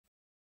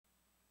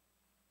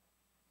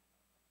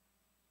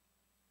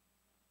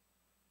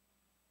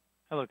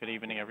Hello, good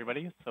evening,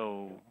 everybody.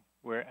 So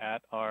we're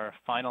at our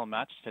final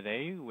match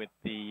today with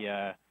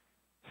the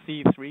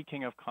III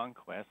King of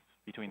Conquest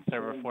between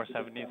server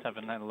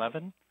 477 and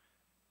 11.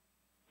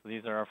 So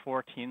these are our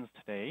four teams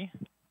today.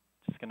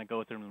 Just going to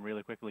go through them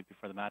really quickly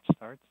before the match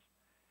starts.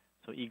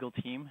 So Eagle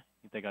team,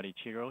 they got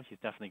Ichiro. He's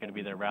definitely going to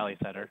be their rally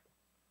setter.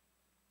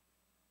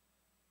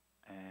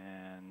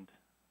 And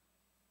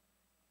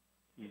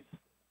he's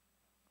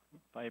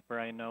Viper,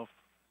 I know, a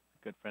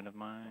good friend of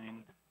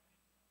mine.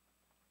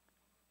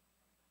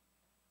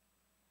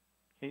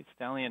 Okay,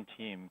 Stallion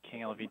team,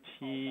 King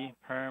LVT,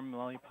 Perm,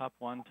 Lollipop,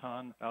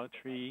 Wonton,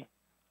 Bowtree,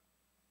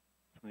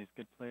 some of these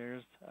good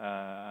players.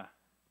 On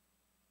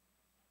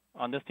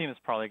this team, it's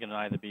probably going to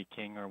either be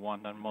King or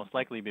Wonton. Most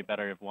likely be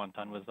better if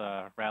Wonton was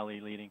a rally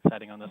leading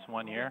setting on this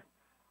one here.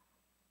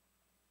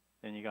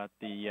 Then you got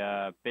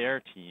the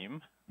Bear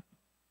team.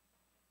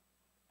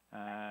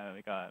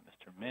 We got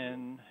Mr.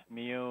 Min,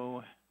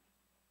 Mio,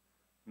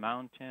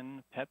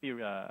 Mountain, Peppy. He's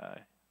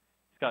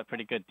got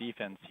pretty good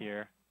defense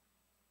here.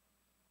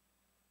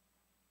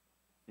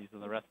 These are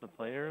the rest of the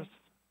players.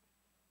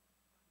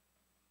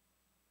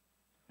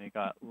 We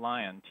got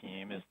Lion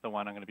team is the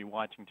one I'm going to be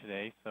watching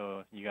today.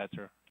 So you guys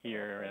are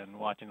here and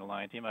watching the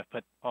Lion team. I've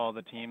put all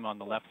the team on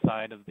the left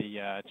side of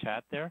the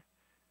chat there.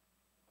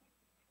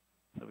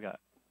 So we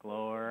got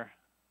Glor,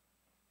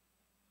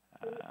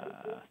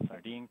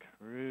 Sardine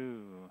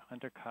Crew,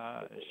 Hunter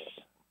Kosh.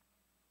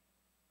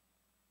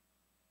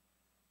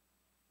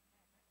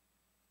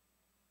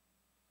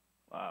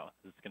 Wow,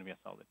 this is going to be a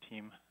solid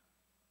team.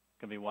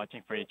 Going to be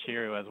watching for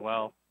Ichiro as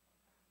well.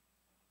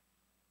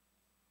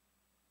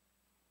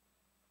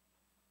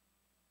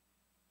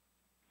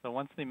 So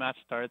once the match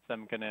starts,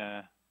 I'm going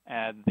to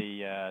add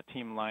the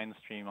team line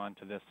stream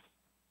onto this,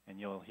 and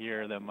you'll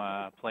hear them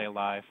play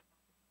live.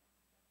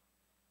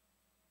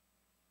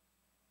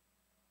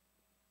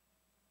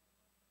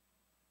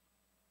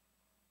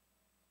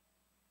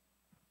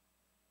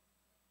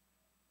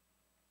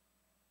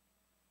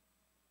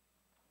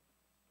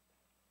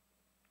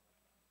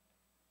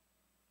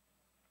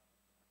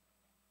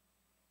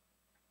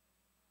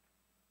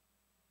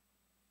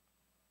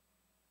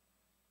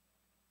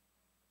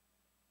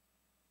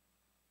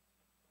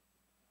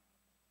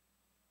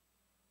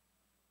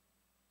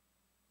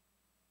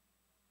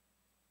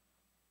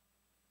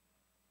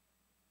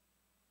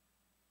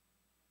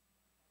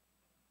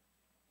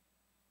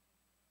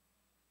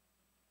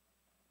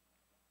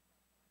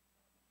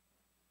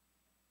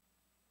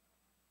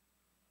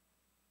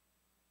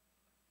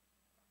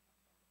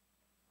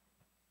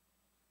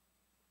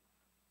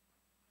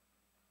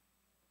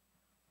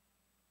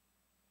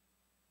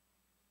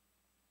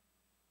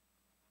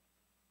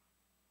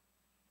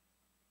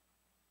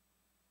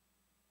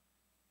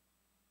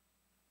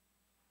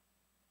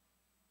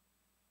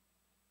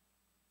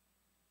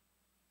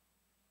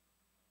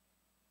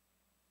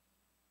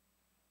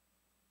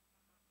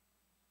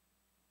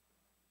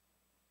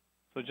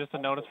 So just a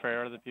notice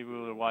for the people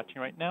who are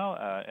watching right now,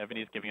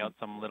 Evony is giving out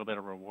some little bit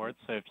of rewards.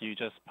 So if you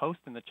just post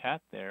in the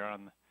chat there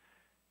on,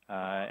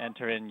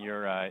 enter in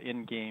your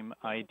in-game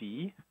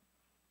ID,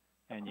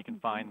 and you can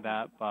find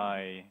that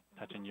by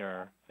touching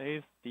your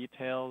face,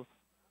 details,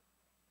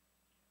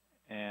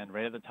 and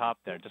right at the top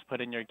there, just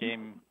put in your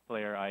game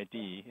player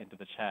ID into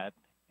the chat,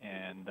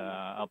 and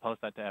I'll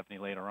post that to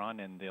Evony later on,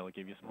 and they'll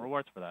give you some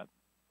rewards for that.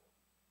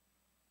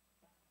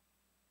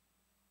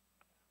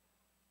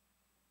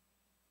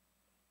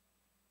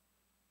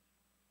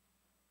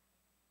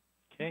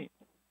 Okay,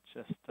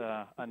 just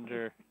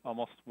under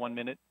almost 1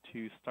 minute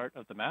to start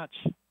of the match.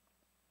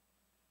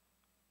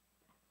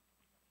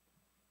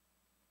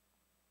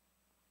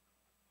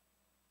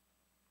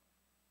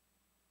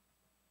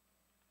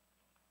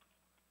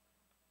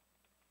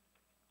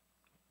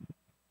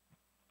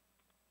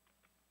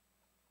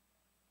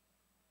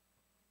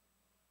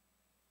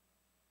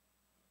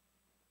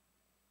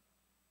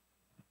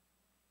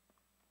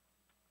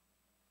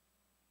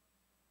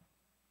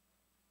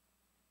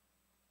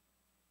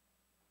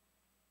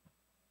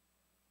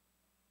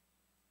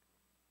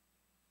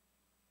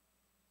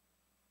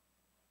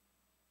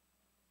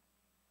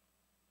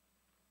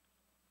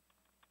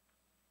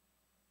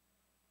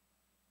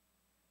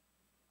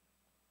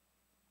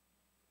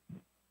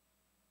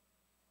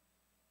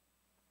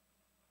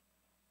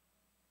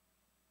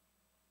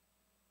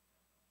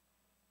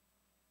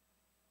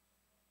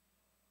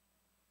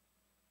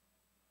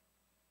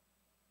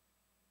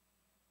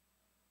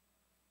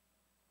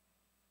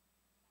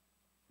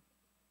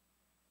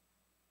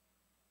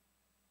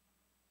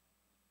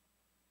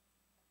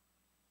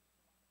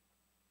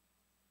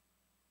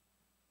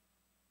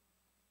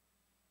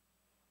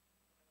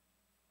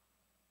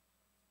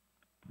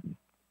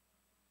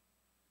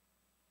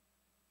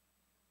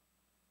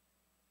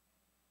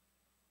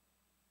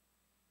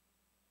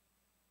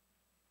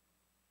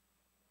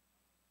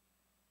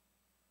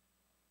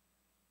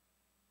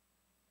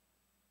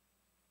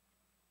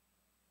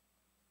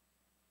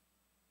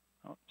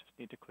 Oh, just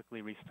need to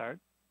quickly restart.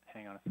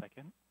 Hang on a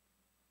second.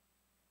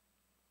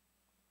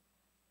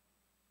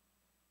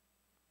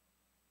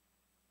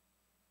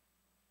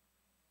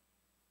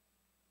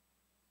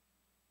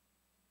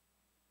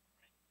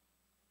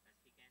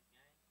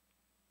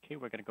 Okay,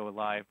 we're going to go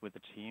live with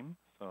the team,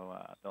 so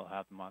they'll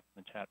have them on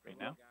the chat right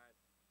now.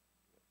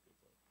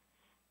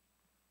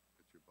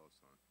 Put your boss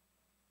on.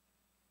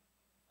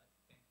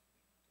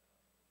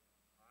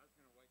 I was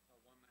gonna wait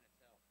till 1 minute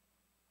till.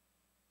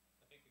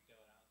 I think we go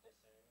around this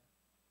area.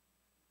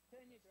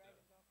 Turn your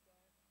dragons off,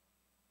 guys.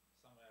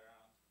 Somewhere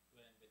around.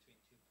 We're in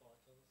between two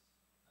portals.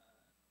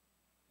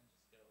 And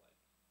just go like.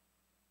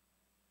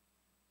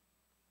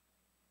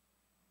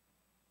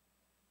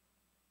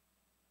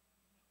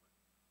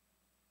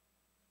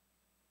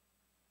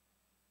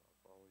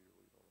 I'll follow your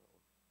lead on that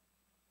one.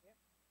 Yep.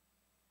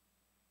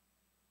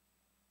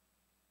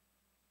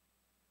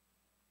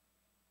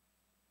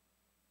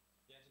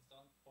 Yeah, just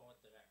don't port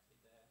directly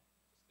there.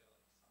 Just go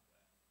like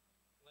somewhere.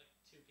 Like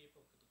two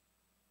people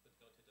could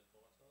go to the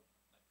portal.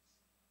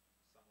 Like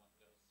someone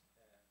goes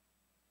there.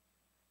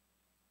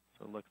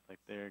 So it looks like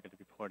they're going to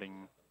be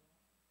porting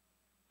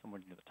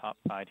somewhere near the top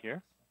side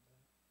here.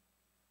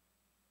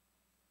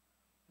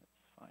 Let's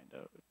find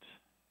out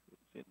who's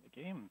in the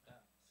game.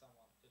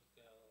 Someone could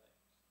go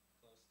like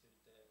close to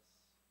this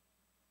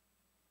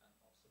and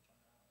also join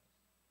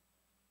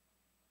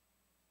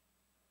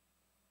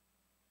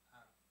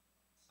rallies.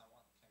 And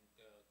someone can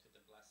go to the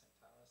blessing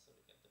tower so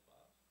we get the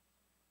buff.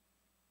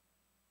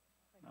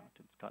 Okay.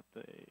 Mountain's got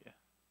the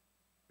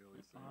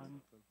Billy saying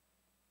on. something.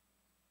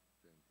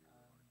 Didn't hear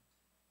you.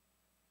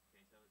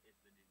 Okay, so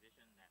it's the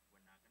division that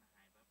we're not gonna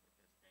hype up, we're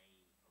gonna stay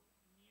near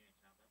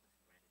each other but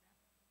spread it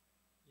out.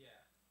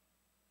 Yeah.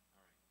 All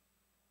right.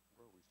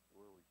 Where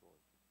are we going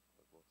to?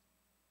 Like,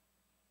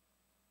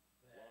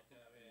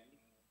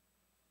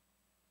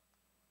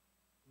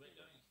 we're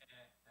going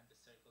here, and the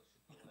circle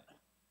should be like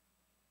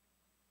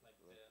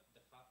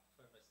the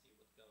furthest you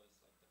would go is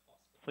like the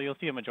hospital. So you'll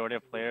see a majority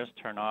of players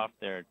turn off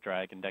their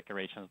dragon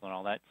decorations and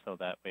all that, so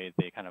that way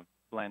they kind of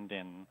blend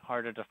in.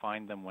 Harder to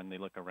find them when they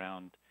look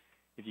around.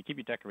 If you keep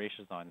your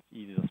decorations on, it's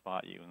easy to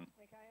spot you, and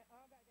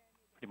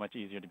pretty much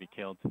easier to be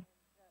killed. And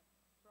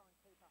try and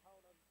keep a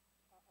hold of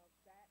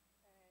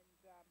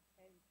that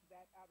and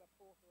that other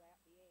portal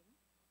out the end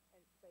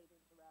and speed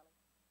into rally.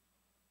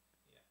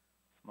 Yeah.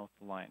 So most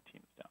Alliant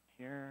teams down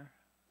here.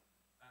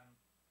 And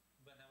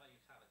whenever you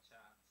have a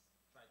chance,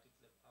 try to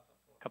flip other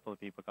portals. A couple of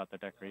people got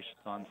their decorations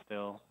on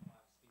still,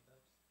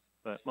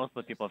 but most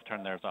of the people have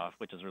turned theirs off,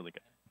 which is really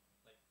good.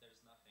 Like there's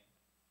nothing,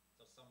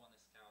 so someone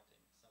is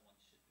scouting. Someone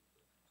should be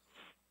flipping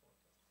portals.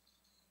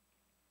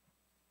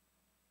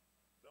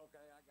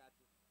 Okay, I got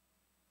you.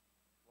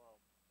 Well,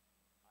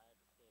 I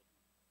understand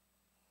you.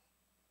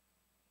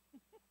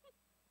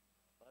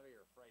 Let me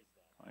rephrase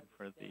that. Fine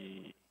for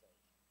the.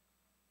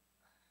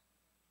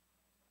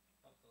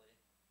 Hopefully,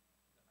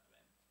 we're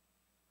gonna win.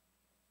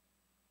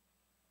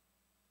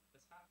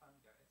 Let's have fun,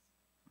 guys.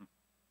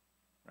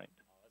 Right.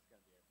 Oh, that's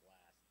gonna be a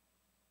blast.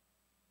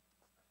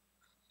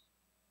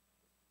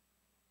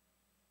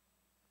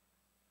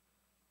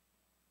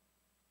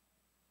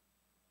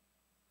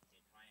 Okay,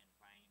 try and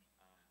find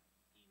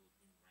evil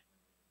team right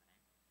when we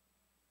land.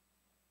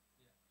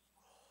 Yeah.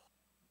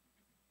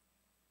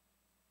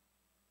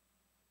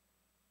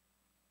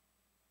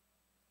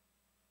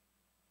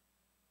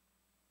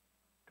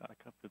 Got a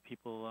couple of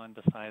people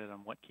undecided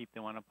on what keep they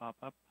want to pop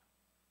up,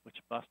 which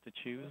bus to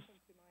choose.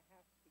 To my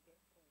house to get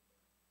points.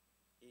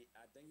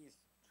 I think he's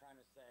trying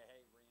to say,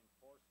 hey,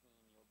 reinforce me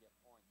and you'll get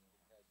points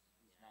because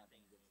he's not going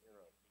to get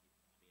zeros.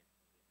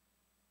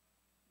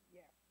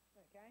 Yeah.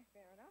 Okay.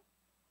 Fair enough.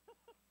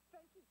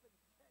 Thank you for the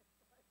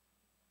translation.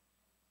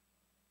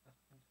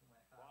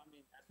 Well, I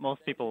mean,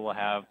 Most people will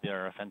have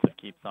their offensive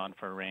keeps on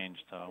for range,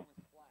 so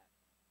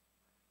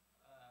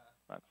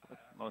that's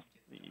most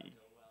of the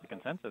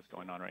consensus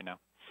going on right now.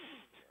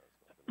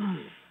 Well,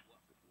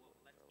 let's keep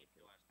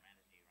to our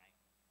strategy, right?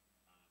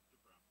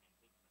 Super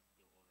offensive,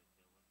 but still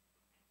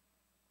overzealous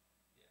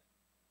defense.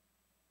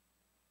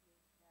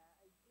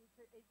 Yeah.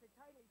 It's a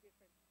totally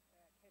different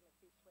kettle of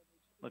fish when you.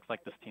 Looks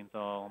like this team's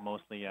all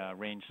mostly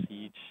range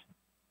siege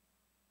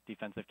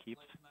defensive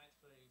keeps. Like Knight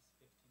Race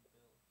 15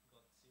 bill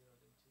got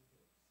zeroed in 2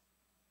 hits.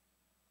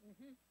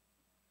 Mhm.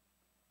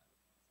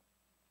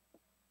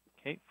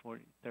 Okay,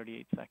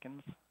 38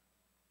 seconds. All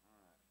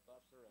right,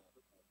 buffs are up.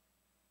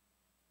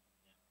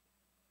 Yeah.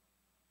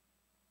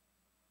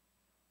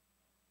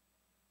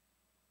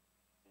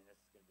 And this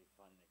is going to be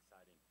fun and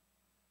exciting.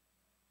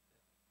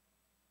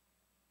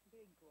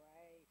 Big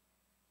great.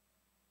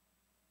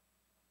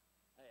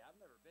 Hey, I've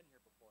never been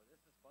here before. This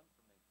is fun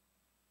for me.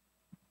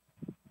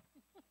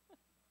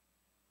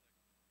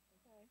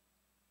 Okay.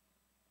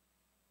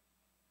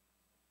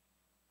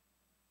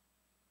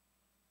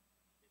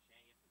 To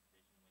share your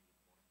position when you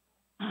port a ball,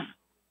 so we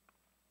can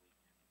say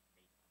something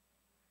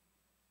around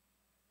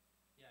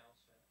you. Yeah, I'll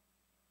share.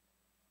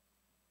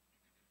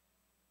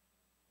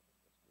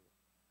 Let's do it.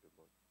 Good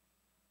luck.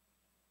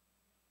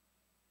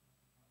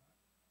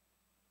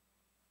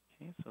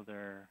 Okay, so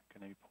they're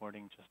going to be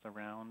porting just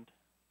around.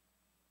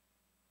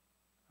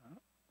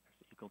 There's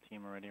the Eagle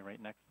team already right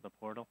next to the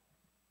portal.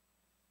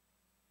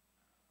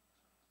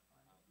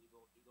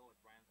 Eagle is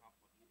right on top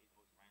of you.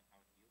 Eagle is right on top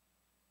of you.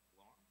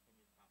 Lauren, can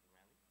you start the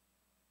rally?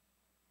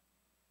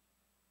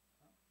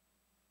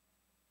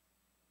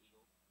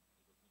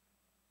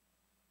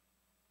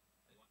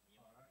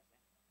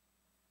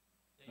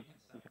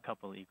 There's a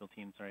couple Eagle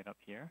teams right up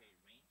here.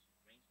 Okay,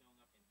 range going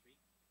up in 3,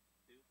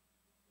 2,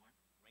 1.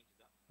 Range is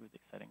up. Who's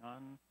they setting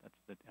on? That's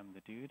the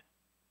dude.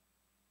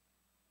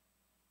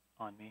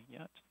 On me,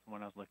 yeah, just the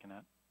one I was looking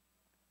at.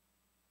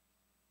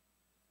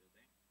 Still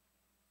there.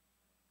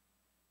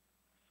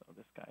 So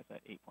this guy's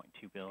at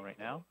 8.2 bill right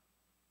now.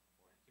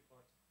 He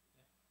ported.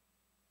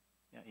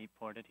 Yeah. Yeah, he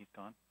ported, he's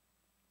gone.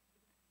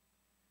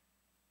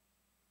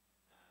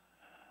 Let's find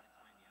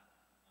the other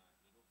Eagle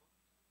folks.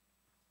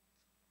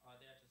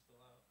 They're just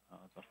below.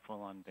 Oh, it's a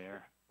full-on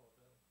bear. 4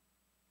 bill.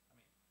 I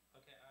mean,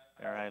 okay.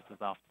 Bear Eyes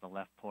is off to the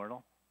left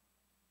portal.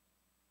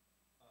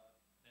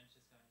 Range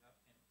is going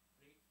up in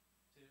 3,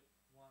 2,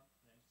 1.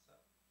 Range is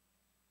up.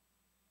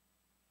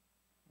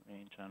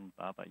 Range on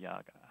Baba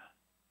Yaga.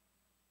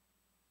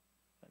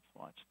 Let's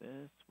watch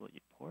this. Will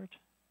you port?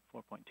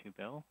 4.2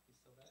 bill. He's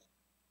still there.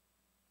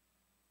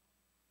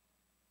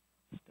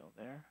 Still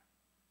there.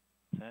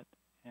 Set.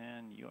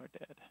 And you're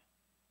dead.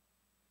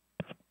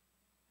 And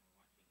we're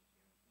watching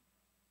Ichiro thing.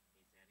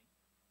 He's heading.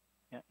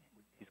 Yeah,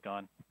 he's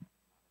gone.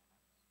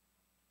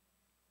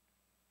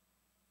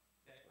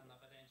 Okay,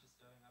 another range is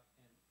going up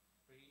in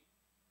 3,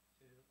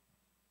 2,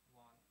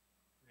 1.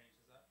 Range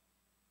is up.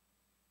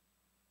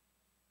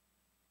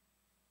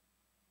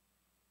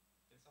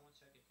 Can someone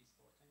check if he's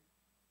porting?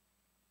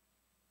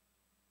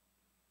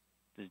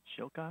 The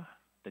Joka.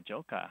 Watch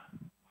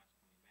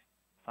coming back.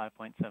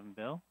 5.7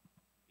 bill.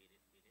 Beat it.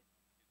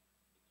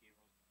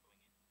 Ichiro's going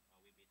in. Oh,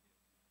 we beat him.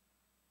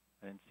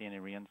 I didn't see any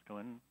Rians go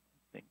in.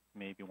 I think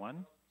maybe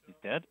one. He's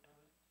dead.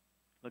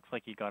 Looks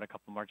like he got a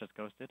couple more just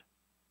ghosted.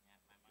 Yeah,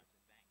 my march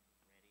is back.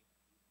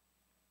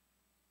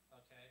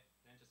 Ready. Okay,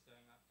 range is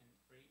going up in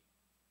 3,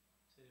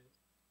 2,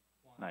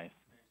 1. Nice.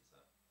 Range is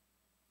up.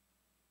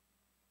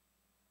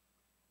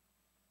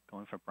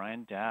 Going for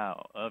Brian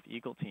Dow of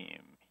Eagle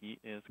Team. He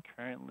is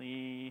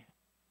currently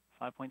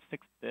 5.6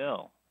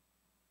 bill.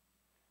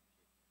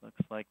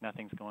 Looks like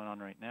nothing's going on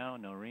right now.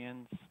 No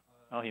Rians.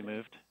 Oh, he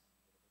moved.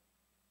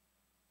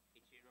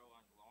 Ichiro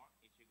on Glor.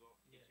 Ichiro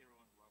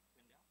on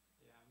Glorfindel.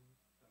 Yeah, I'm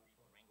gonna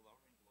port. Ring Glor.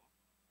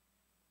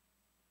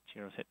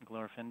 Chiro's hitting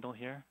Glorfindel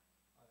here.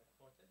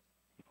 Ported.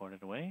 He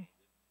ported away.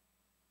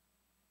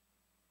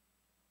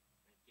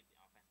 Let's keep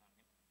the offense on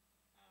him.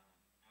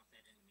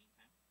 Outset in the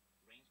meantime.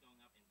 Range going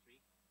up in 3,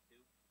 2,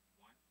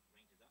 1.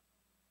 Range is up.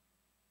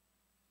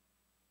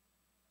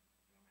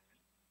 You want my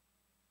range?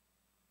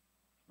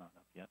 It's not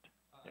up yet.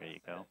 There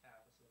you go.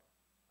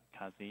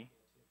 Kazi. Yeah,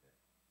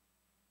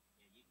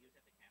 you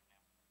set the cap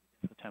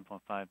now. So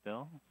 10.5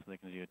 bill. So they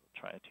can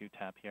try a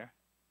 2-tap here.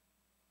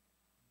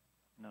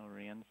 No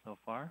Rians so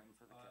far.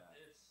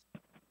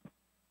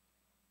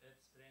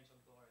 It's range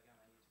on Glor again.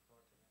 I need to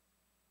port it.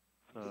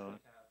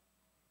 So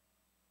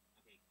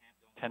Okay, cap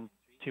going 10, up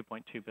in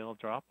 3, 2.2 bill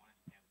drop. 1.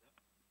 Cap is up.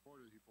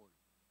 He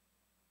ported.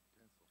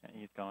 Cancel. And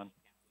he's gone.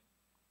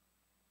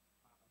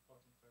 Cap win. I'm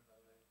porting further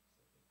away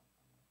so we can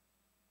find it.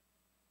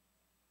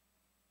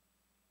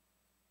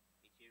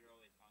 Ichiro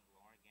is on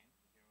Glor again.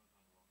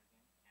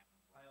 Cap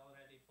on Glor. I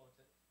already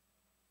ported.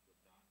 Good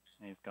dog.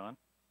 And he's gone.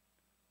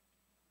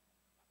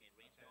 Okay,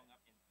 range going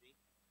up in 3,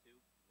 2,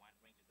 1.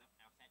 Range is up.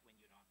 Outset when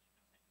you dodge.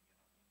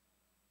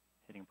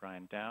 Hitting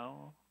Brian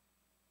Dow.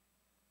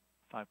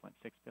 5.6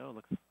 bill.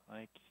 Looks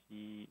like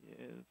he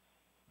is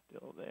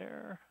still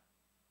there.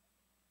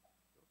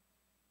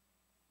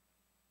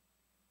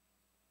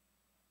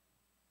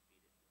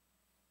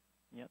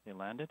 Yep, they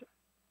landed.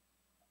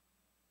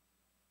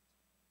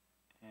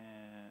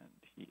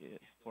 And he is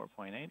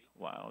 4.8.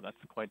 Wow, that's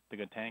quite the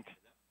good tank.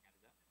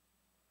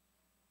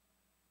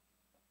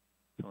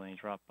 So then he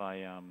dropped by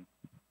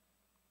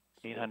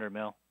 800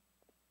 mil.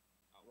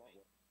 Oh,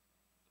 wait.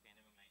 Okay,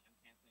 never mind. I'm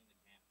canceling the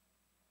cap.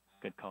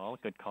 Good call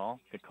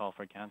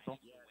for cancel.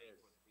 I need to wait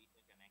for 3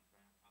 seconds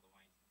extra,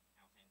 otherwise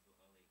I'll send too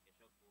early. It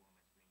shows full on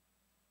my screen.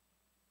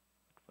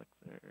 Looks like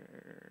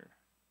there's That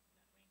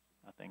range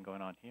is nothing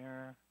going on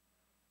here.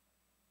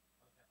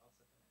 Okay, I'll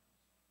set the range.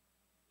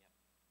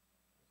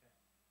 Yep.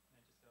 Okay,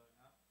 range is going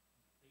up.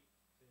 3,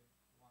 2,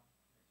 1.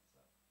 Range is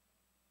up.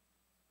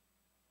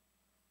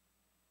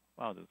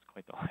 Wow, this is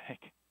quite the lag.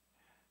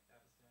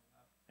 Cap is going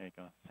up. There you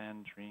go.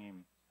 Sand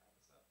Dream. Cap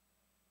is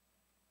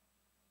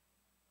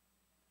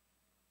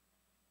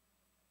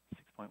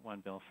up.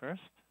 6.1 bill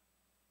first.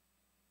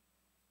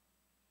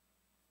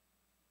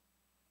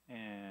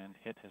 And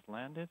hit has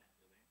landed.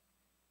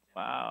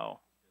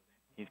 Wow.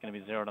 He's going to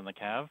be zeroed on the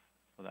cav.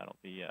 So that'll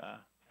be a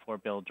 4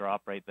 bill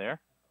drop right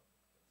there.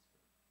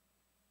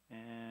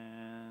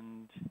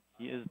 And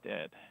he is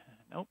dead.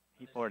 Nope,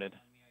 he ported. On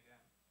me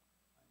again.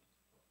 I need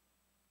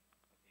to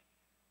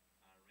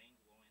port. range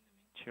low in the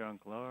meantime. Cheer on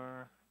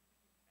Glor.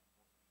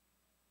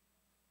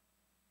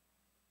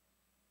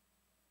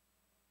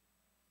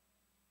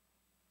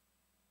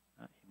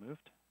 He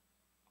moved.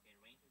 Okay,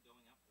 range is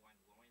going up while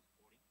Glor is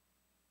 40.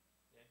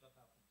 Yeah, got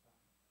out in time.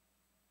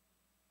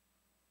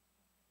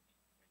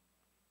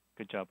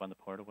 Good job on the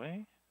port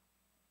away.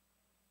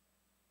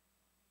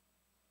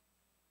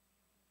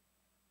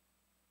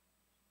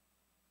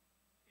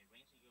 Okay,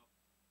 range you go.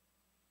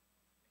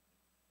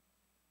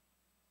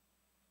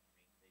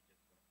 Okay, they just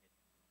got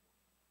hit.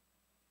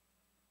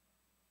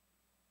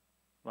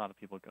 A lot of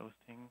people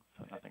ghosting,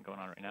 so nothing going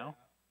on right now.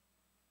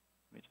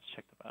 Let me just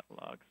check the battle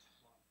logs.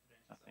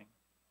 Nothing.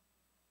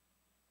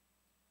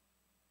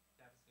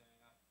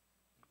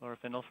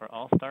 Glorfindel for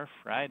All-Star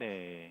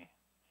Friday.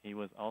 He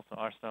was also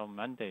All-Star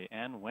Monday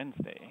and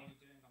Wednesday.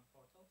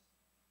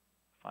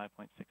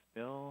 5.6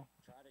 bill.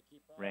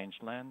 Range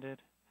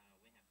landed.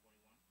 We have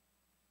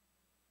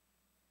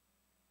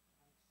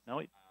 41. No,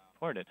 he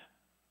ported.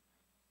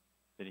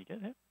 Did he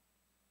get hit?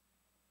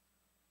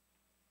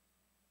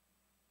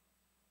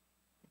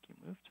 I think he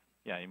moved.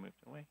 Yeah, he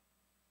moved away.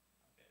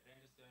 Okay,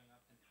 range is going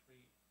up in 3,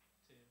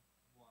 2,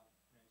 1.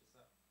 Range is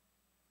up.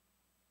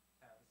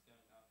 Tab is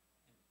going up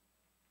in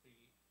 3,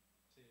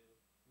 2,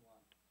 1.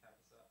 Tab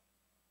is up.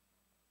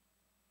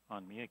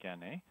 On me again,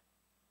 eh?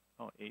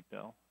 Oh, 8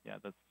 bill. Yeah,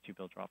 that's 2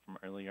 bill drop from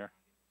earlier.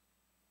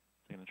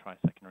 So I'm going to try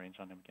second range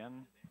on him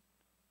again.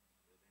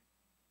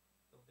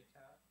 Build the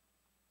cab.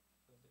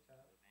 Build the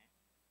cab.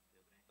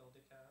 Build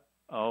the cab.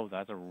 Oh,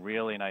 that's a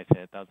really nice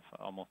hit. That's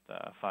almost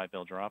a 5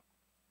 bill drop.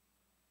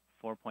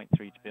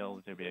 4.3 bill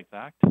to be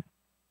exact.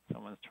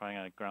 Someone's trying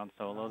a ground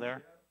solo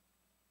there.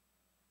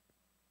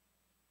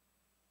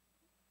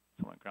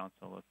 Someone ground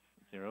solo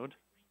zeroed.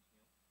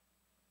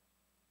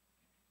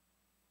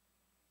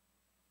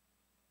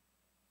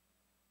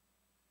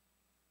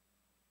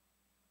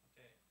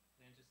 Okay,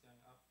 range is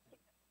going up in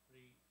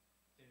 3,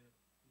 2,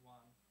 1.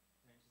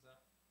 Range is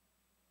up.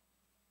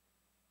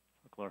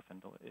 So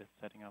Glorfindel is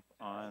setting up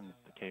on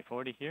the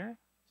K40 here.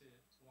 2,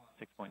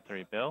 1.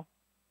 6.3 bill.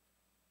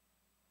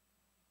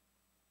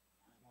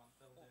 1.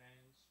 Build the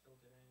range. Build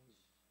the range.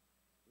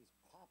 These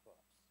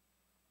pop-ups.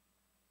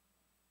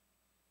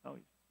 Oh,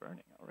 he's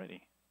burning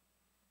already.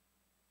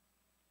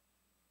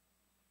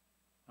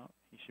 Oh,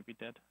 he should be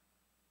dead.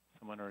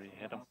 Someone already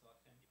hit him.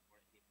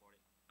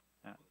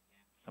 Yeah.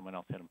 Someone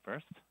else hit him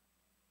first.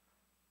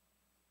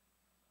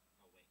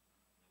 Oh, wait.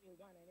 We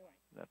won anyway.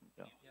 11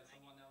 bill. Yeah,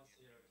 someone else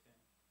zeroed him.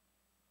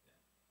 Yeah.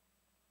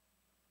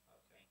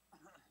 Okay.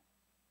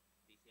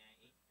 CCIE, I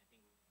think we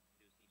do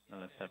CCIE.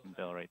 Another 7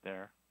 bill right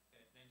there.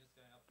 Okay, range is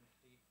going up in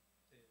 3,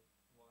 2,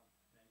 1.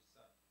 Range is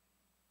up.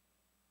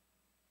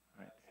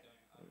 All right. Tab is going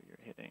up. So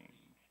you're hitting.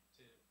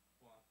 3, 2,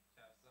 1.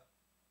 Tab is up.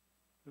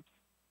 Oops.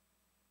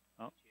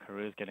 Oh,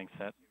 Karu's getting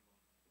set.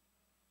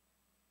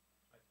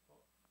 Try to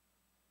port.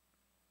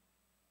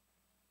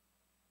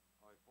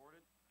 I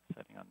ported.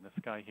 Setting on this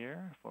guy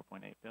here.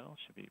 4.8 bill.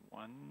 Should be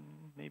 1,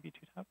 maybe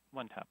 2 tap.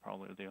 1 tap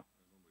probably will do.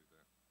 There's nobody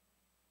there.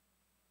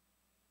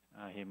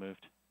 He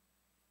moved.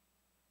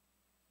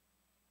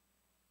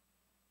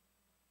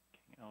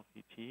 King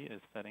LVT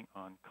is setting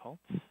on cult,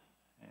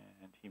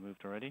 and he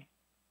moved already.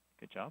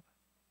 Good job.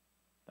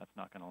 That's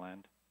not going to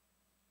land.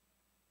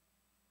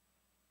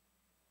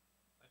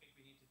 I think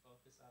we need to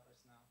focus others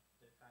now.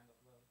 They're kind of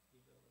low.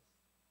 Eagle is.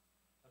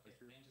 Okay,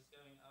 Sure. range is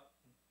going up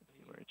in Let's 3,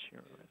 see where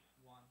Chiro 2, is.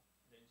 1.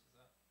 Range is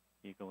up.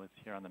 Eagle is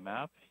here on the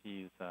map.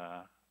 He's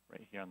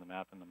right here on the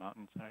map in the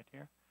mountainside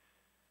here.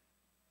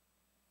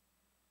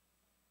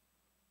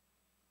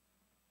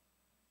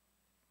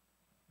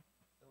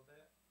 Still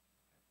there?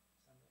 Okay,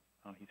 send it.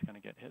 Oh, he's going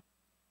to get hit.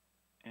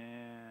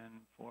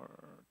 And It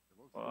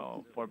looks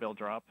oh, good. 4 bill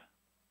drop.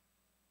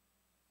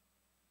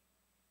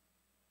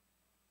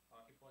 Oh,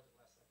 he ported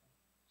last second.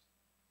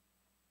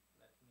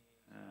 Let me.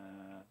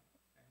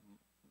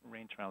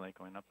 Range rally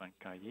going up on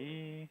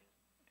Kayi.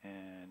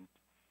 And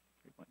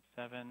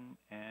 3.7.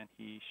 And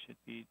he should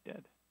be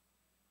dead.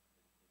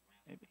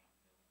 Maybe.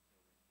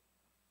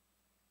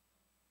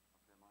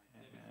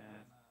 Maybe And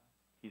can,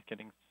 he's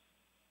getting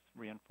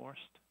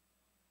reinforced.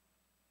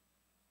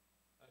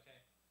 okay,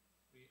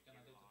 we're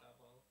gonna do the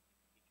double.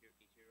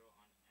 Ichiro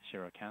on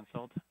Shiro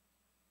canceled.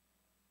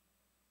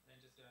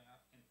 Range is going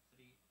up in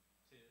 3,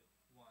 2,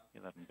 1.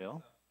 11 Range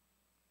bill. is up.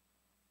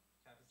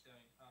 Cap is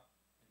going up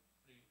in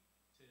 3,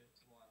 2,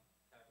 1.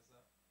 Cap is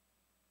up.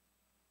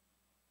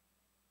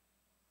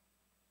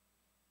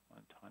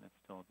 One ton is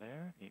still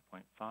there.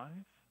 8.5.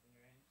 Sending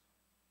range.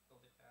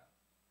 Build the cap.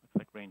 Looks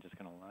like range is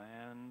going to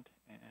land.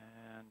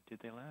 And did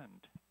they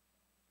land?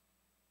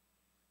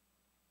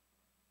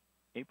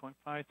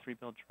 8.5, 3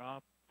 bill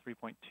drop,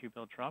 3.2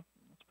 bill drop.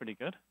 That's pretty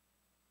good.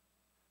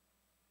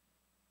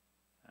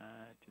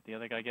 Did the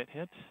other guy get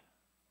hit?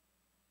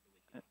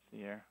 Let's see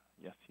here.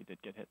 Yes, he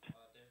did get hit. Did.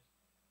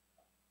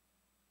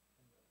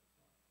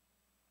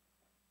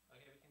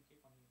 Okay, we can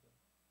keep on Eagle.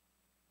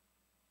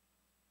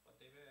 But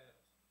they were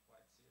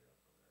quite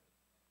zeroed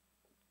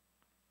already.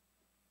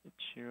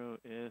 Ichiro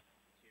is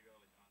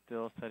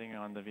still setting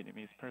on the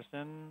Vietnamese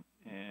person.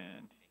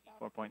 And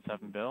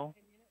 4.7 bill.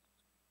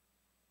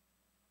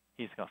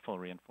 He's got full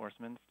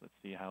reinforcements. Let's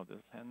see how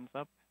this ends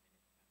up.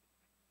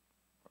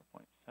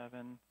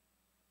 4.7.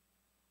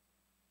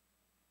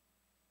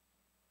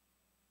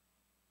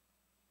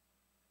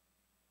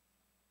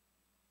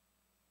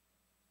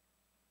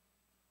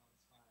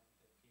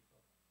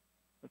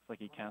 Looks like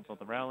he canceled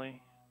the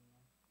rally.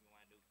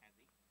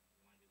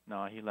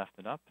 No, he left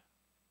it up.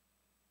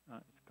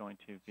 It's going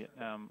to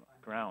Vietnam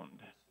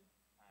ground,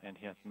 and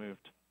he has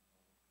moved.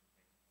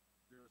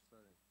 Zero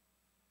setting.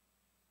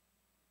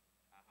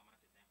 How much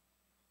is that?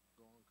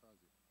 Go on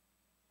Kazi.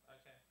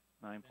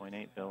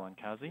 9.8 bill on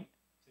Kazi.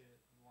 3, 2,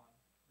 1.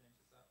 Range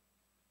is up.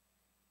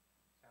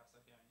 Caps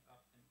are going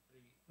up in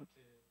 3, 2,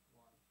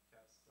 1.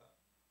 Caps is up.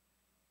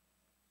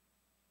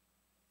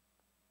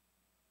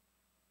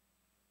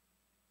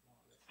 Come on,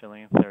 let's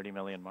Filling in 30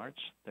 million March,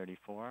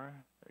 34,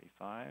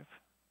 35.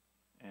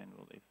 And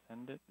will they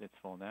send it? It's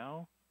full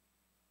now.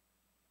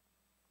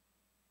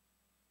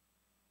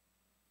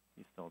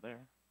 He's still there.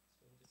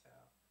 fill the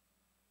cap.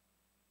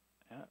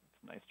 Yeah, it's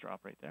a nice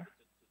drop right there.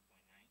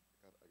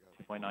 Took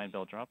 2.9. 2.9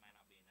 bill drop. Might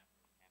not be enough for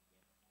the cap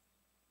yet.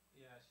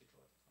 Yeah, she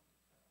dropped it from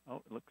the cap.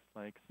 Oh, it looks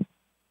like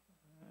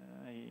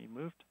he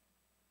moved.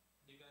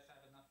 Do you guys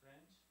have enough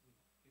range?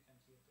 You can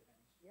heal the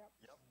range. Yep.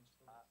 Yep. Range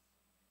bullets.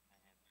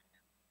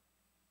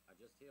 I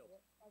just healed.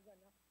 Yep, I've got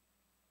enough.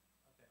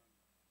 Okay.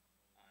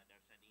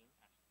 There's 13.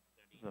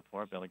 There's a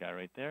 4 bill guy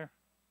right there.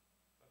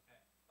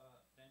 Okay.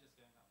 Range is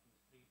going up in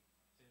 3,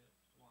 2,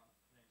 1.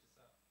 Range is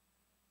up.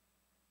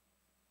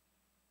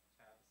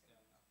 Cap is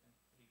going up in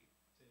 3,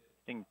 2.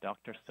 I think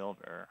Dr.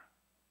 Silver.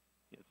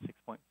 He has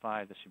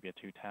 6.5. This should be a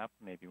 2-tap.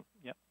 Maybe,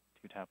 yep,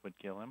 2-tap would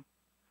kill him.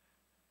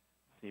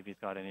 See if he's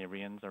got any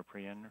Rians or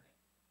Prian.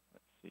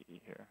 Let's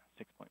see here.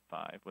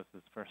 6.5 was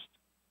his first.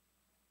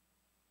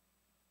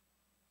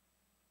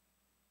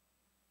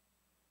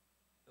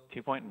 Fill the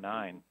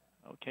 2.9.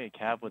 Okay,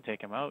 Cav would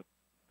take him out.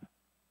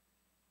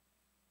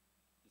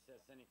 You said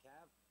sending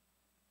Cav?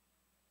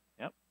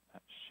 Yep,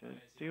 that should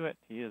do it.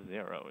 He is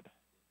zeroed.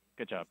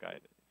 Good job,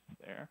 guys.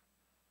 There.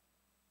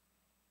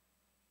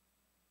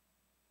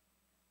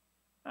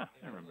 Ah,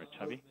 I remember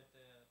Chubby. With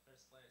the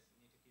first place,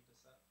 we need to keep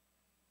this up.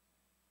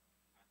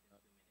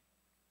 Us in 2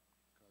 minutes.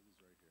 Kazi's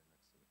right here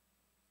next to me.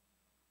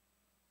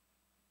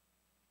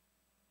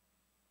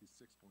 He's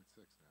 6.6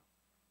 now.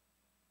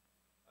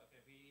 Okay,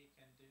 we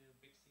can do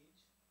big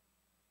siege.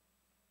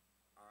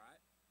 All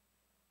right.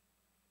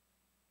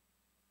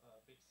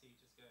 Big siege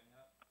is going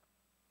up.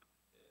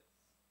 It's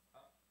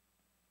up.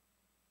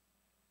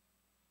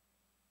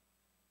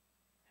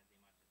 As they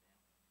march it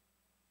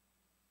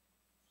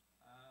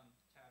down.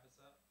 Cab is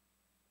up.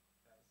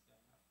 Cab is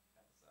going up.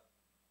 Cab is up.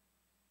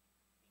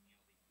 King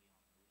LVC on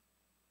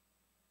blue.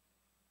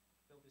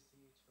 Fill the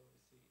siege. Fill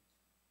the siege.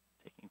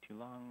 Taking too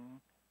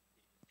long.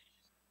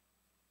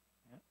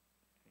 Yep,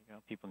 there you go.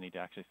 People need to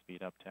actually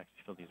speed up to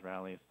actually fill these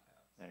rallies.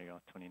 There you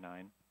go,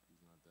 29. He's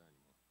not there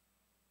anymore.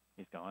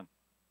 He's gone.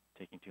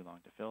 Taking too long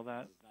to fill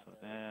that. He's not So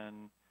there.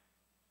 then,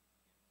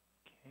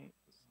 okay,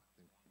 This, I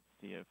think,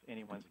 see if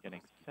anyone's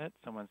getting set.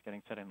 Someone's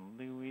getting set in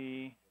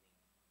Louis.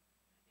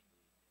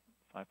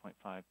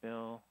 5.5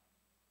 bill.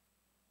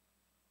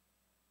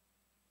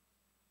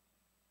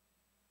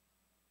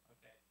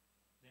 Okay.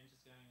 Range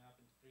is going up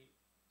in 3,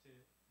 2,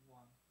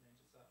 1.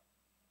 Range is up.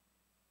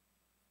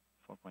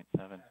 4.7.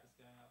 Cab is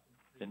going up in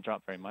 3. Didn't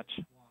drop very 2, much.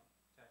 1.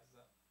 Cab is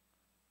up.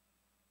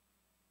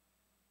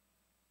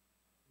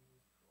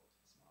 Who crawled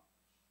his march?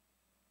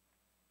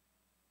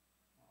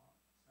 Come on,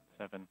 send it.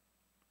 7.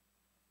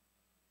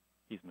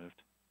 He's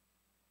moved.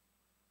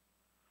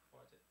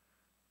 Fort it.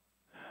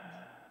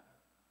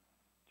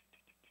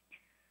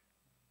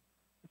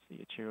 Let's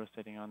see, Ichiro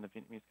sitting on the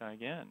Vietnamese guy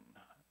again.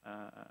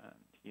 And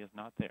he is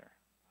not there.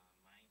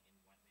 Mine in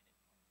 1 minute,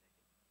 20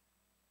 seconds.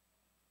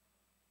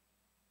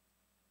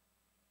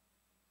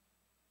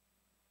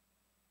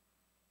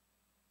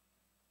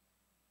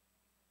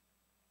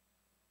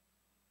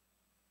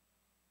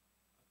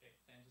 Okay,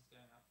 range is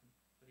going up in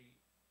 3,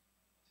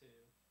 2,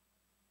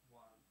 1.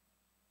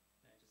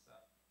 Range is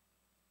up.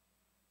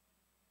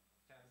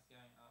 Cab is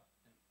going up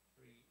in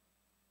 3,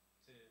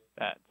 2.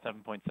 At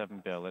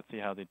 7.7 bill. Let's see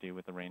how they do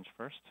with the range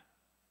first.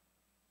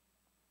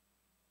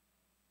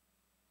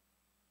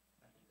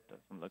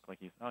 Doesn't look like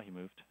he's. Oh, he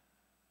moved.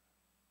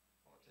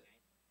 Fort it.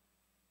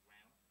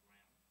 Round. Can we send the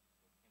round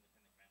to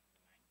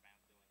the 9?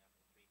 Round's going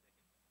up in 3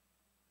 seconds.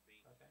 3,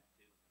 Okay.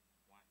 2,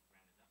 1.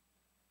 Round is up.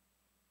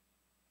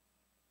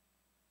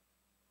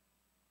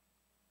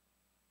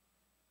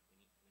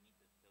 We need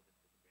to fill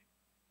this to the brim.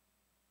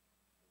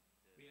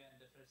 We are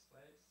in the first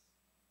place.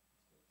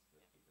 It's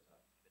good. Yeah. Keep it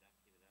up. Keep it up.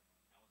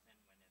 I will send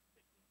when there's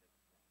 15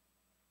 seconds left.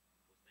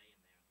 We'll stay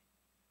in there, okay?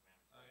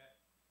 Round is up. Okay.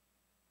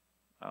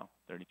 Oh,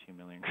 32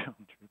 million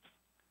ground troops.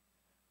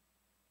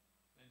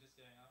 Range is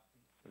going up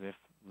in So they've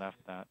left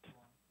 2, that. 1.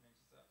 Range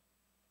is up.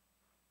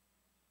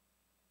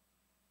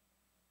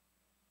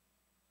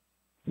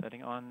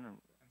 Setting on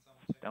Can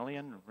someone check?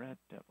 Stallion Red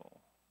Devil.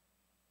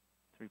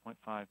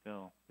 3.5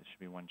 bill. This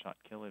should be one-shot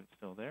kill if it's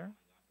still there. Oh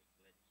my god, it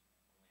glitched.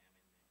 Only I'm in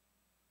there.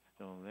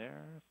 Still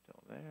there.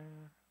 Still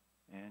there.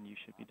 And you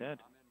should be dead.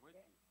 I'm in with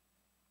you.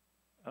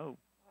 Oh,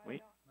 I'm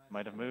wait. not-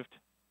 Might have moved.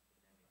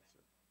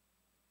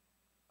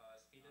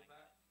 Speed it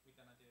back. We're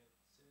gonna do it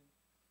soon.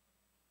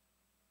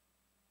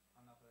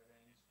 Another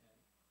range in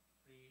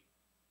 3,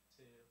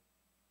 2.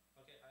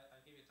 Okay,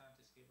 I'll give you time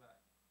to speed back.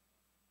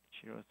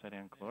 Ichiro setting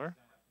on Range Chlor. is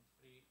going up in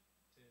 3,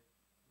 2,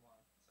 1.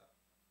 It's up.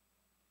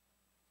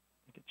 I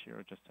think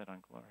Ichiro just set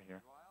on Chlor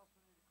here. Do I also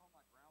need to call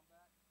my ground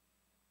back?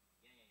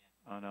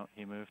 Yeah. Oh no,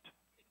 he moved.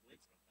 It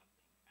glitched or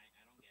something. I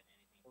don't get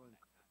anything from that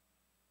cut.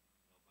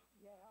 No buff.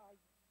 Yeah,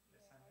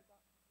 I Let's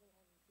got send it.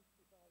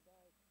 365 days.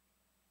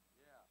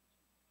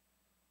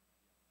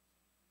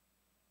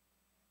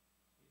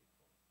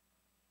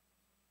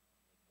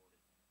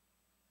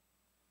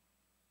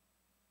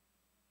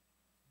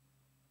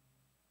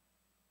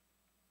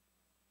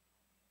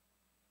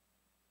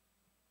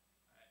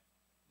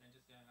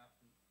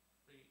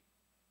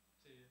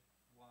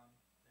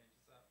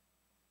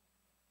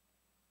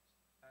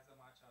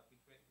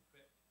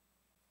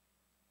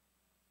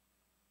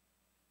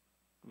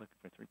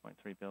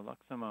 3.3 Bill Luximo. Fill it,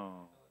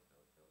 fill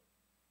it, fill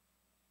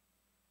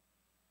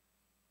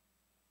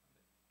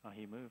it. Oh,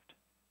 he moved.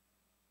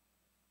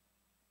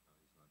 No,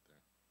 he's not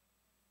there.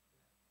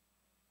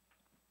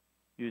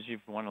 Usually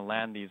if you want to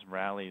land these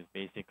rallies,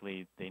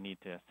 basically they need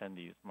to send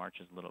these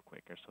marches a little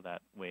quicker, so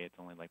that way it's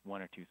only like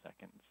 1 or 2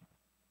 seconds,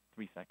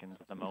 3 seconds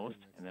at the most,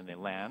 and then they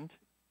land.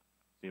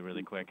 Be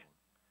really quick.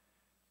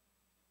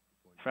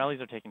 If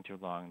rallies are taking too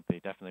long, they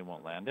definitely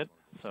won't land it.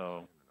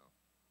 So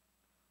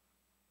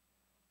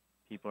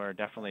people are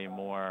definitely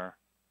more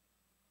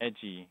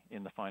edgy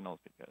in the finals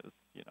because,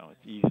 you know,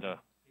 it's easy to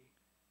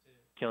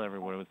kill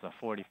everyone with a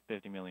 40,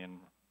 50 million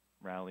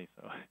rally.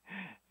 So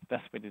the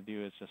best way to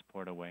do is just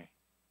port away.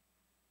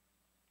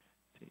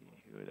 See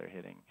who they're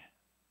hitting.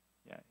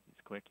 Yeah, he's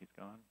quick. He's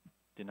gone.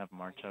 Didn't have a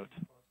march out.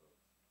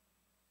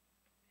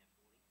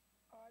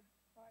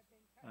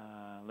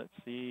 Let's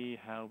see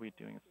how we're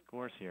doing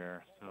scores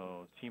here.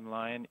 So Team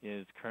Lion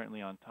is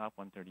currently on top,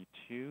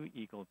 132.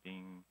 Eagle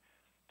being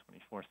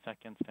 24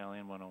 seconds.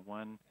 Stallion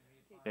 101.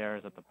 Bear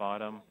is at the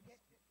bottom.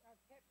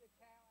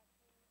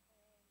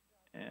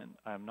 And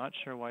I'm not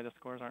sure why the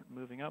scores aren't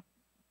moving up.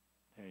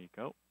 There you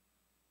go.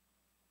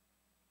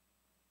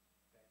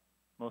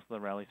 Most of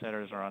the rally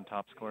setters are on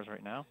top scores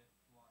right now.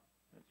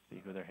 Let's see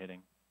who they're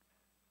hitting.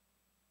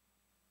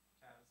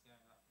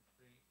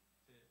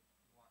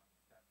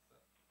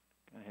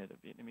 Gonna hit a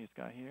Vietnamese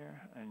guy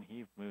here, and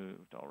he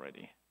moved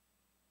already.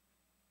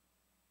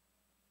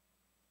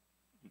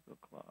 Eagle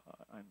Claw,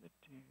 I'm the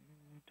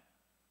dude.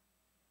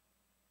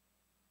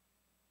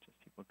 Just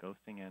people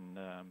ghosting, and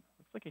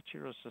looks like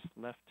Ichiro's just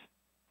left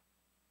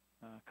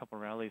a couple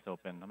rallies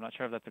open. I'm not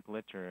sure if that's a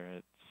glitch or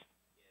it's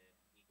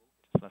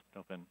just left it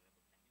open.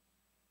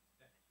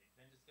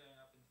 Rangers going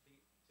up in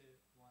 3, 2,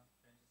 1.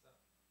 Rangers up.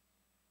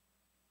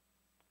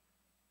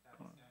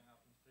 Oh. Going up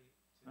in 3,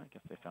 2, I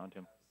guess they found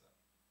him. up.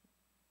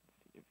 Let's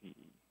see if he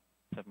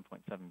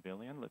 7.7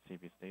 billion. Let's see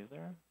if he stays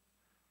there.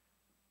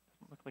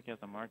 Doesn't look like he has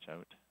a march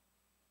out.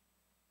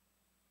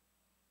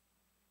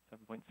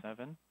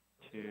 7.7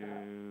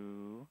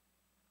 to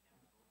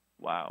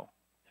wow,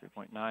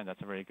 3.9.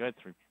 That's a very good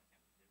 3.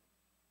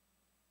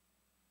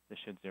 This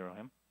should zero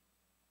him.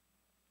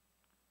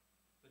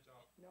 Good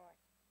job.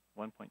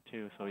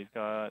 1.2. So he's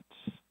got,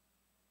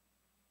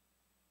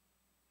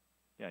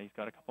 yeah, he's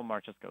got a couple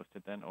marches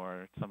ghosted then,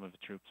 or some of the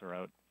troops are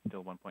out.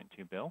 Still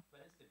 1.2 bill.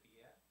 Where is the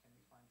B at? Can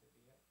we find the B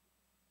at?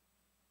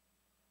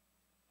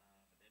 There's another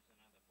 4.9 in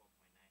Eagle.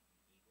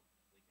 We can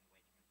wait for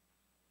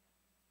international.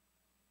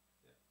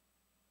 Yeah.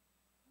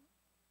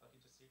 Oh,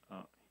 he just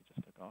Oh, he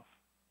just took off.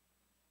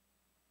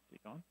 Is he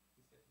gone?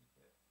 He's getting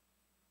clear.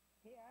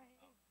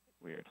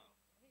 Weird.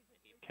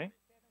 He's Okay.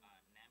 Nami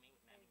marches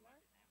now.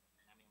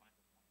 Nami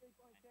marches now.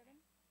 3.7.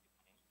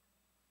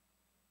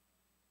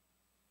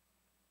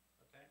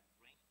 Okay.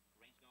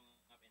 Range going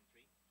up in 3,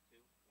 2,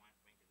 1.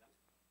 Range is up.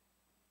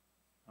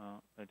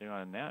 They're doing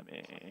a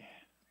Nami.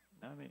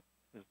 Nami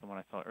is the one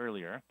I saw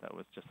earlier. That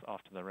was just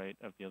off to the right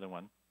of the other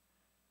one.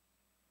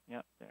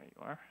 Yeah, there you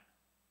are.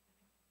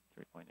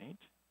 3.8. Something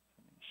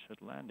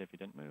should land if he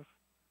didn't move.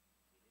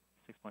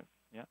 6 point.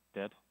 Yeah,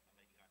 dead.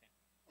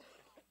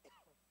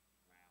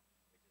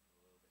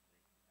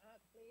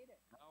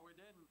 No, we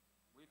didn't.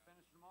 We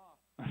finished them off.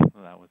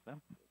 Well, that was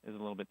them. It was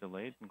a little bit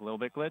delayed, a little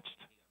bit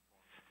glitched.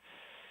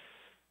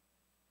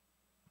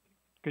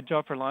 Good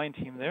job for Lion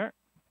Team there.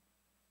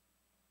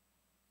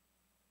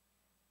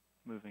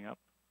 Moving up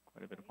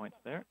quite a bit of points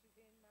there.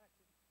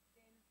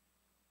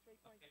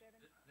 Okay,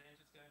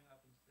 Rangers going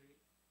up in 3,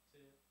 2,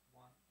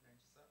 1.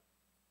 Rangers up.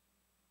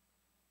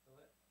 Fill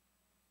it.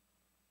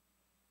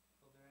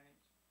 Fill the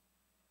range.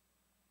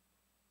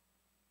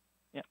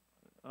 Yeah.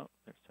 Oh,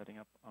 they're setting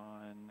up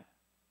on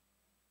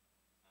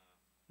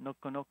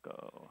Noko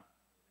Noko.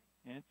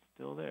 It's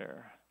still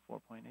there.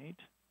 4.8.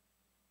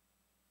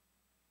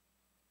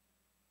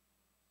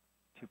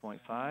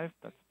 2.5.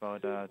 That's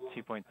about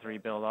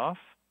 2.3 build off.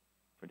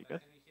 Pretty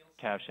good.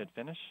 Cav should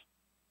finish.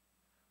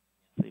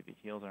 See if he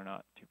heals or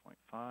not.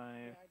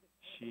 2.5.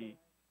 She's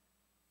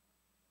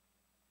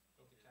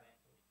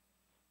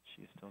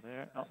still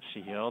there. Oh,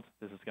 she healed.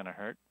 This is gonna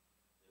hurt.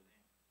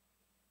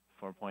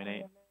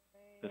 4.8.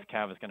 This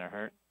Cav is gonna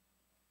hurt.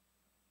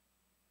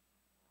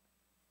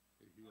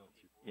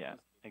 Yeah,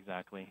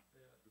 exactly.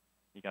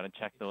 You gotta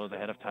check those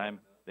ahead of time.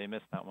 They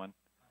missed that one.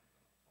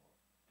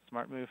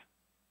 Smart move.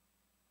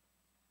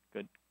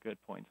 Good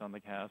points on the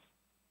Cavs.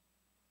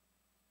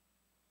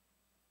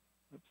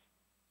 Oops.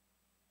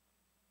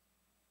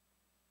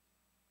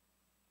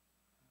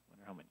 I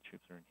wonder how many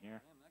troops are in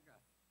here. Damn, that guy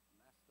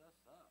messed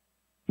us up.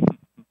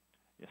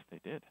 Yes, they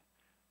did.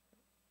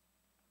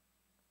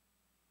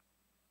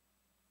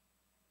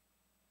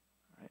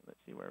 All right, let's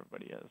see where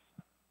everybody is.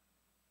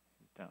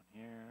 He's down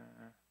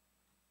here.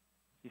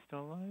 Is he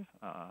still alive?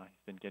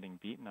 He's been getting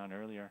beaten on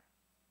earlier.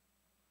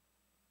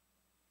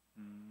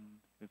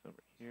 Who's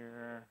over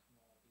here?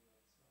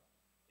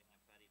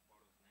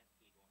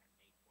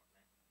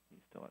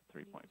 He's still at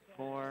 3.4.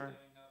 Going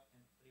up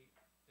in 3,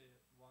 2,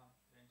 1.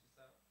 Rangers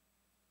up.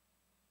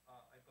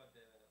 I got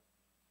the.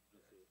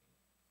 Preparing.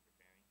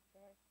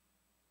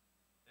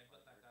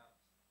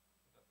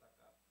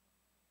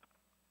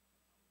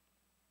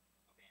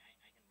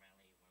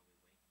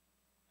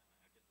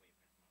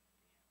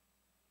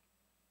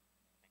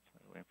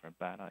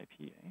 bad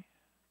IP, eh?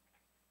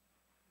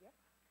 Yep.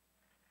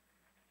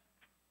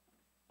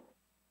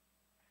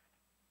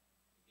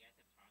 Do you guys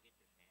have target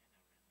to fan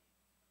or rally?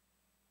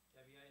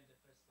 Yeah, we are in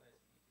the first place.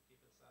 We need to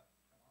keep us up.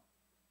 Come on.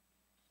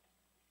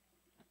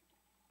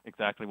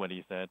 Exactly what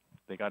he said.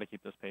 They got to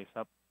keep this pace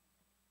up.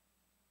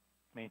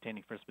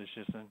 Maintaining first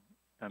position.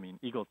 I mean,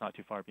 Eagle's not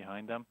too far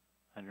behind them,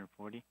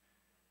 140.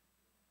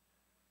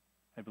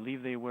 I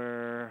believe they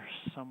were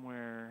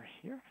somewhere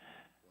here.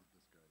 What,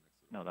 this guy next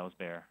to the No, that was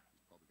Bear.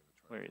 He's probably going to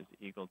try Where to is follow.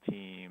 the Eagle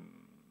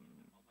team?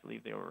 I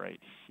believe they were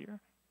right here.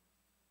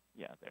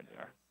 Yeah, there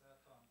they are. Set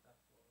on that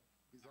floor.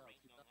 He's out.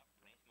 Range He's going out. up.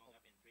 Range going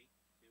up in 3,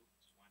 2,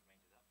 1. Range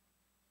is up.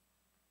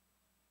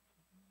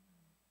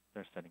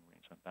 They're setting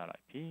range on that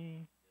IP. Do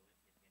it. He's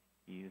getting.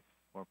 He's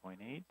 4.8.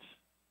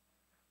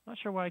 Not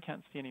sure why I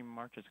can't see any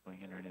markers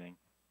going in or anything.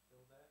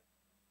 Fill that.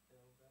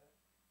 Fill that.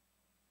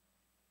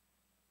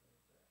 Fill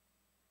that.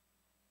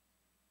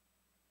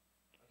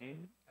 Okay,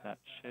 Cap that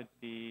is going should up in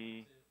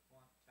be 3, 2,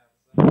 1. Cap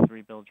is up.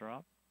 3 bill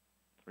drop,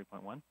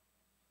 3.1.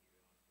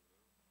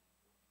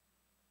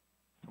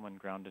 Someone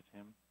grounded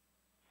him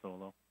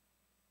solo.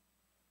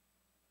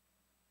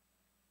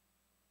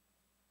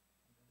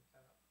 And then the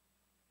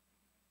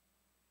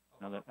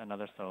cap.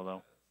 Another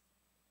solo.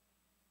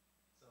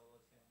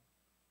 Soloed him.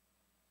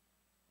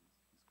 He's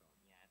gone.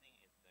 Yeah, I think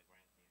it's the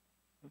ground clear.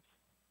 Oops.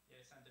 Yeah,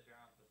 he's on the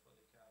ground before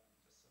the cap and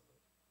just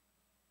soloed.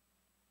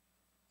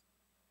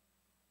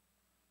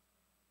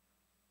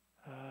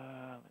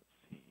 Let's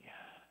see.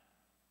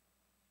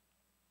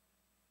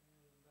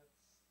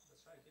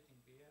 Let's try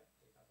hitting bear.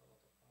 They have a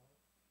lot of power.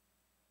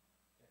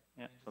 Okay.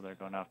 Yeah, range so is they're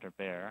going up after in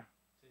Bear.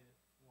 3, 2,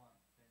 1.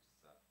 Range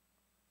is up.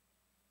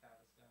 Cap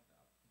is going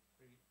up in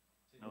 3,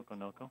 2, Noko 1.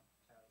 Noko.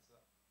 Cap is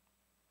up.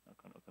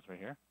 Noko's right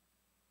here.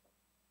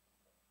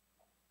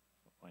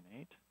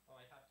 4.8. Oh,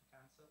 I have to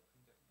cancel.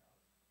 I'm getting out.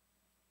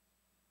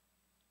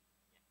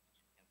 Yeah,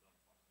 cancel on the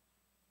force.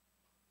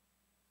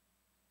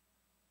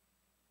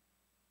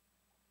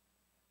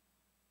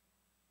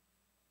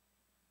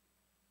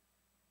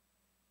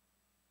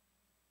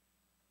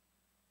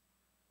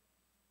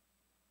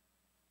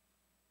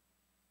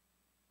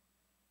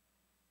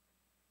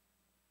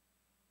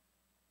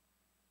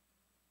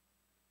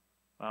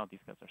 Wow,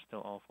 these guys are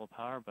still all full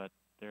power, but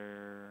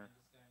they're Range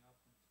is going up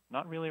in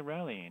not really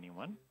rallying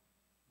anyone.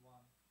 2, 1.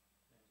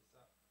 Range is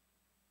up.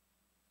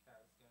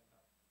 Cap is going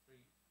up. 3,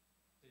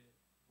 2,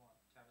 1.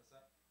 Cap is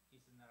up.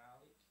 He's in the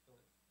rally.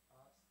 Kill it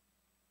fast.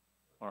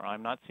 Or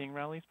I'm not seeing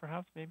rallies,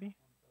 perhaps, maybe?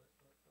 Fill it.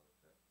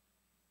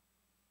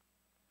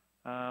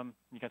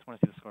 You guys want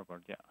to see the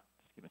scoreboard? Yeah.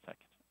 Just give me a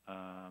second.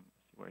 Let's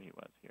see where he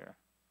was here.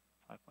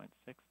 5.6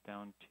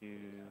 down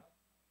to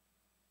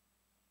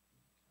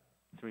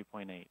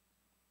 3.8.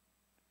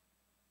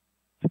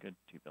 It's a good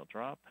 2 bill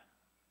drop.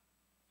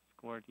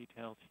 Score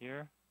details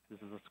here. This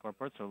is a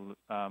scoreboard. So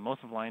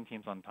most of Lion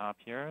teams on top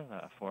here.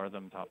 4 of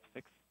them top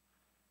 6.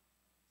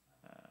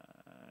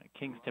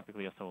 King's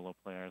typically a solo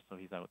player, so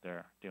he's out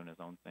there doing his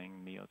own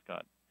thing. Mio's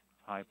got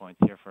high points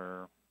here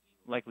for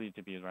likely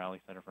to be a rally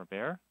setter for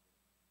Bear.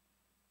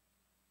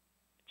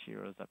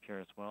 Chiro's up here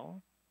as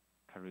well.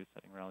 Karu's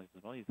setting rallies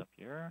as well. He's up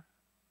here.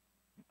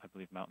 I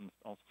believe Mountain's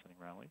also setting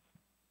rallies.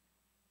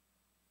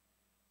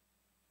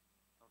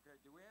 Okay,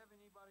 do we have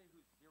anybody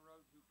who's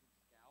zeroed who can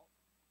scout?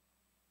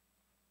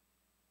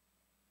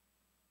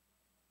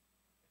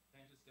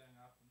 Range is going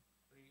up in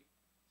 3,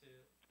 2.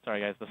 Sorry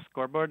guys, the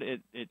scoreboard,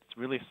 it's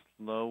really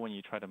slow when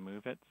you try to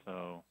move it,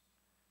 so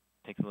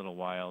it takes a little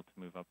while to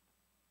move up.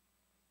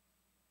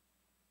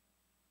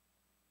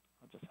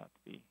 I'll just have to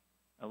be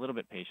a little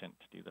bit patient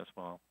to do this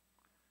while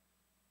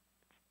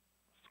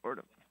it's sort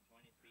of. We have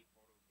 23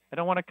 photos. I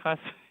don't want to cuss.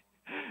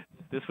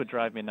 This would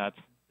drive me nuts.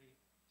 3,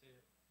 2,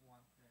 1.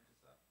 Range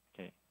is up.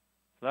 Okay,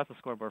 so that's the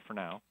scoreboard for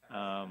now. Cap is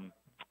going up in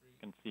 3, You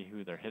can see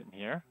who they're hitting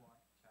here. 1.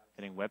 Cap is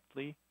Hitting up.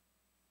 Websley.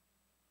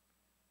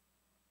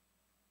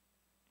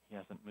 He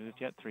hasn't moved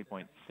yet.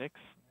 3.6.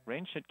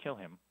 Range should kill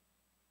him.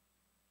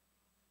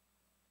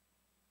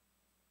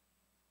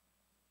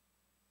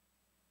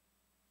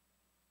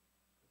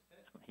 Good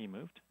hit. He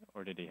moved,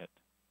 or did he hit?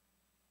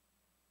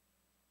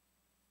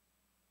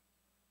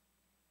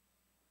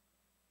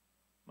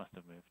 Must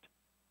have moved.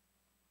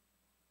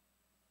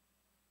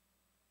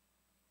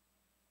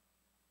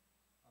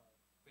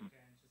 Quick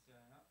range is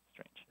going up.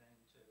 Strange.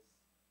 Range is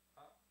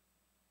up.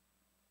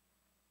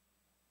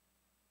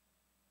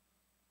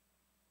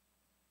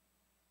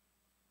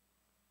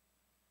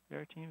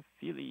 Bear team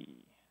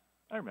Feely.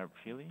 I remember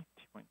Feely.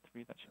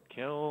 2.3. That should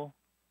kill.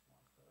 1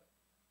 fill it.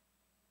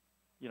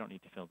 You don't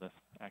need to fill this,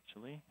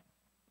 actually.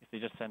 If they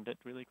just send it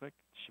really quick,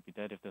 it should be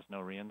dead if there's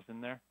no Rians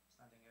in there.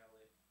 Standing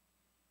early.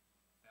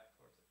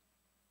 Backported.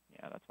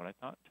 Yeah, that's what I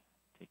thought.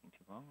 Taking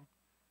too long.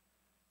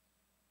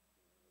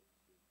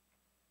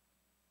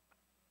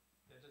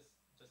 They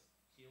just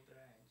heal the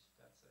range.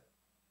 That's it.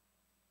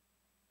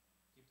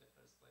 Keep the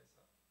first place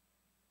up.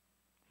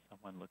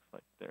 Someone looks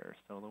like they're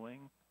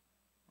soloing.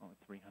 Only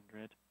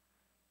 300.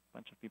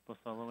 Bunch of people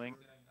soloing.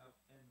 Range is going up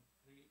in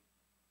 3,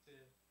 2,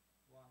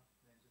 1.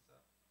 Range is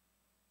up.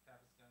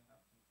 Cap is going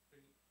up in 3,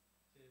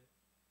 2,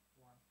 1.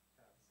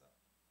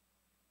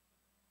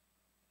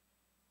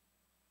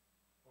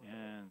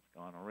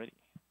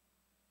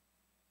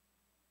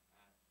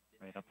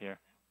 here.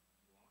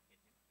 Wall,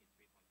 hit him. He's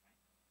 3.5.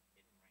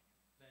 Hit him right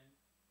now.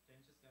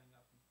 Range is going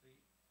up in 3,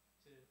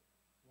 2,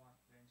 1.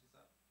 Range is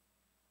up.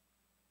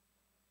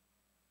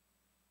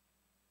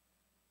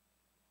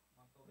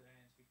 One, pull the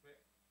range. Be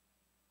quick.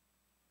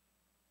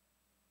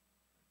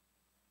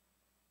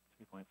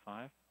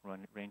 3.5.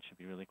 Range should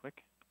be really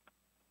quick.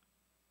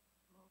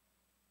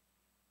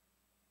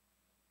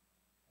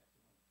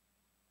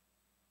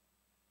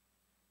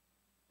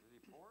 Did he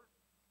port?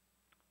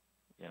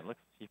 Yeah, it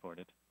looks he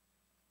ported.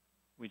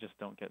 We just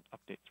don't get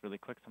updates really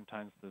quick.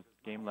 Sometimes the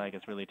game lag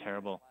is really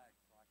terrible.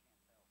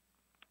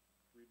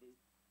 Reboot.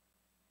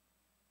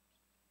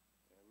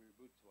 Yeah, we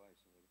reboot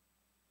twice already.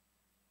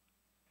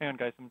 Hang on,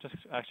 guys. I'm just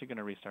actually going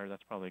to restart.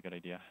 That's probably a good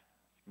idea.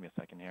 Just give me a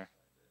second here.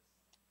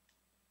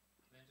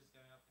 Range is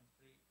going up in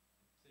 3,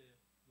 2,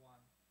 1.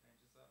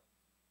 Range is up.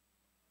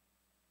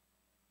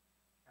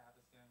 Cab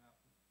is going up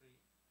in 3,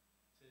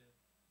 2,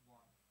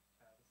 1.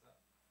 Cab is up.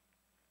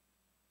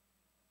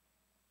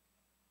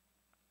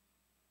 Come on.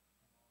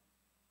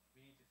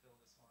 We need to fill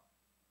this one.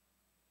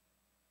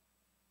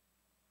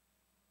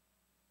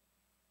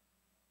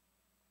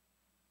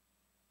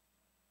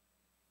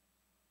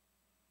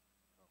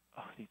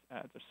 Oh, these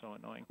ads are so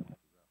annoying.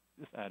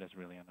 This ad is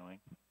really annoying.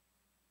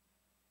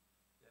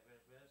 Yeah, we're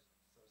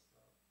so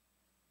slow.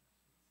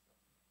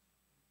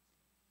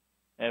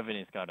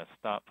 Evony's got to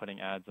stop putting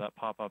ads up,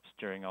 pop-ups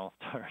during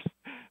All-Stars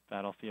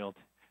Battlefield.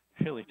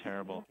 Really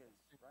terrible.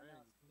 Right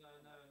now,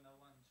 No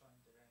one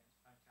joined the range.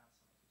 I'm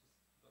canceling. He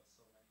just got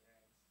so many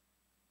range.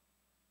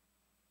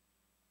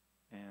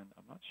 And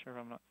I'm not sure if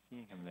I'm not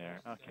seeing him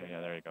there. Okay, yeah,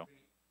 there you go.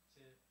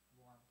 3, 2,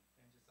 1.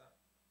 Range is up.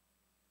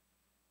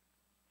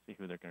 See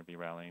who they're going to be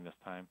rallying this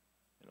time.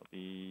 It'll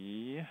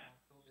be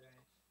Fill the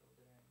range. Fill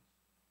the range.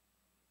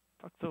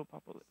 Toxo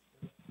Populus.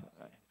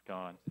 He's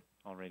gone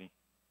already.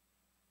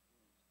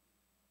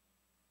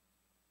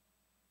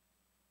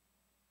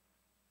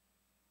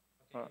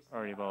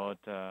 Already about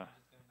Range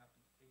is going up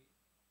in 3,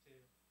 2,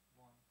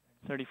 1.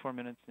 Range 34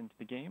 minutes into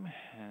the game,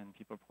 and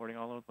people are porting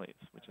all over the place,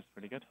 which is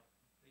pretty good.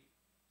 3,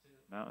 2,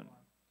 Mountain, 1.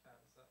 Cab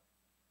is up.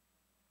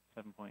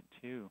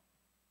 7.2.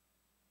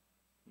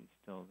 He's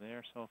still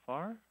there so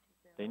far.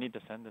 They need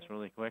to send this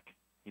really quick.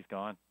 He's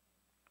gone.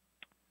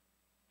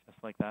 Just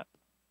like that.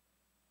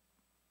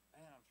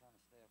 Man, I'm trying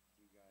to stay up with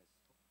you guys.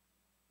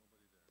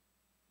 Nobody there.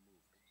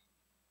 Moved.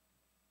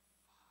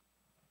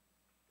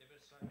 They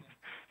were struggling to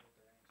fill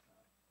the range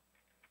now.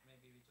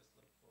 Maybe we just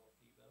look for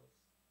free bills.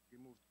 He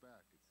moved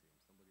back, it seems.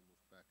 Somebody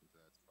moved back into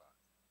that spot.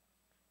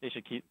 They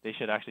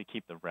should actually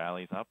keep the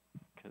rallies up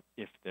 'cause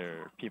if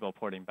there are people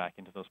porting back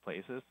into those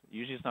places.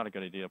 Usually it's not a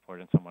good idea to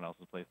port in someone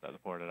else's place that they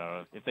ported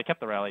out of. If they kept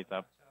the rallies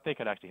up, they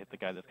could actually hit the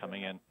guy that's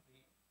coming in.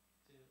 3,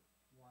 2,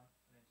 1.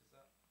 Range is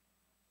up.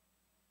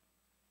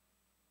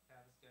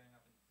 Cab is going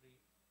up in 3,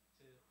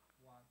 2,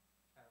 1.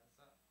 Cab is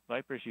up.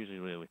 Viper's usually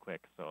really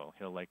quick, so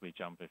he'll likely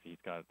jump if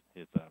he's got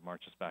his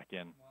marches back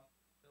in. 1.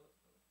 Fill it.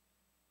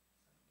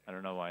 I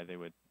don't know why they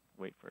would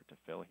wait for it to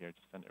fill here.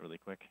 Just send it really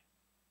quick.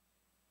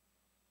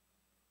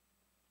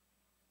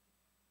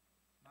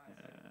 Nice.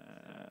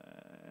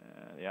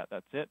 Yeah,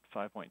 that's it.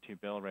 5.2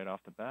 bill right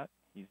off the bat.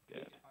 He's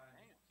dead.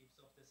 Keeps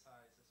off the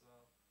size as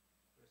well.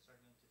 We're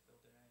struggling to fill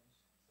the range,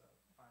 so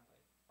find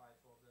like 5,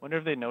 4 bills. Wonder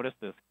if they noticed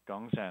this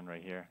Gongsan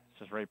right here. It's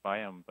just right by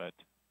him, but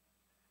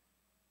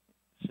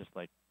it's just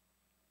like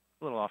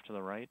a little off to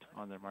the right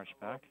on their march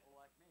back. People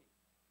like me.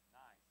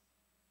 Nice.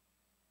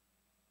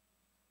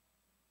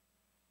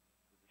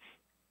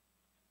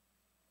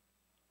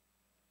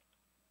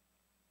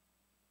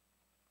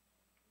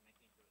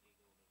 Making sure Eagle doesn't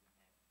have the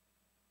trophies.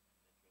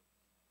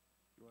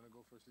 You want to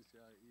go for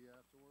CCIE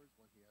afterwards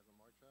when he has a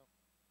march out?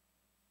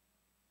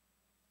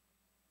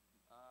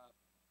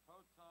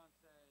 Proton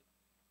said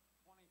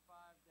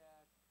 25-29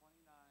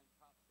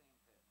 top sand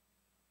pit.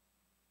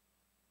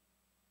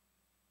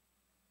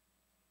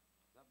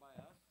 Is that by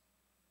us?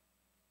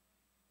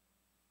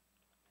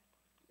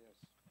 Yes,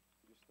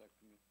 just like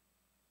me.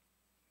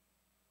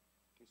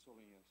 He's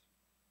only yes.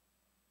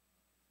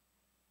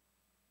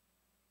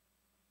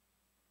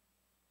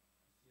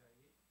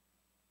 CIE.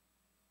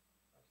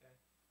 Okay.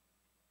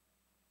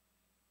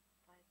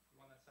 You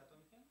wanna set on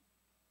him?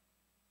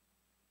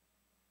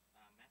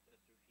 Master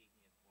Sushi,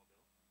 he has 4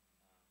 bills.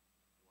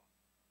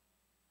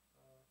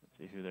 Wall. Let's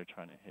see who they're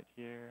trying to hit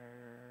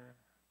here.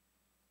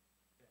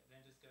 Okay,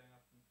 range is going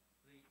up in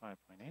 3,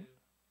 5.8. 2,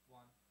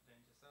 1.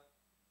 Range is up.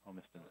 Oh,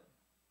 missed him. Fill it.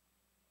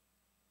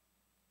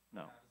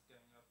 No. Cab is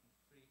going up in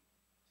 3,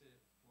 2,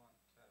 1.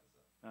 Cab is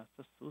up.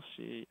 Master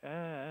Sushi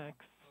X.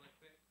 Fill it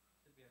quick.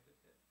 Should be a good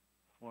hit.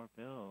 4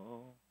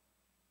 bill.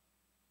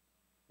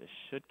 This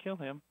should kill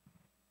him.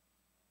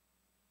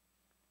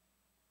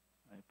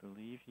 I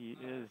believe he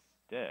is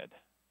dead.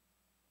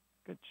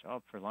 Good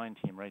job for line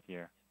team right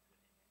here.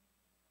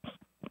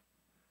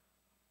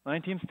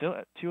 Line team still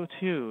at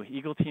 202.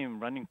 Eagle team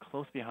running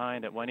close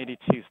behind at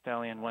 182.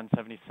 Stallion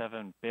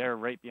 177. Bear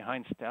right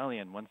behind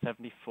Stallion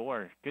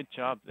 174. Good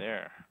job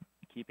there.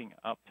 Keeping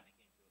up.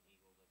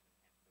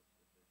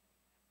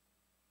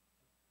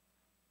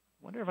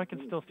 Wonder if I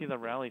can still see the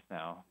rallies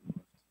now.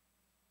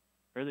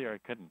 Earlier I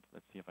couldn't.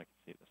 Let's see if I can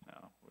see this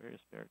now. Where is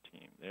their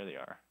team? There they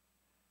are.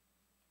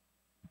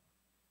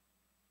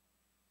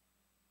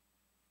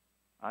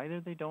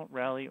 Either they don't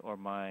rally or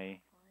my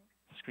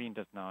screen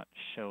does not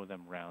show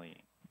them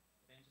rallying.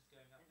 Rangers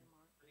going up in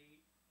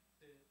 3,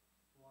 2,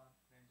 1.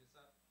 Rangers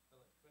up.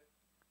 Fill it quick.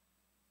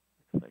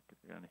 Looks like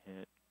they're gonna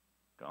hit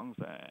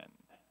Gongzan.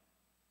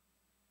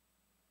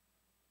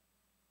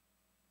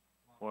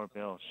 4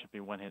 bill should be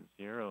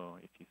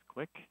 1-hit-0 if he's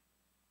quick.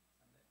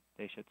 Send it.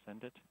 They should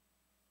send it.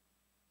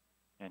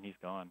 And he's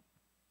gone.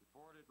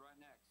 Reported right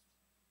next.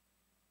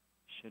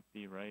 Should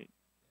be right.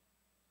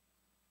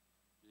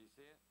 Do you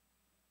see it?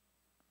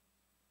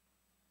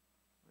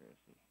 Where is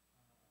he?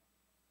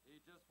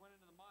 He just went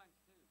into the mines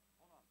too.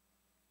 Hold on.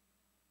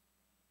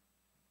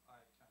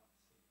 I cannot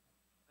see him.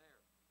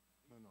 There.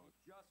 No, no. He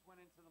just went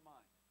into the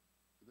mine.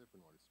 It's a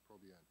different one. It's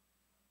Probien.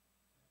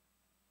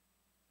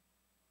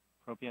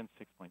 Propian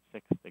 6.6.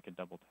 They could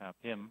double tap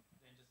him.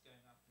 Rangers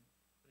going up in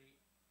 3,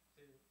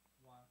 2,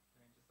 1.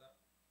 Rangers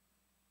up.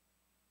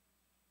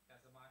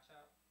 There's a march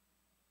out.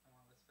 Come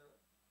on, let's fill it.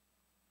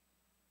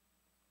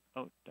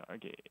 Oh,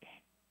 Darge.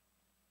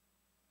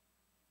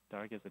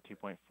 Darge is a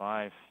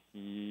 2.5.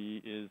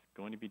 He is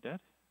going to be dead?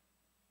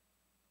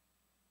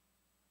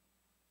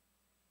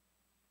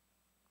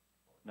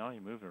 No, he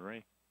moved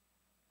already.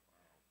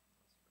 That's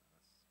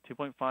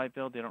fast. 2.5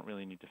 build, they don't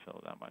really need to fill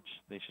it that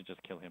much. They should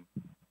just kill him.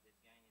 This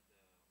guy is a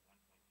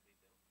 1.3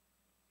 build.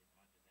 This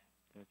much is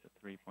that. There's a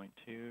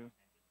 3.2.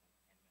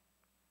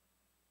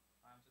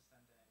 I'm just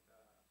sending ground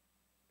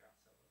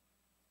silver.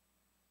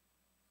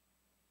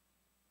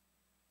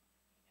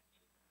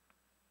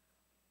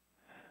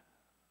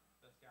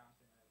 Let's ground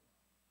in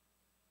everyone.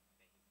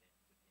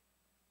 Okay, he's dead. Good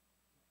hit.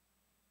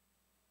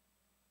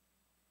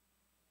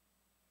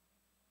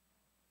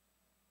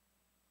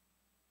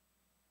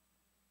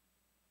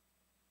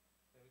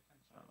 So we can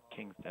Oh, show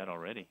King's all dead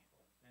already.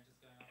 Rangers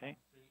going up Okay. in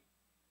 3,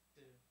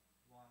 2,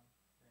 1.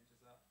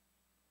 Rangers up.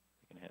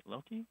 They can hit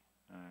Loki.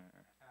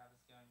 Cav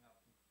is going up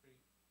in 3,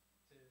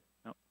 2.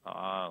 No, 1.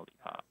 Lollipop.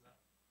 Cav is up.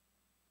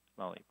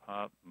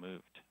 Lollipop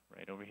moved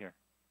right over here.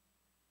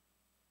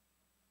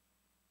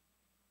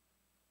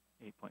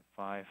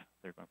 8.5.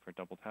 They're going for a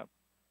double tap.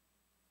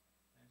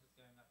 Rangers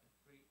going up in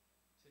 3,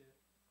 2,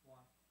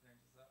 1.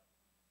 Rangers up.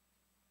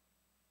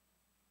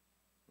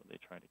 Will they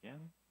try it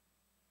again?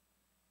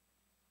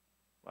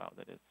 Wow,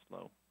 that is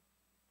slow.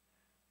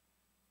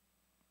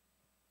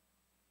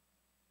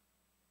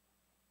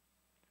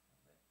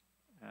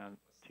 And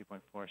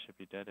 2.4 should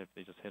be dead if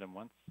they just hit him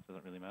once.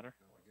 Doesn't really matter.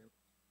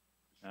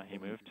 Now again. He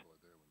moved. People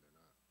are there when they're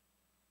not.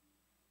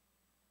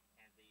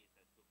 Hansi is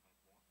a 2.4.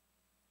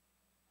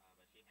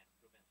 But she has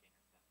troop and she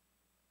has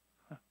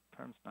stuff.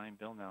 Term's 9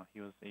 bill now.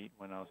 He was 8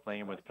 when I was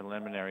playing with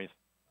preliminaries.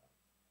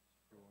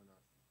 Why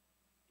not?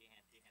 She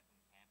has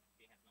some cap.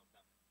 She has no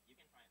stuff. You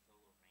can try a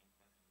solo range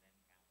first and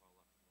then count roll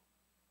up more.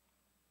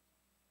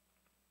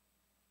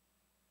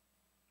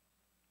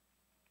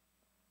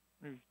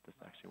 Maybe this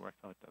actually works.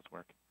 Oh, it does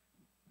work.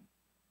 You win.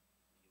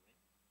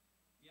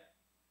 Yeah.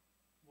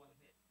 1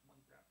 hit, 1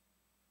 grab.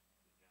 Good job.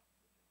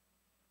 Good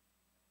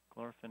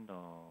job.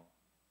 Glorfindel.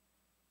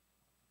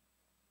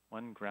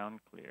 1 ground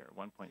clear.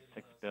 1.6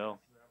 Two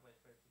bill. losses, we're up by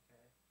 30K.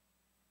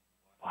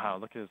 Wow,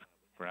 look at his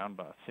ground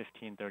buff.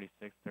 1536,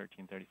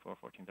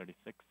 1334,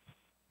 1436.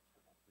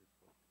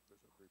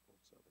 There's a 3.7.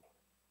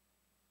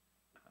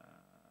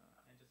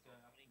 And just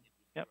going up in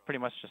Yep, pretty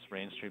much just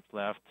range troops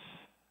left.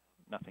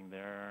 Nothing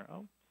there.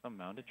 Oh, some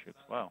mounted troops.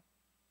 Wow.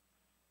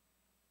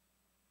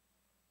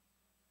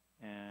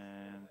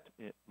 And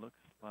it looks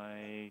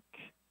like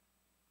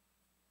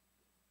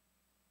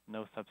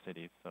no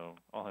subsidies. So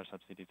all her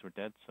subsidies were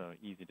dead, so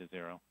easy to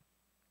 0.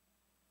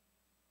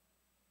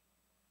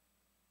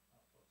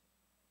 Okay,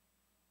 this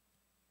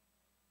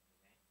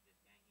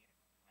guy here,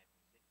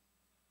 5.6.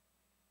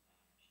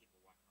 Ship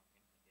will walk from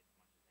him and this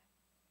much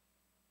is that.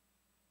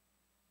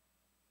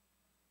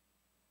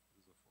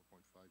 This is a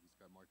 4.5. He's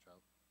got march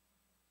out.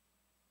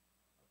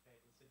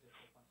 Okay, this is a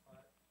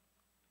 4.5.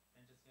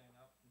 Rangers going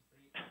up in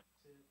 3,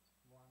 2,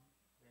 1.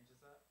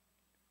 Rangers up.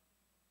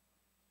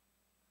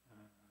 This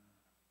guy is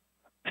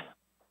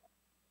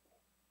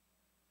down.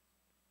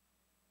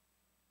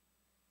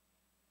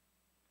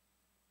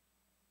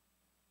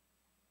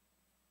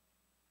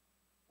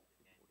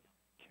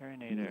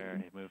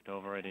 Carinator, he moved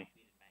over already.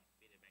 Speed it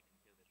back and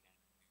kill this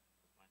guy.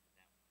 This much is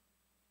down.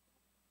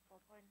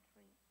 4.3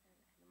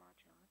 and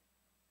march out.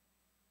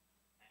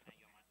 And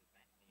your march is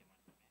back. And your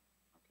march is back.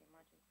 Okay,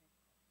 march is back.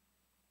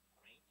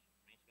 Range.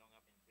 Range going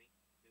up in 3,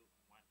 2,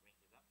 1.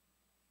 Range is up.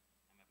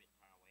 I'm a bit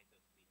far away,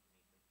 so speed for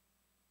me, please.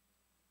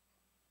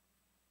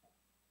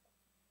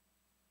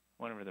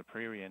 Wonder if the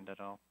pre-re-end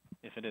at all.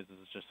 If it is, this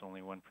is just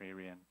only 1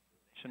 pre-re-end.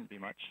 Shouldn't be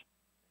much.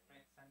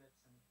 Right, send it,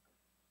 send it.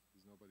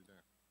 There's nobody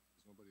there.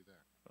 There's nobody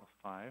there. So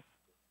 5.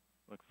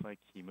 Looks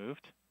like he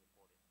moved.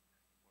 Reported.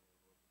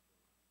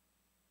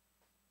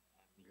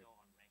 Mino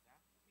on Rega.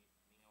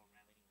 Mino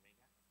rallying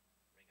Rega.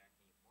 Rega,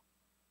 can you port?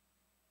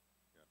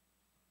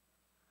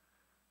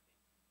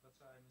 Let's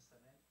try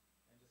Mr. Min.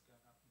 Rangers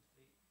going up in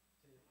 3,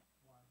 2,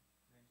 1.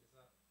 Rangers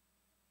up.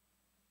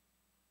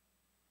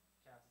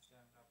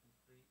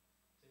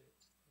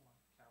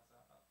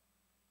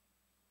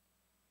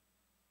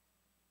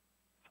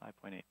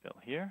 5.8 bill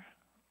here.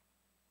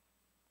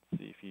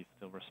 See if he's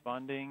still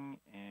responding,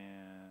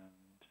 and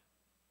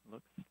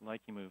looks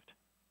like he moved.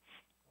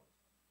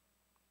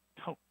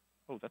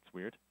 Oh, that's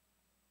weird.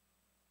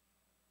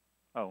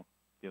 Oh,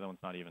 the other one's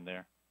not even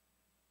there.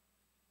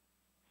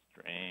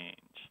 Strange.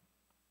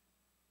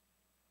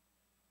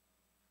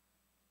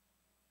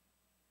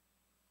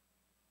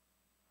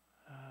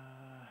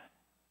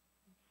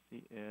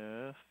 Let's see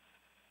if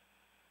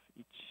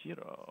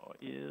Ichiro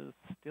is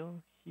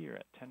still here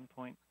at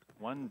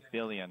 10.1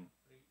 billion.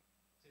 3,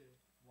 2,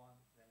 1,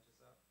 ranges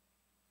up.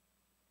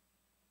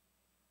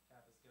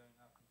 Cap is going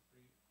up in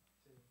 3,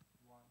 2,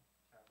 1,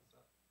 cap is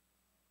up.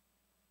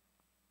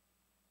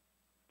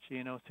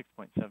 Gino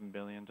 6.7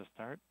 billion to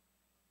start.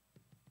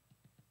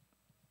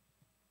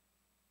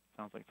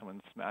 Sounds like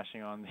someone's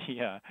smashing on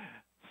the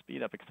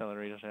speed up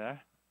accelerator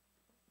there.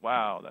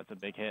 Wow, that's a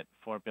big hit.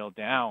 4 bill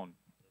down.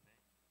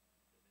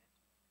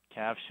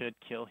 Cav should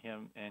kill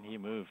him, and he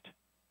moved.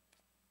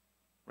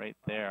 Right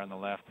there on the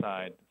left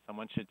side.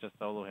 Someone should just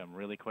solo him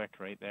really quick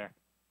right there.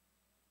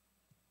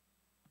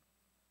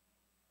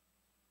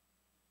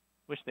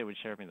 Wish they would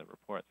share me the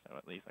reports, so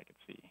at least I could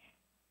see.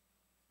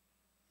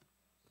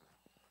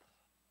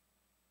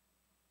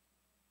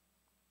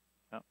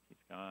 Oh,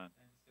 he's gone.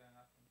 Range is going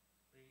up in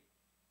 3,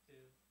 2,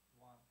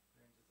 1,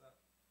 range is up.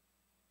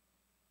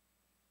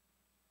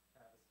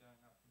 Cap is going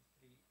up in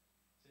 3,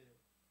 2,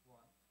 1,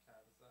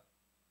 cap is up.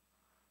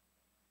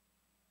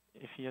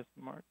 If he has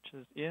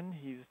marches in,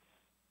 he's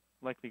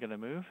likely going to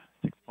move.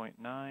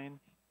 6.9.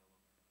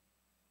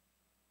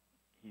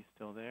 He's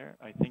still there.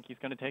 I think he's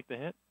going to take the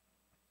hit.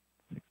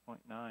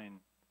 6.9.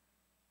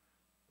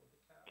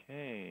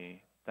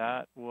 Okay,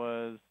 that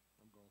was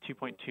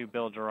 2.2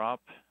 bill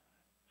drop.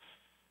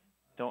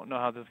 Don't know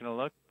how this is going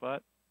to look,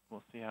 but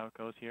we'll see how it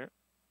goes here.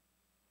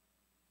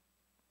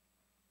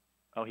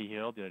 Oh, he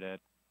healed. You're dead.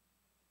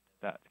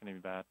 That's going to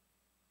be bad.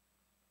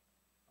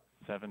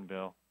 7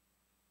 bill.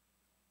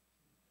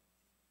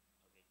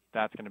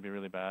 That's going to be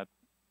really bad.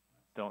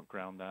 Don't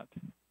ground that.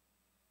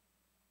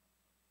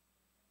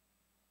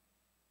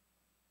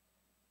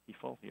 He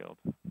full healed.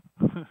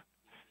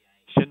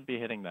 Shouldn't be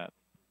hitting that.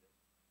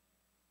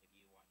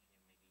 If you watch him,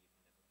 maybe you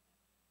can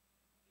double check.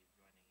 He's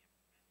joining him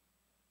rally.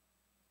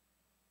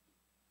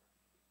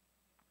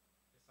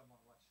 There's someone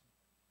watching.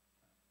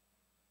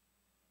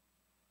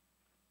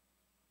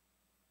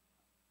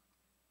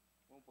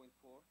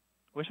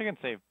 Wish I can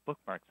save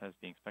bookmarks as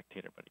being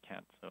spectator, but I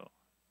can't, so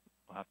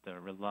we'll have to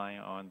rely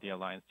on the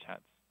alliance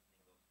chats.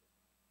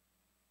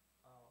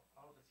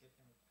 I'll just hit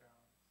him with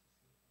grounds to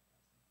see if I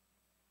have some.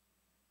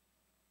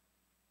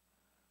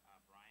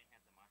 Brian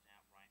has a march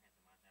out. Brian has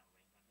a march out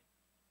range on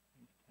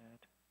him. He's dead.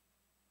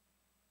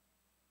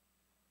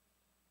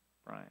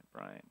 Brian.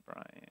 Okay.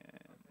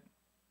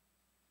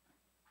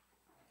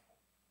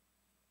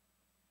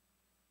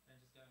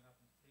 Range is going up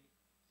in 3,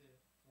 2,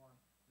 1,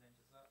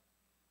 range is up.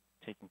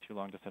 Taking too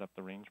long to set up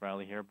the range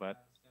rally here, but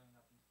Cap is going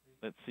up in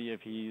 3, let's see if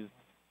he's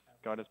 1, cap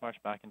is got his up.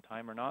 march back in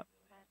time or not.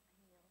 Flat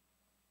and heal.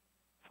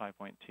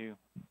 5.2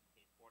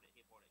 He ported,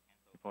 cancel.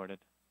 reported.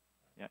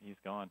 Yeah, he's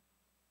gone.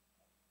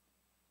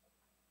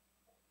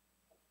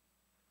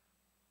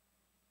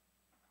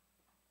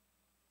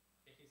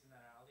 If he's in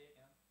that alley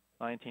again.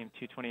 Lion Team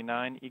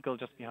 229, Eagle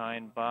just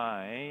behind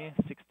by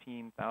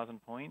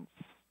 16,000 points.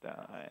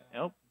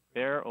 Nope,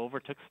 Bear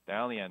overtook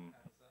Stallion.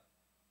 Cap is up.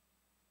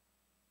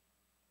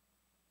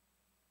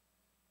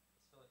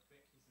 Let's fill it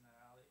quick. He's in that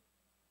alley.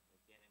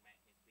 He's getting back.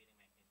 He's speeding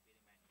back.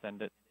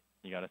 Send it.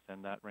 You got to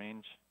send that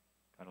range.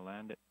 Got to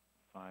land it.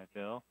 5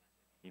 bill.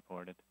 He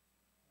ported.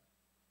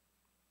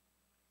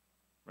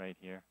 Right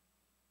here.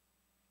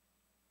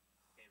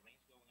 Okay,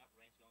 range going up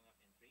in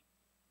 3,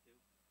 2.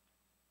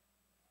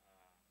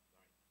 Sorry.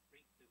 3,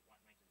 2, 1,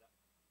 range is up.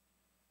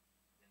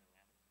 Then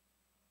 11.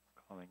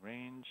 Calling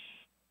range.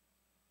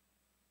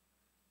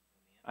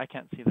 Zoom in. I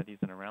can't see that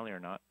he's in a rally or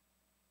not.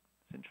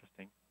 It's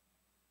interesting.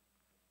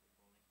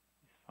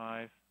 He's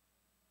 5.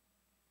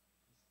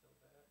 He's still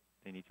there.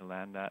 They need to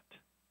land that.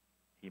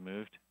 He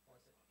moved.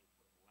 Force it.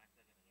 1 second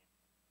again.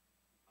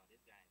 Oh,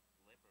 this guy is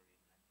slippery,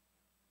 man.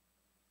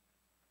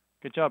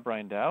 Good job,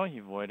 Brian Dow.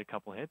 You avoided a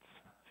couple hits.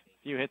 A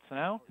few hits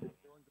now. Do it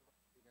again.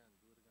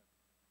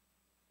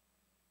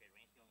 Okay,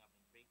 range going up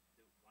in 3,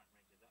 2, 1,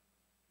 range is up.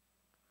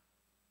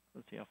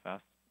 Let's see how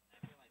fast.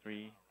 I feel like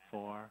 3, there's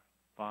a lot of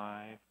 4,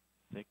 5,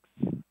 6,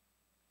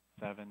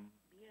 7,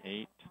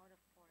 8,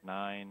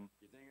 9,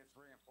 You think it's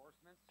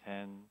reinforcements?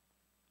 10,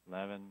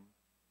 11,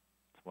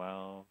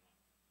 12,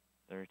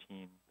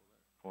 13,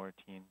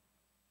 14,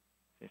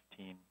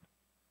 15.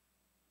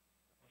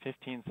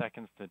 15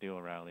 seconds to do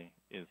a rally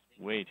is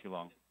way too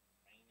long.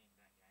 raining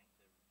that guy to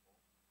report.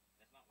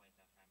 Let's not waste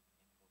our time.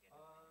 We'll get it.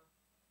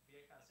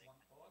 Beer has 1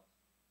 port.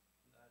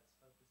 Let's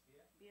focus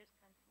beer. Beers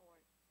can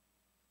forward.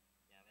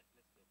 Yeah, let's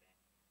go back.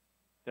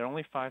 They're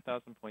only 5,000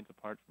 points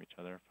apart from each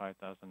other.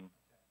 5,000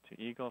 to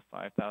Eagle,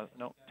 5,000,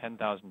 no, 10,000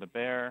 to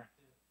Bear,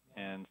 2,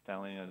 1. and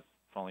Stallion is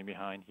falling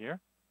behind here.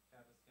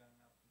 Cap is going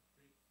up in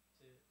 3,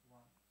 2,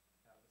 1.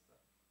 Cap is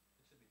up.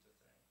 It should be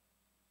just A.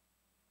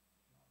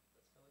 Come on,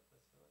 let's fill it.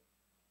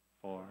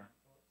 4, Nine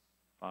forts.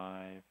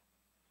 5,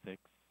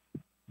 6,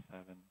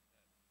 7.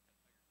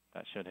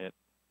 That should hit.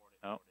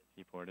 Oh,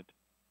 he ported.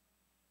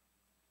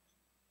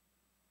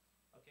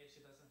 Okay,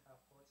 she doesn't have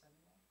forts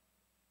anymore.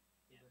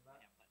 She did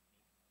that.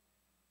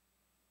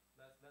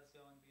 Let's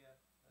go and be a.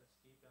 Let's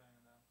keep going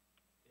on them.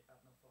 They have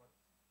no forts.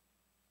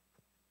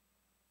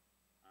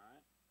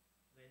 Alright.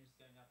 Range is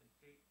going up in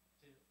 3,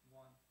 2,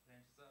 1.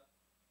 Range is up.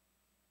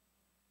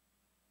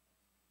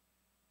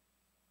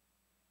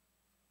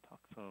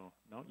 Toxo.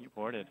 No, you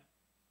ported.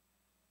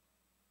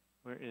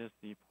 Where is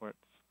the port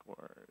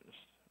scores?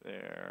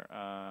 There.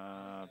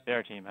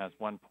 Bear team has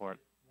 1 port.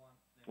 2, 1.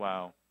 Range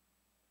Wow. is up.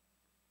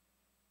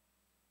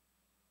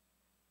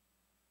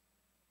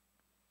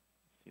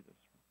 Let's see this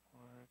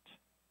report.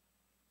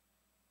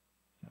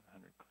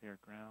 700 clear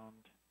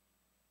ground.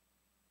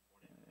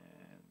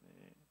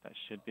 And that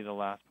should be the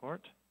last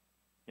port.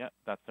 Yep,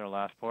 that's their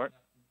last port.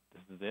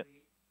 This is it.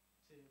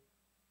 3, 2,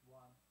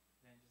 1.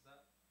 Range is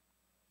up.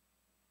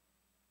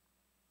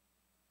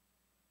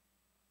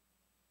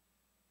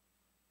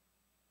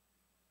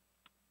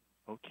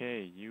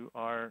 Okay, you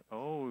are.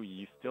 Oh,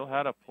 you still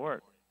had a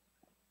port.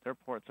 Their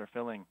ports are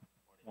filling.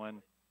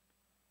 1.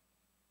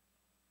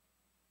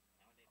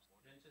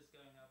 Range is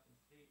going up in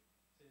 3,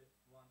 2,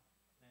 1.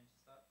 Range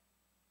is up.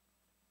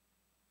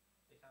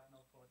 They have no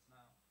ports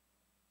now.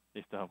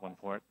 They still have 1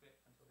 Fill port. it quick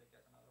until they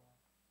get another one.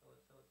 Fill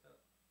it, fill it, fill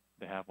it.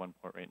 They have 1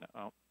 port right now.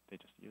 Oh, they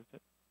just used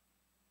it.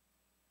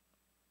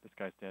 This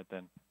guy's dead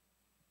then.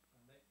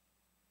 And they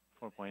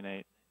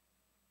 4.8.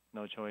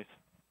 No choice.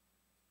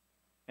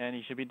 And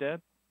he should be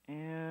dead.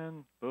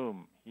 And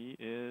boom, he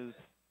is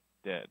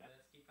dead.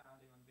 let's keep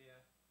pounding on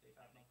beer. They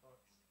have no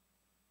ports.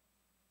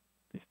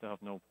 They still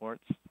have no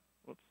ports.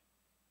 Whoops.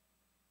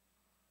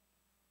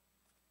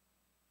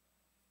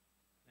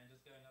 Range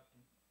is going up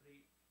in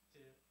 3, 2,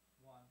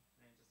 1.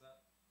 Range is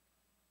up.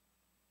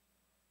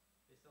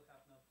 They still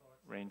have no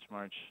ports. Range Fill it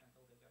march. quick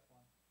until they get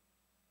one.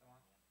 Come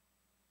on.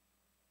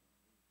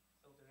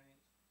 Still the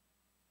range.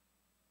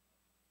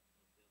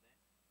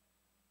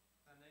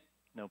 Sending.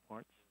 No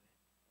ports.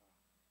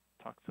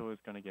 Toxo is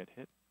going to get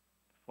hit.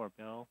 4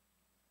 bill.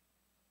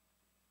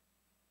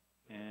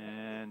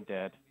 And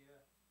dead.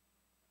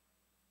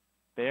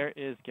 Bear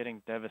is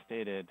getting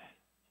devastated.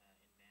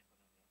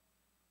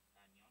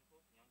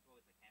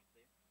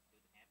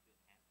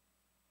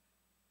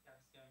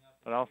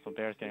 But also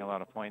Bear's getting a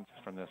lot of points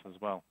from this as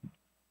well.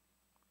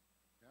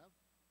 Cav?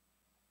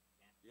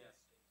 Yes.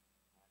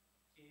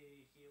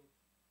 He healed.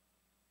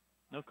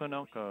 Noko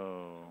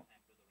Noko.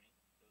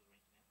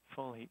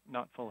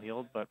 Not full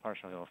healed, but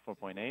partial heal.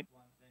 4.8. 1. Range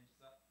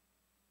is up.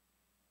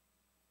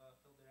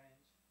 Fill the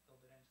range. Fill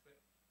the range quick.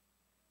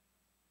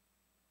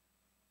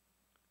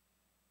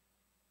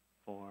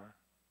 4,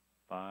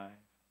 5,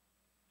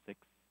 6,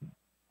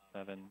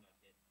 7,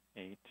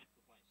 8,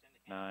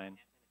 9,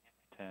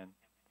 10.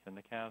 Send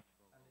the cows.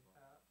 Sending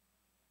power.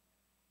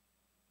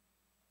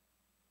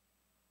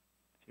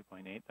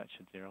 2.8. That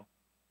should 0.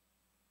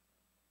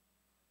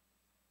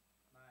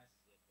 Nice.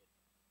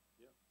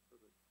 Yep,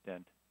 perfect.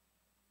 Dead.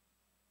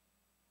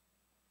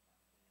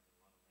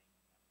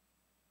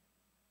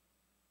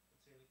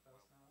 It's really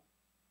close now.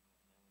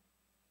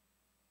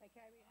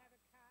 Okay, we have a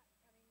cart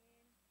coming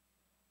in.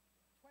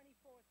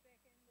 24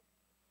 seconds for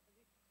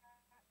this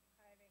cart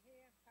over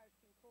here,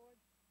 posting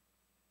chords.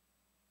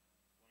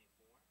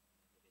 24.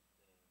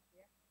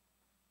 Yep.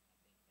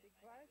 Bit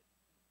close.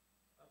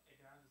 Okay,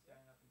 ground is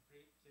going up in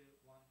 3, 2,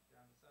 1.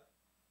 Ground is up.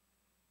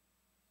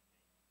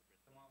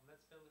 Come on,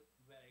 let's fill it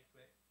very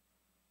quick.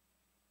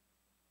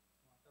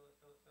 Come on, fill it,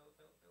 fill it, fill it,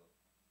 fill it, fill it.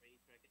 3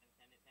 seconds.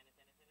 Send it, send it,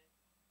 send it, send it.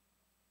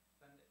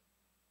 Send it.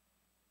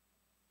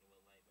 It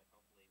will late, but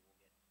hopefully we'll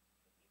get the people.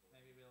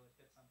 Maybe we'll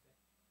hit something.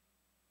 Did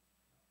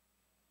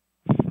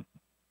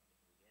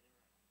we get it or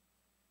not?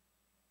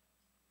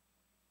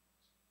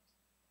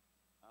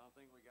 I don't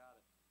think we got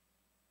it.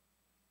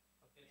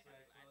 Okay, it's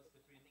very close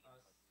between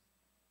us.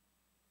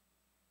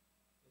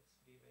 It's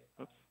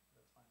VV5. Oops.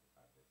 Let's find the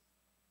targets.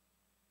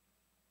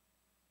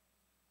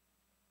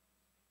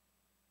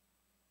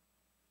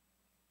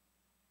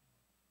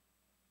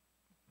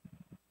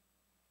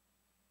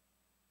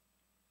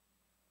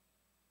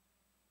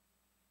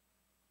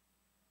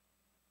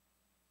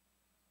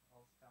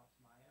 I'll scout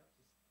Maya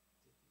to see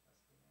if he has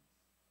clearance.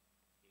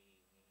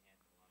 He has a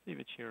lot. See if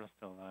Ichiro's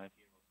still alive.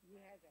 He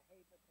has a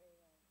heap of PO.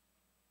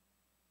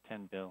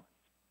 10 bill.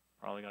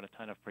 Probably got a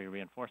ton of free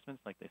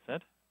reinforcements, like they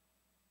said.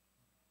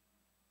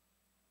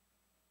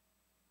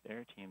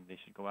 Their team, they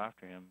should go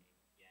after him.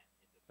 Yeah,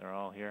 it's a They're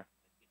all here.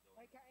 let's keep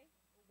going. Okay,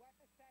 Wap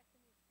Assassin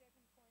is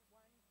 7.1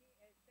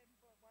 billion.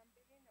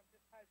 I'm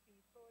just posting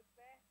his chords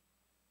there.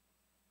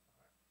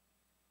 Alright.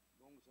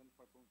 Gong is in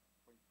 5.1.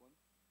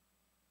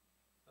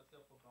 Let's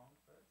go for Gong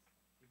first.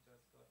 He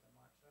just got the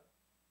march up.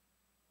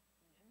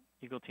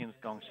 Eagle team's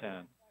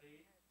Gongshan.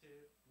 3, 2,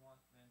 1.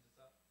 Range is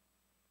up.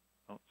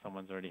 Oh,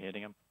 someone's already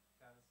hitting him.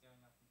 Cav is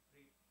going up in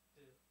 3,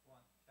 2, 1.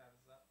 Cav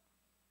is up.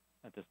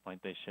 At this point,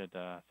 they should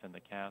send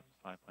the cast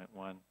 5.1,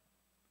 Sending.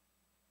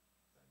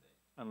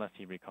 unless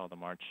he recalled the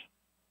march.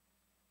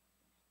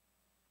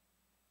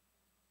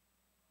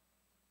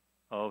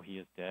 Oh, he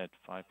is dead.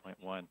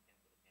 5.1.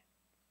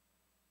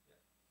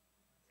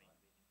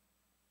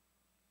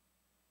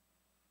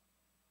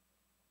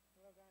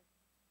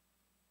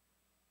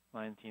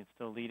 Lion team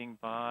still leading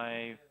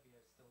by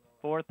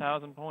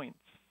 4,000 points.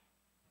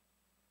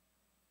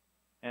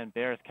 And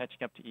Bear is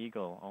catching up to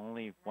Eagle,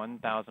 only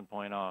 1,000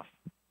 point off.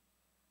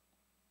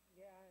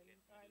 Yeah, I'm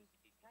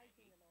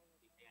taking them all the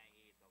time.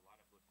 CCIE is a lot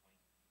of good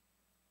points.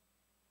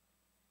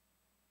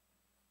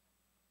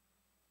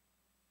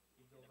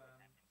 Eagle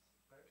Van's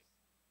first.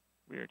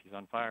 Weird, he's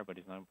on fire, but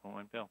he's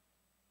 9.1 bill.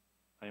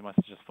 Oh, he must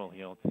have just full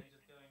healed.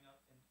 Rangers going up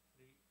in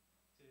 3,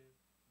 2,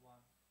 1.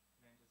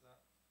 Rangers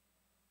up.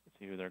 Let's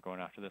see who they're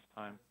going after this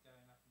time. Cav is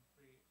going up in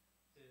 3,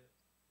 2,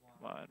 1.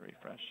 Come on, Cav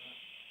refresh. is up.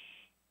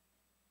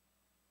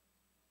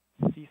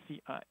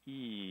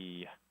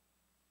 CCIE.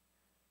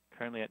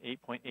 Currently at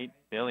 8.8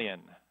 billion.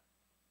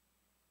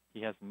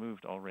 He has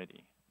moved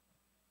already.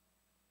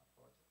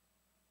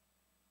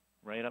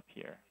 Right up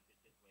here.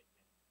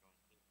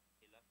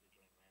 He loves to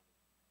join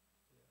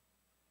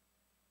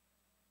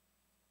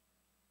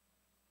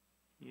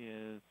rallies. He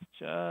is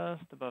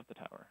just above the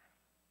tower.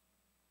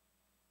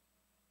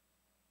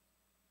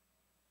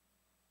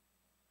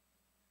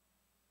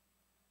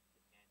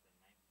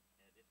 This guy's on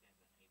 8.8.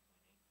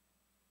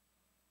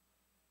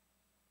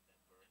 That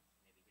burns. Maybe he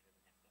doesn't have stuff.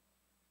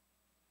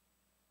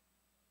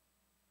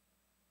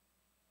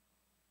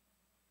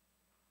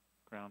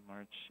 Ground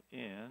march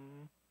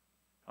in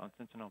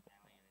Constantinople.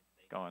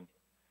 Gone.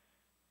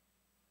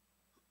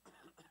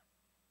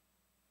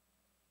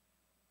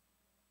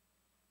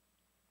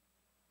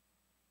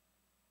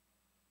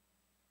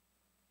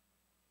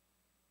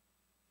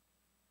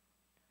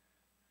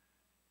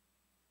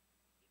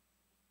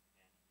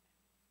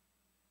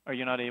 Are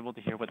you not able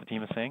to hear what the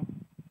team is saying?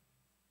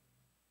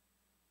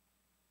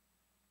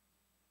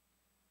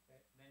 Okay,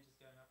 Rangers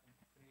going up in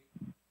 3,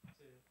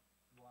 2,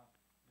 1.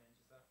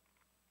 Rangers up.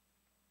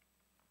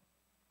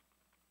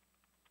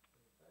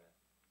 There.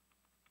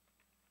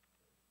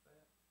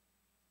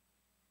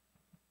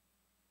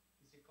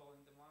 Is he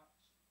calling the march?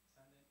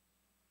 Sending?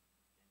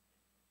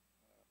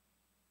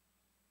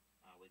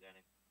 We got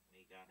him.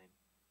 We got him.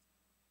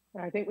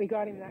 I think we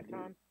got him that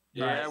time.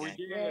 Yeah, Nice. we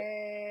did.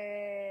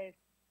 Yes.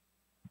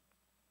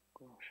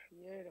 Gosh,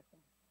 beautiful.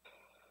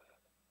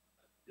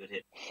 Good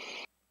hit.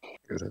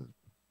 Good.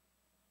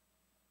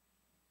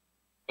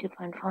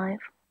 2.5.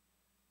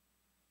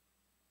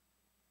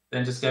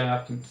 Rangers going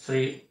up in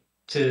 3,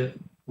 2,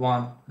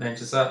 1.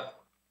 Rangers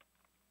up.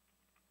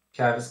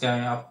 Cav is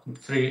going up in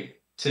 3,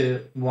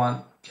 2,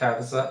 1. Cav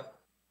is up.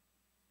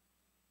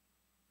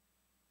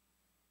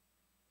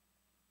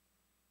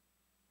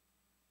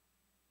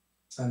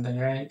 Sending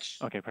range.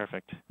 Okay,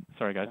 perfect.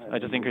 Sorry, guys. I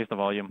just increased the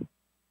volume.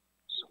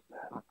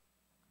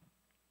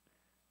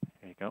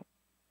 There you go.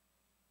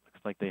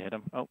 Looks like they hit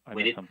him. Oh, I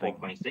We missed did something.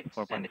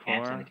 4.6. Send the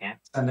cap. Send the 4.4. cap.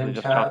 So Sending they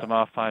just chopped Cav. him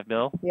off 5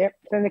 bill. Yep,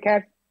 send the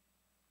cab.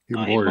 He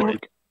he boarded.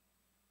 boarded.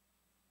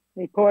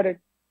 He ported.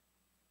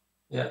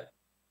 Yeah.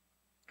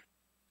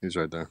 He's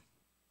right there.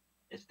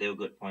 It's still a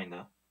good point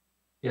though.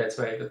 Yeah, it's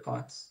very good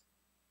points.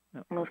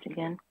 Moved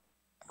again.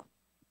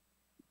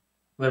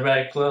 We're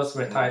very close.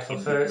 We're tied for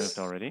He's first.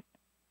 moved already.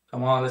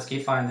 Come on, let's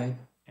keep finding.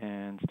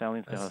 And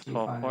Stallion still Let's has keep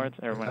 12 finding. ports.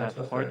 We're Everyone tied has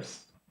for ports.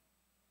 first.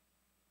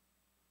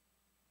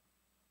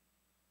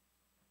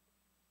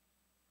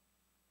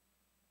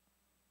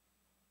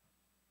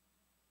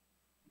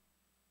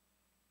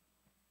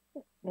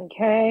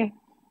 Okay.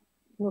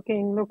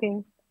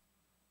 Looking.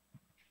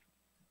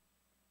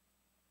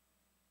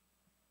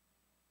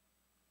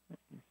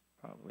 He's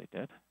probably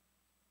dead.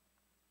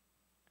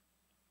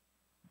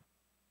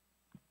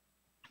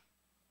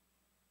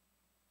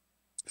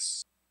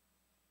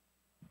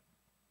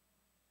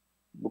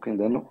 Booking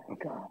then.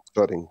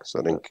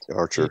 Setting.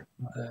 Archer.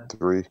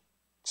 3,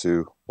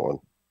 2, 1.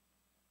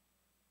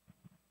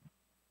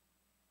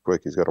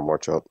 Quick, he's got to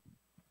march out.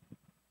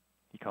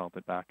 He called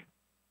it back.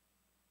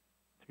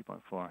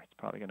 3.4. He's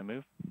probably going to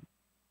move.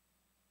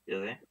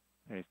 Still there?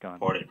 There he's gone.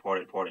 Port it.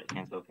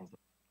 Cancel.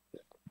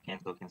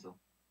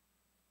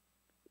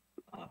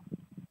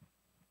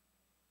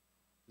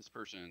 This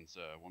person's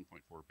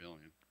 1.4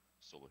 billion.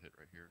 Solo hit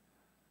right here.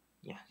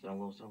 Yeah,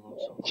 solo.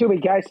 Should we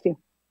ghost him?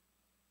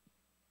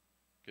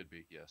 Could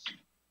be, yes.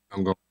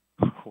 I'm going.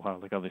 Wow,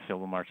 look how the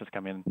silver marches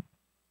come in.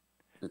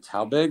 It's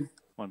how big?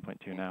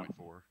 1.2 now.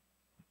 1.4.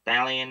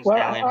 Stallion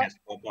Well, has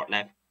 4 port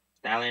left.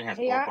 Stallion has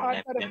 4 Yeah, port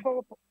left.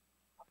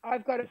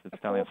 I've got This a is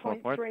Stallion's 4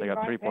 ports. They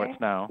got 3 ports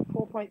now.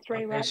 4.3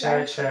 Okay, right share there.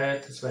 it, share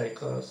it. It's very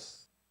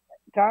close.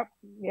 Top.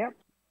 Yep.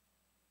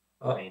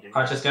 Oh, Raider.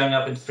 Archer's going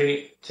up in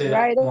 3, 2,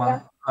 Raider.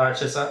 1.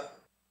 Archer's up.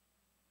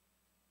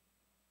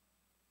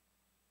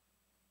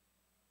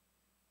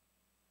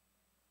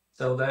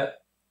 Still there.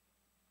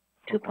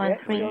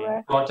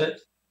 2.3. Got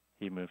it.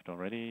 He moved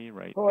already,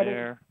 right Ported.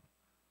 there.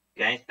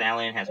 Guys,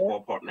 Stallion has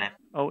 4 port left.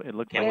 Oh, it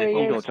looks Can like we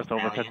Eagle focus just on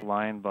overtook Stallion?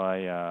 line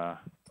by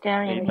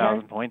Stallion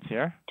 8,000 points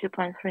here.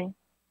 2.3.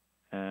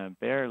 And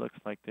Bear looks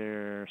like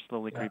they're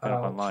slowly Yeah, creeping up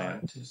I'll on Lion.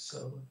 try to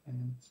solo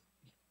him.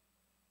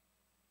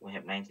 We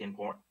have 19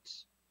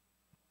 ports.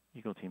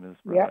 Eagle team is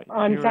Yep, right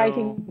I'm 0.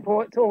 taking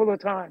ports all the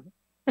time.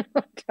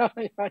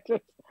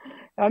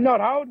 I'm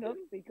not holding them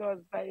because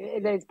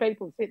there's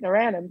people sitting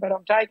around them, but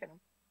I'm taking them.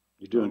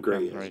 You're doing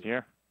great. Cap's right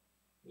here.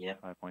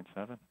 Yep.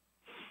 5.7.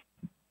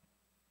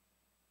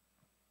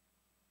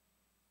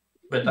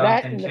 We're down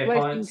That and the 10k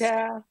fleshing points.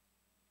 tower.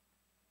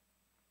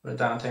 We're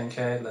down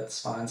 10k.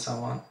 Let's find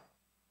someone.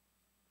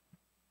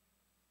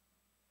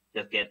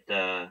 Just get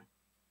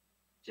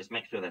just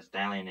make sure that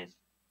Stallion is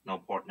no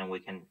port, and we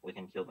can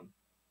kill them.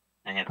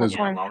 I have Plus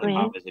 1, 3.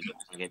 Lollipop is a good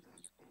target.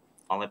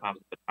 Lollipop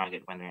is a good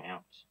target when they're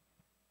out.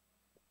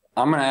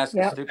 I'm gonna ask a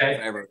Yep. stupid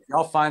favor.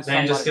 Y'all find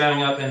Rangers somebody.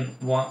 going up in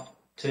 1,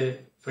 2,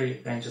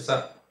 3. Rangers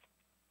up.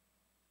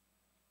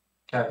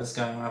 Cap is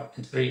going up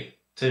in 3,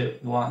 2,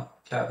 1.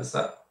 Cap is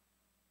up.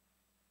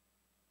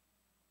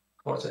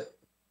 Port it.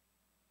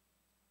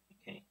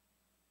 Okay.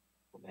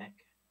 Go back.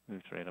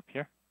 Moves right up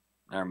here.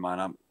 Never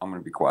mind. I'm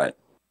gonna be quiet.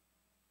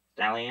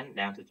 Stallion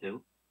down to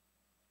 2.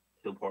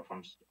 2 port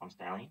from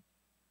Stallion.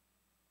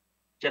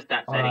 Just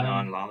that setting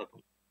on Lollipop.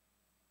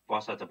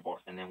 Force out the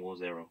port, and then we'll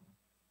 0.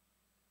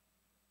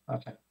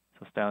 Okay.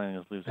 So Stallion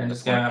is losing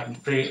Rangers the going port. up in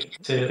 3, If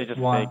 2, they just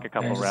 1. fake a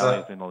couple Rangers rallies,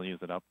 up. then they'll use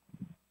it up.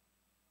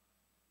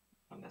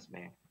 Oh, that's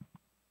bad.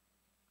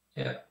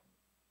 Yeah.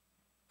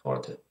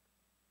 Port it.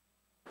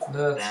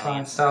 That's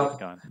fine. Stallion. So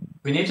Gone.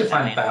 we need to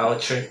find Stallion.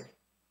 balladry.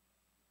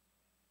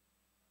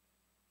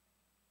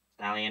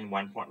 Stallion,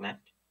 1 port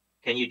left.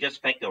 Can you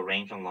just fake the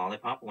range on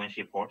Lollipop when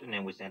she ported, and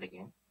then we set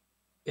again?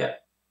 Yeah.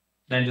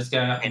 Rangers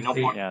going up Okay, in no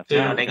 3, port. Yeah, 2,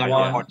 No, they got no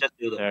 1. port. Just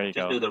do There you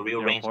go. the real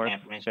 0 range ports.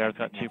 camp. Range Bear's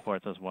camp got right 2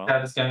 ports as well.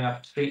 Cap is going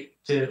up 3,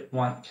 2,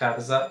 1. Cap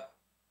is up.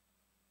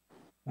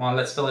 Come on,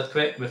 let's fill it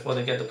quick before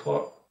they get the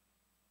port.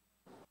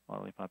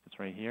 Lollipop is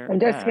right here. I'm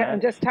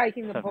just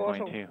taking the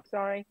portal. 7.2.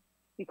 Sorry,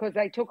 because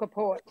they took a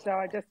port, so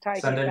I just take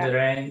Send it in back. the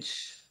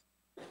range.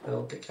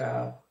 Build the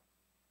cab.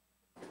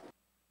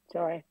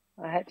 Sorry,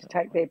 I had to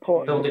take their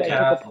port. Build the They took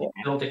cab. a port.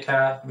 Build the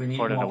cab. We need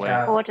Port it more away.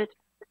 cab. Ported.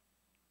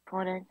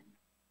 Ported.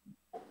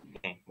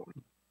 Okay.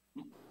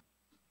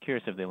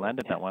 Curious if they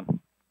landed that one.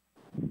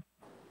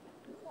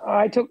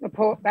 I took the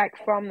port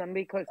back from them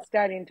because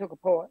Stallion took a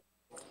port.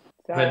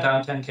 So We're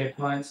down 10k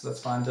points.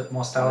 Let's find it.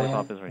 More Stallion.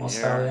 Lollipop is right More here.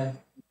 Stallion.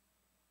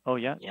 Oh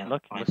yeah, Yeah,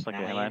 look, fine, looks like they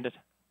Stallion. landed.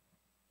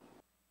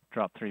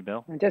 Drop 3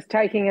 bill. I'm just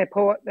taking a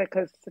port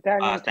because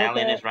Stallion took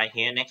Stallion it. is right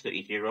here next to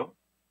Ichiro.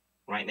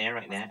 Right there.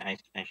 I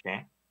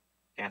share.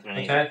 Catherine.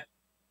 Okay.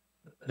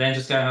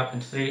 Rangers going up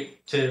in 3,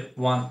 2,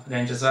 1.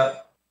 Rangers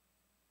up.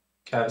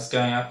 Cab is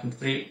going up in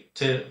 3,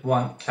 2,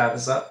 1. Cab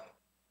is up.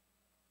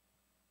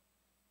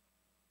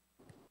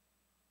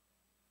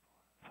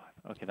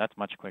 Okay, that's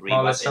much quicker.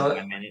 Well, let's Rebuff sell in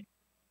it. 1 minute.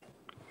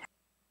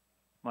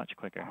 Much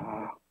quicker.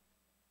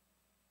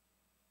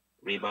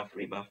 Rebuff.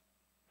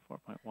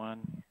 4.1.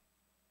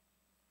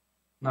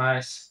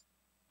 Nice.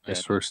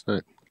 Nice first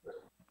hit.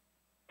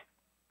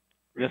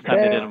 This time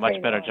they did a Very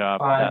much better nice.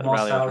 job. Fine, That more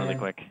rally was really Stallion.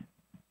 quick.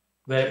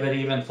 We're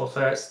even for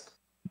first.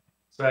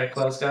 It's very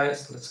close,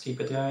 guys. Let's keep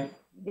it going.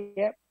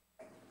 Yep.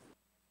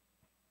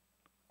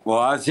 Well,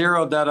 I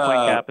zeroed that Point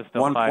cap is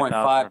still 5,000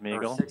 1.5 from or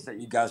Eagle. 6 that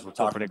you guys were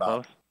Still talking pretty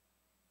about. close.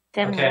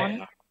 7, Okay.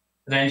 1.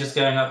 Rangers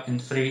going up in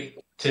 3,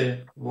 2,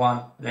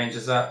 1.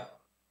 Rangers up.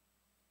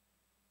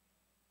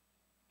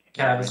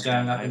 Cab is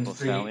going up in Hypo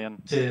 3,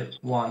 Stallion. 2,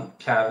 1.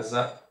 Cab is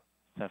up.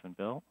 7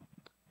 bill.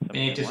 We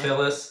need to 7.1.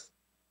 fill this.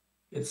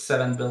 It's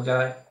 7 bill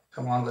guy.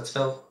 Come on, let's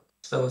fill.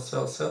 Let's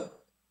fill.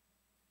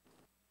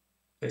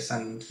 Okay,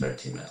 send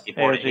 13 mil. He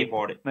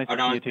poured it. Nice Oh to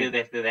no, see you still too.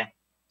 there, still there.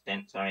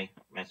 Sorry,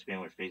 my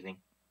screen was freezing.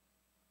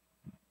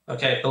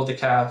 Okay, build the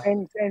cab.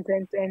 Send. Send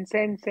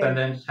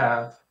in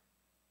cab.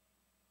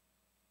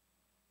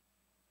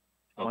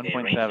 Okay, 1.7,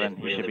 range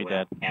he really should be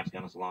well. dead. Cap's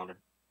gonna slaughter.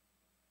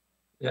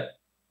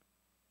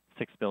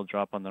 6 bill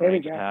drop on the There we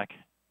range go. attack.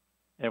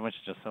 Everyone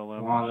should just solo.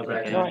 Come on, the Should be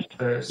red engaged.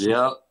 first.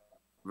 Yep.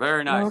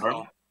 Very nice. Move.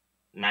 Huh?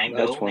 9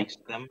 That's bill fine.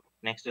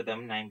 next to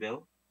them, 9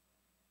 bill.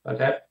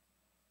 Okay.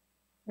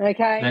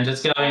 Okay.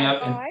 Rangers going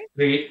up in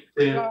 3,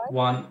 2,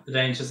 1.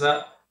 Rangers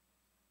up.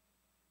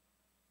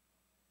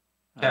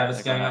 Cab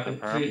is They're going up after in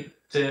perm. 3,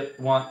 2,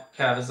 1.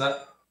 Cab is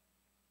up.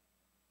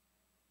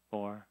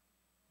 4,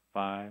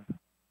 5,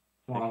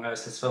 Come on,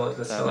 guys, let's fill it.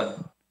 Let's fill it.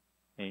 7,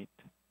 8,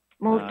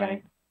 Move 9.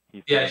 down.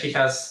 He's Yeah, dead. he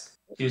has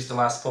used the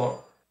last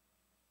port.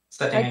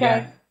 Setting Okay.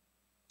 again.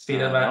 Speed it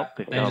Nope, back.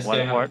 they still Rangers have one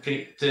going up in port.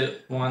 3, 2,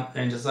 1.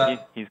 Rangers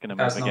up. He's going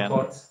to Has move no again.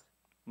 ports.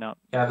 No,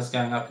 Cab is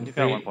going up in He's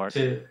got 3, one port.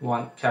 2,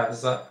 1. Cab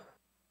is up.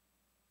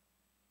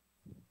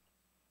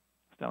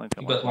 Stallion's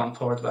got You one got port. one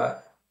port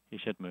back. He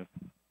should move.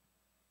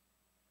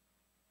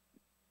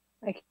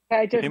 Okay,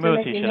 just he to moves,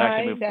 let he you should know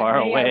actually move that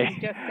far Leo away,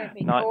 has just sent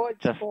me not cords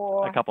just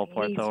for a couple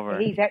ports over.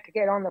 He's had to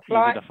get on the Easy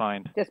flight. to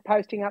find. Just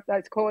posting up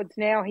those cords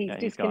now. He's Yeah,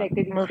 he's gone.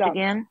 disconnected his Moved stuff.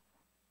 again.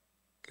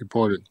 Get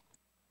ported.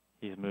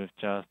 He's moved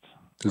just.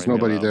 There's right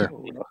nobody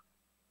below.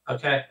 there.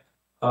 Okay.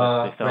 They still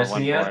have Where's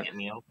one Mia?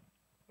 port.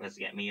 Let's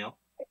get Mio.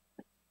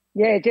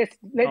 Yeah, just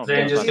let's Oh, get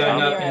Rangers Rangers going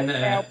Leo up in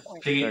our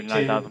point. 3, 2,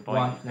 39,000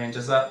 1. points.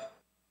 Rangers up.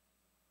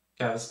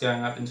 Cav is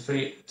going up in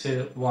 3,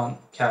 2, 1.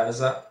 Cav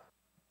is up.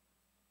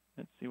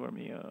 Let's see where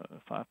me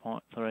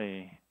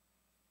 5.3.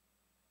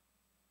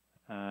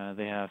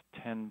 They have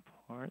 10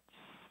 ports.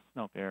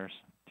 No, Bears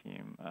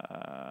team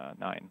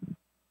 9.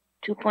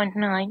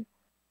 2.9.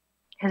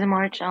 Has a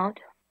march out.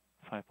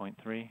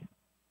 5.3.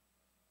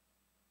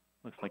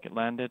 Looks like it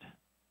landed.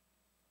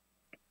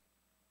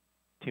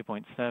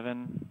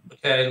 2.7.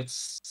 Okay,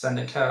 let's send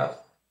a cav.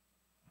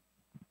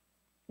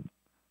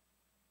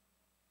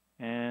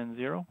 And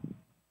 0.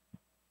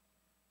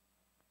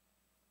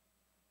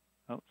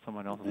 Oh,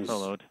 someone else is Nice.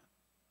 soloed.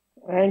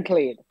 And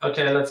cleared.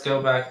 Okay, let's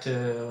go back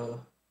to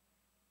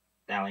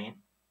Stallion.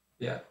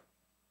 yeah.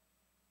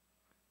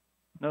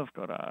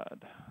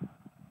 Novgorod.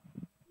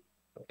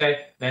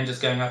 Okay, Rangers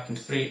going up in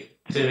 3,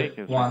 2-8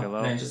 2, is 1. really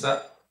low. Rangers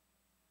up.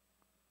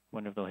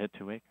 Wonder if they'll hit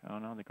 2-8. Oh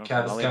no, they're going Cav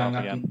for is volley going off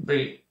up again. in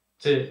 3,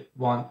 2,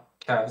 1.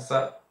 Cav is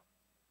up.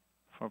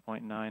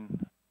 4.9.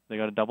 They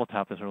got to double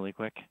tap this really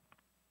quick.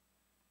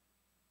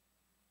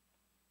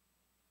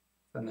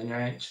 And then your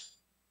range.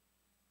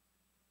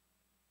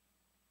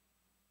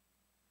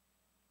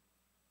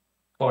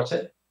 Port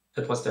it.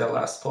 It was their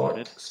last port.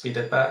 Ported. Speed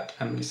it back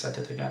and reset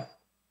it again.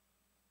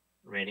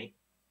 Ready.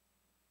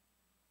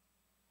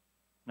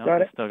 No, Got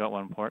they it. still got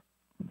 1 port.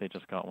 They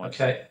just got 1.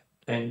 Okay,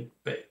 then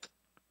wait.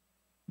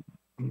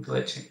 I'm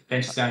glitching.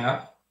 Rangers going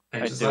up.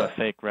 I'd Rangers do a up.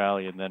 fake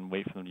rally and then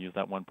wait for them to use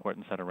that 1 port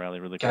and set a rally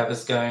really Cav quick.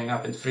 is going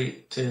up in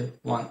 3, 2,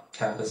 1.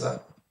 Cav is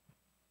up.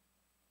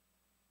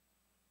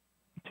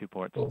 2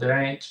 ports. Hold the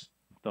range.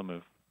 They'll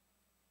move.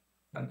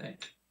 And then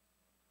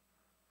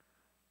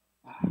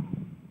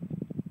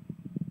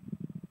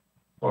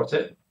port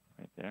it.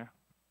 Right there.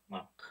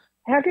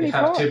 How can They he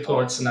have port? 2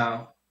 ports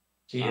now.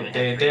 they have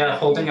They three are now.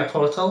 holding a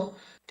portal.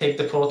 Take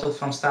the portal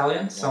from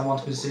Stallion. Someone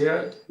who's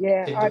zeroed.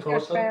 Yeah, Take the I've just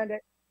portal. found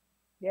it.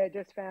 Yeah,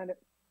 just found it.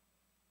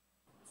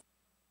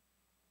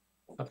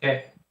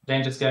 Okay,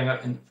 Rangers going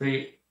up in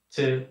 3,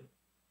 2.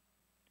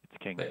 It's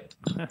king. Wait.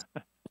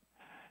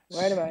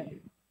 Wait a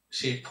minute.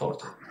 She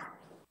ported.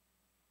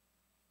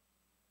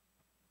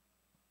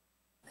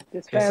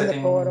 Just Okay, found the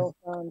setting- portal,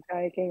 so I'm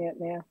taking it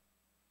now.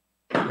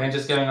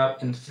 Rangers going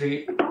up in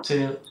 3,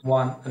 2,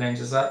 1.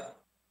 Rangers up.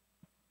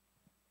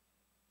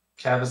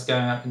 Cav is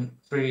going up in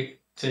 3,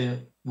 2,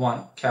 1.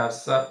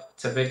 Cav's up.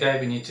 It's a big guy.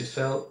 We need to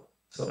fill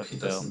so Let's he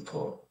fill. doesn't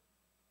pour.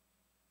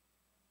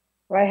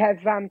 I have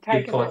taken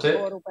that ported.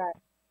 portal back.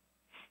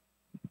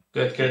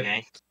 Good, Okay, good.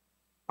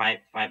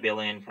 guys. 5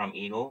 billion from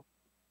Eagle.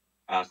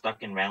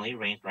 Stuck in rally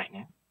range right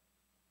now.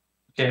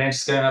 Okay,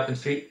 Rangers going up in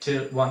 3,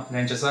 2, 1.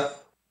 Rangers up.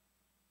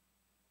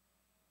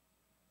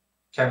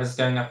 Cav is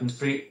going up in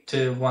 3,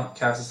 2, 1.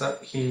 Cav is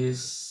up.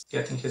 He's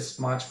getting his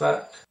march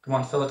back. Come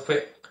on, fill it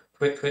quick.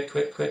 Quick, quick,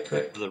 quick, quick,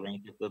 quick. To the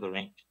range. To the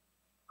range.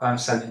 I'm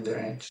sending the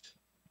range.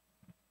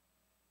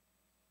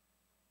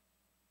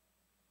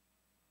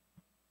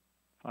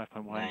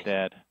 5.1 Nice.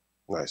 dead.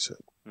 Nice hit.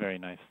 Very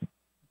nice.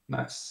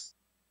 Nice.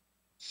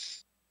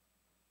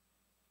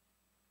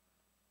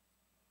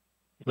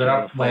 You We're see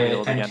up the by full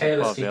build again 10k. to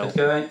Let's 12 keep build. it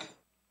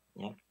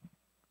going.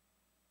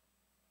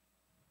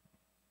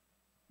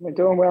 We're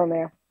doing well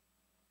now.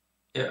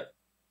 Yeah.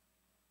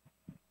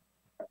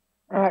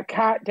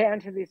 Cart down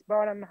to this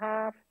bottom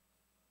half.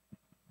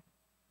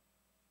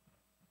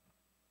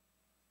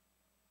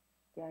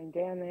 Going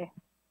down there.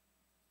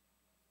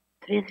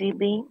 3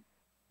 ZB.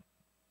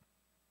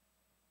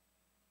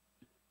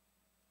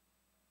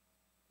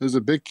 There's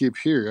a big keep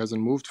here. He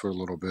hasn't moved for a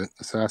little bit.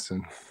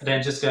 Assassin.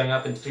 Rangers going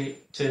up in 3,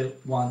 2,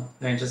 1.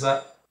 Rangers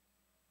up.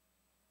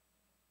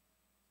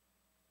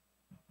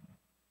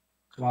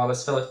 Come on,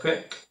 let's fill it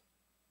quick.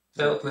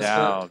 Fill it, let's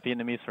Now, fill it.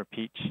 Vietnamese for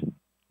Peach.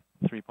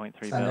 3.3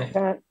 Send bill. it.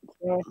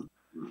 Can't.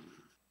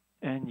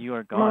 And you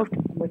are gone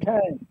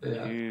Return.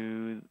 Yeah.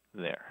 to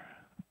there.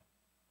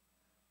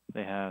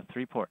 They have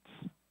 3 ports.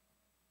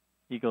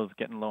 Eagle's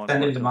getting low on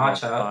Send him ports. the so they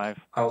march have out. 5.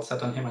 I'll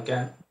set on him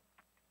again.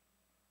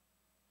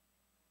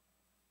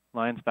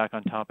 Lions back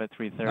on top at No,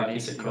 330.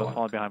 he's a Eagle's call.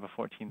 falling behind by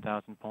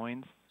 14,000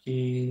 points.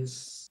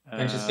 He's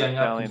Rangers going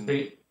up in Stallion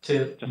 3,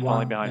 2, just 1.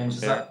 falling behind from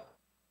Rangers Bear. up.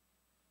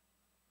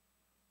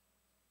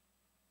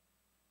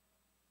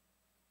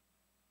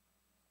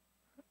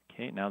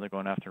 Okay, now they're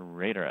going after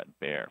Raider at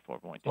Bear.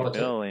 4.2 Ported.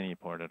 bill, and he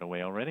ported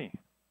away already.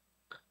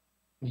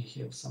 Let me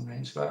heal some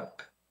range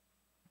back.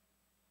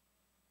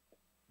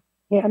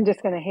 Yeah, I'm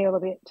just going to heal a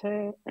bit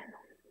too.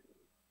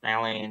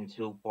 Stallion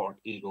 2 port.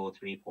 Eagle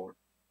 3 port.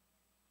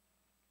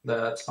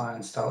 That's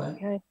fine, Stallion.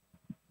 Okay.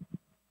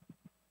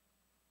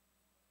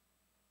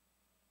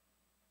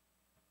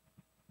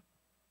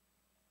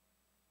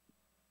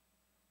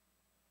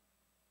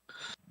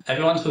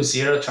 Everyone who's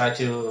zero, try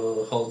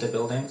to hold the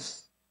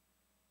buildings.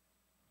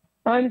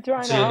 I'm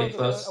trying It's to really hold them.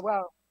 close.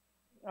 Well,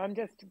 I'm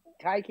just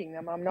taking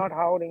them. I'm not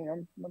holding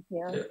them. You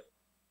know. Yeah.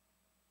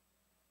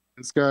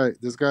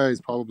 This guy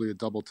is probably a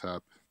double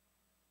tap.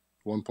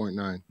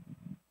 1.9.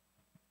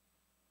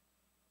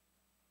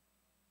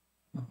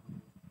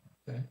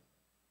 Okay.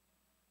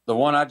 The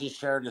one I just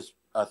shared is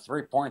a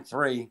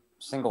 3.3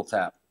 single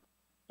tap.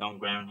 Don't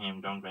ground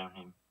him. Don't ground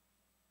him.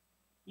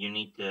 You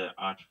need to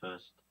arch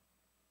first.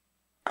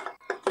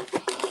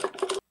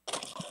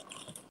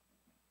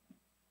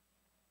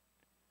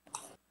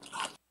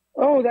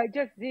 Oh, they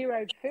just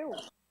zeroed Phil.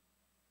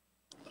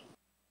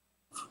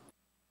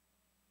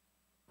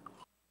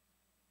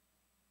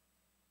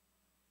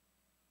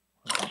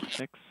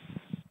 6.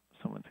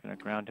 Someone's going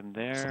to ground him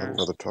there.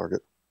 Another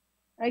target.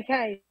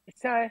 Okay,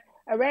 so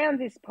around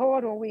this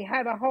portal we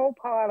have a whole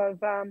pile of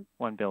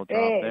 1 bill drop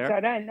bears. there. I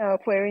don't know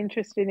if we're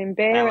interested in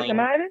bear at the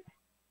moment.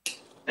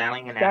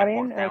 Stallion and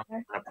Stallion, Anaport.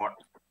 okay. Anaport.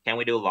 Can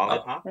we do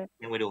lollipop?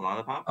 Can we do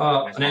lollipop?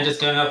 Ninja's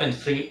going up in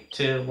 3,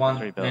 2, 1.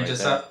 3 bill Ninja's right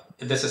there. up.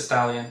 This is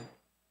Stallion.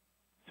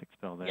 6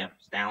 bill there. Yep,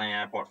 Stallion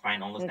and Anaport.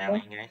 Find all the Okay.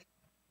 Stallion, guys.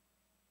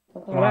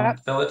 Come on,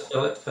 fill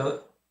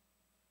it.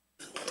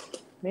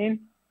 In.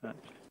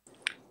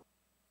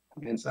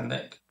 Send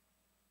it.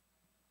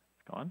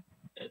 It's gone.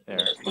 There.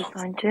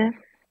 3.2.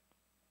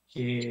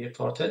 He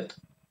ported.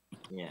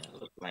 Yeah, it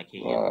looks like he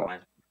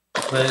hit.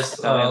 There's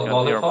Stallion's got 0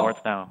 lollipop.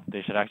 ports now.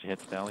 They should actually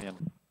hit Stallion.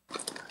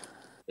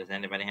 Does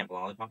anybody have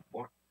lollipop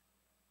port?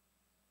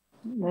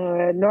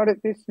 Not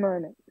at this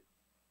moment.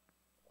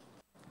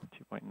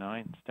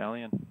 2.9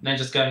 Stallion.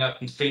 Ninja's going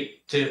up in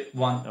 3, 2,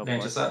 1. No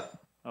Ninja's ports. up.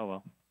 Oh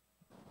well.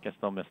 Guess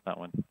they'll miss that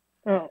one.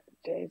 Oh,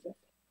 Jesus.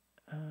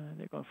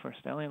 They're going for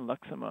Stallion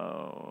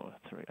Luximo.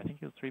 3. I think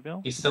he was 3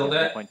 bill. He's still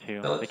Yeah, there.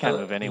 3.2. They can't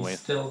move anyways. He's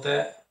still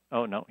there.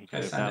 Oh no, he can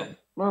Okay, move send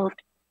now.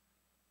 it.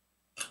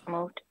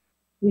 Moved.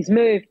 He's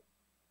moved.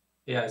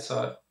 Yeah, I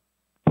saw it.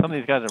 Some of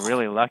these guys are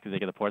really lucky they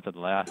get the ports at the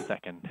last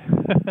second.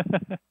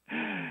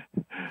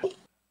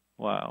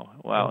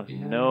 Wow.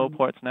 No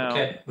ports now.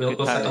 Okay, we'll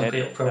Good time set to on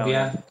hit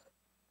Probian. Stallion.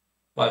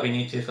 But we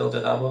need to fill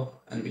the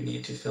double, and we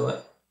need to fill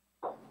it.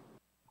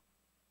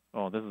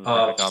 Oh, this is a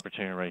perfect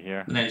opportunity right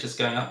here. Ninja's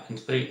going up in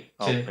 3,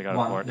 2, they got a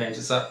 1. port.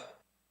 Ninja's up.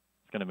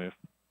 It's gonna move.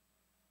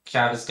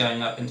 Cav is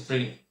going up in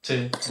 3,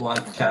 2, 1.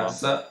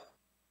 Cav's up.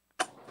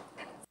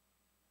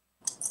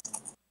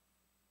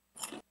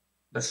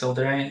 Let's fill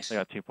the range. They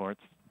got 2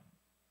 ports.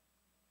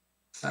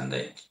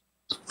 Sunday.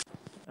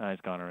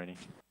 He's gone already.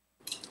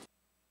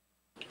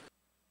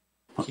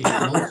 He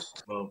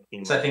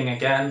moved. Setting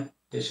again.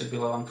 They should be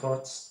low on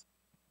ports.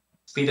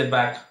 Speed it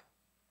back.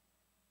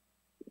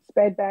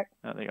 Sped back.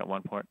 They got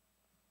 1 port.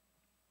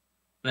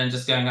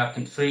 Ninja's going up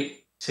in 3,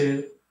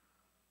 2,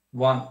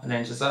 1.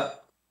 Ninja's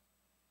up.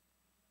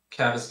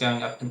 Cav is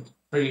going up in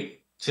 3,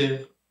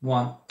 2,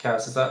 1.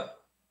 Cavs is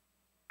up.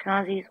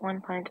 Kazi's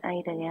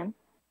 1.8 again.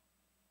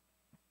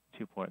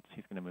 2 ports.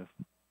 He's gonna move.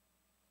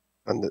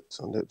 Send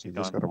it. He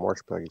just got a march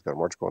back. He's got a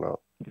march going out.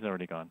 He's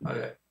already gone.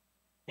 Okay.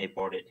 He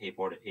ported.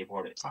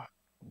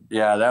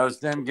 Yeah, that was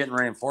them getting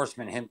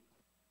reinforcement. I think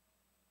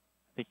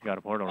he got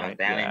a portal, right?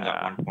 Stallion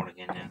got 1 port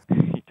again now.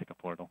 He took a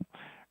portal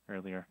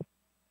earlier.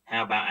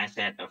 How about I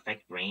set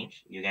effect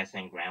range? You guys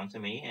send ground to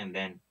me, and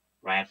then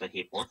right after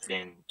he ports,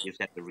 then you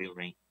set the real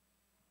range.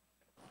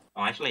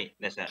 Oh, actually,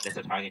 there's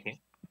a target here.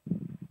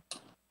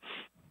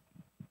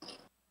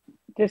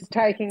 Just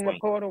taking the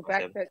portal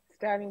back that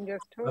Stallion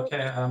just took.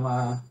 Okay,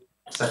 I'm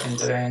setting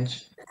the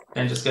range.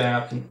 Ninja's going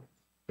up in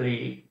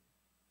 3,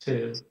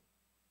 2,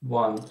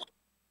 1.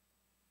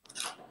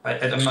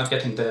 I'm not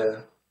getting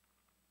the...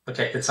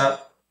 Okay, it's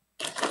up.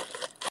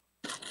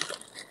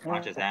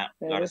 Watch us out.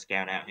 He got a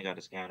scout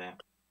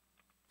out.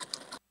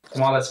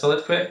 Come on, let's fill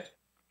it quick.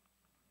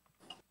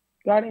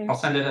 Got him. I'll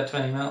send it at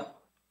 20 mil.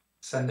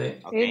 Send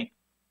it. Okay.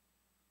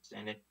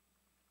 Send it.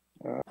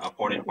 I'll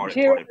port it.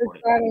 Chiro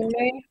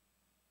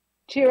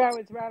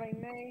is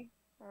rallying me.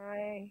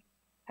 I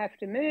have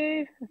to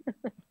move.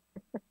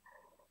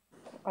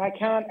 I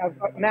can't. I've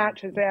got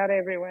marches out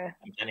everywhere.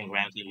 I'm sending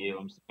ground to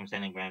you. I'm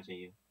sending ground to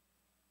you.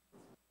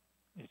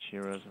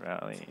 Ichiro's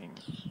rallying.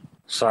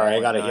 Sorry, I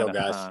gotta heal,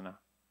 guys.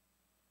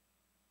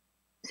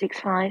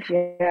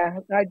 6-5. Yeah.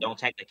 Don't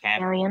take the cab.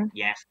 Stallion.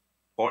 Yes.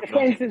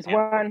 Defense is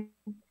 1.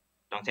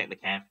 Don't take the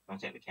cab.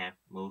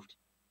 Moved.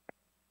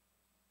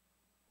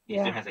 He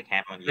Yeah. still has a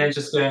cap on you.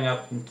 Ninja's going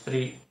up in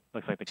 3,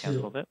 Looks like they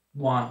canceled it.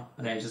 1.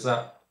 Ninja's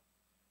up.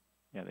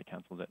 Yeah, they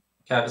canceled it.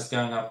 Cav is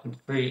going up in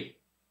 3,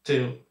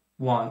 2,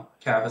 1.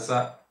 Cav is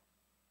up.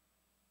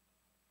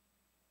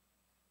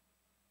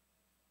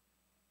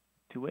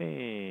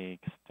 2-8.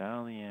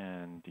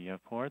 Stallion. Do you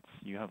have ports?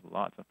 You have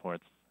lots of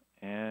ports.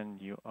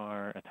 And you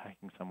are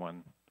attacking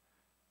someone.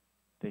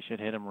 They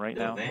should hit him right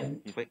now.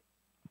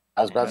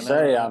 I was about to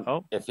say,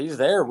 if he's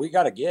there, we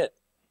got to get.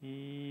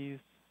 He's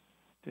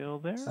still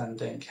there?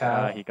 Sending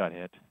Cav. He got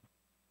hit.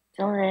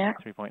 Still there.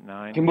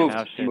 3.9. He moved.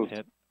 Cav should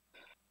hit.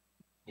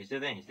 He's still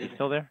there. He's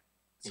still there?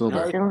 Still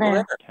there. Still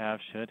there. Cav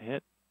should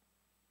hit.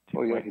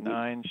 Oh, yeah, he did.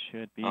 2.9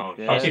 should be Oh,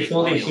 dead. Okay,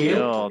 fully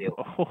healed. We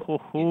That's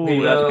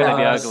will going to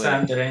be ugly.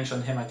 send the range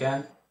on him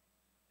again.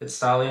 It's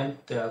Stallion.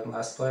 They are in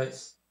last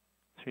place.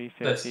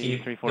 350,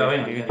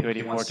 342,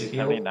 284,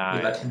 279.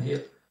 We let him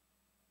heal.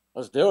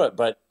 Let's do it.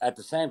 But at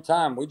the same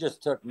time, we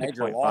just took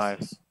major 6.5.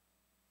 losses.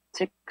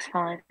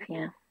 6-5.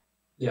 Yeah.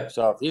 Yeah.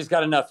 So if he's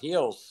got enough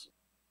heals,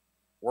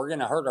 we're going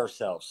to hurt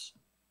ourselves.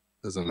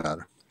 Doesn't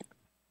matter.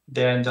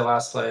 They're in the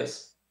last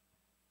place.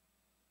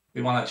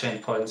 We want to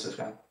change points with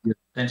him. Yeah.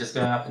 Ranger's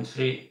going up in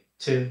 3,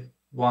 2,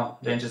 1.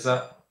 Ranger's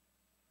up.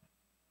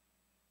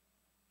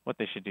 What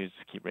they should do is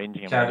just keep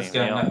ranging him. Cav is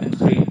going up in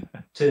 3,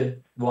 2,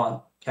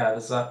 1. Cav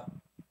is up.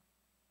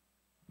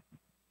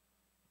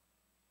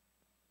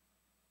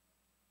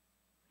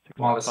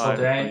 6.5, full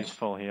range. please,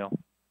 full heal.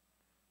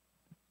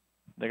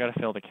 they got to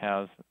fill the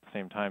cows at the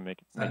same time. Make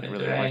it really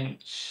quick.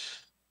 range.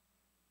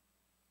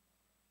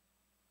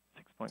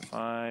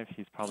 6.5.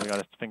 He's probably got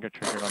his finger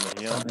triggered on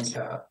the heel. Something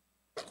cow.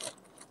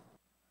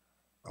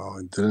 Oh,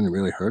 it didn't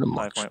really hurt him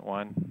much.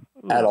 5.1.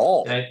 At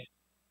all. Yeah,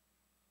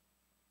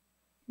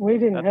 We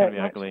didn't That's gonna hurt be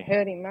much, ugly.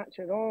 hurt him much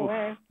at all. Oof.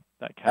 Eh?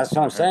 That cat's That's what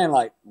gonna I'm hurt. saying.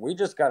 Like, we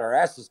just got our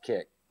asses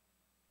kicked.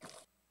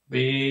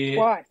 we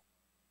Twice.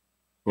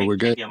 But we're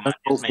Take getting. your Let's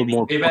matches, go for maybe.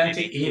 more. we went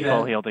to Full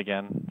even. healed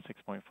again.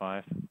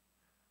 6.5.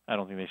 I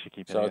don't think they should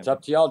keep So hitting it's him.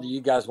 up to y'all. Do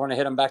you guys want to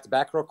hit him back to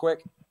back real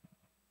quick?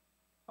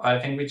 I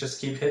think we just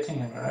keep hitting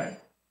him, right?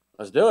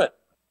 Let's do it.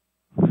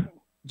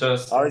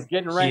 Just Oh, he's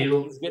getting rain.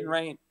 heal, He's getting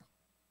rain.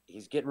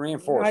 He's getting I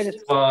reinforced.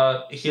 just,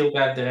 but heal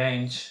back the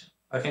range.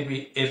 I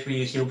think if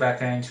we heal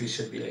back range, we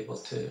should be able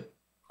to.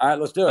 All right,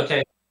 let's do it.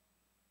 Okay.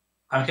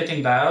 I'm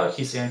hitting bow.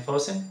 He's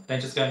reinforcing.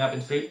 Range is going up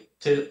in 3,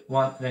 2,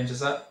 1. Range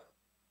is up.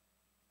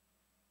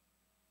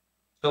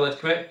 Fill it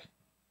quick.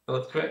 Fill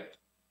it quick.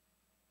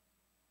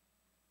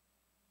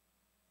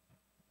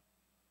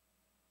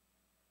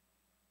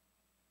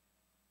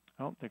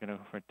 Oh, they're gonna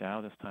go for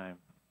Dow this time.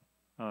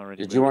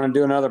 Already. Did you want to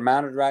do another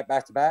mounted right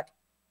back to back?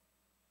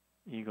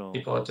 Eagle?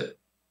 Deport it.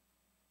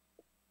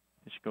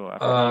 They should go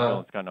after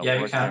Eagle. It's got no yeah, we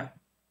force can. there.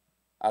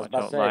 I was Watch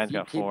about out, to say, Lion's if you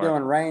got keep 4.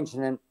 doing range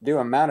and then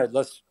doing mounted,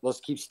 let's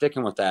keep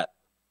sticking with that.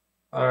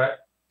 All right.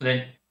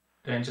 Range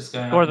is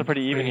going Scores up. are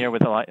pretty even 3, here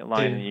with the Lion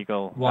and 2,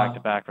 Eagle 1. back to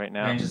back right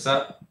now. Range is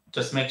up.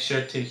 Just make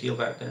sure to heal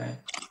back the range.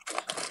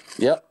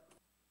 Yep.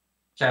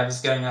 Cav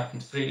is going up in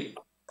 3,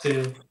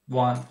 2,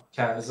 1.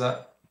 Cav is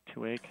up.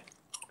 2-8.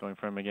 Going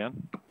for him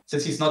again.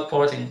 Since he's not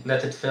porting,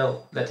 let it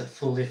fill. Let it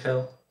fully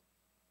fill.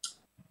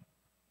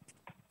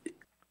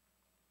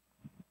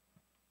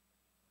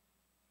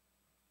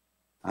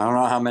 I don't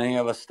know how many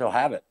of us still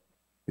have it.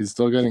 He's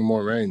still getting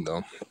more rain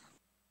though.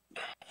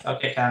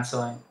 Okay,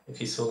 canceling. If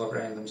he's full of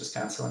range, I'm just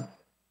canceling.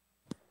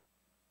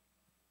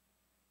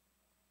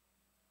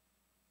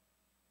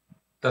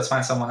 Let's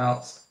find someone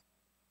else.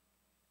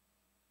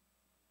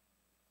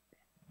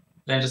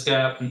 Range is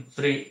going up in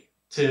 3,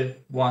 2,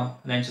 1.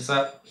 Range is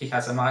up. He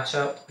has a march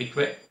out. Be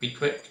quick. Be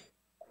quick.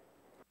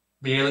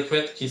 Be really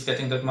quick. He's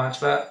getting the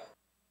march back.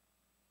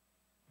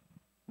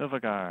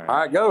 Novagard. All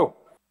right, go.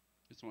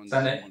 This one's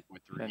Send it.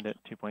 1.3. Send it.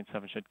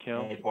 2.7 should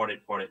kill. Hey, port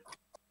it, port it.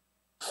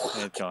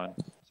 And it's gone.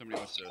 Somebody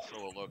wants to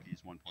solo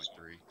Loki's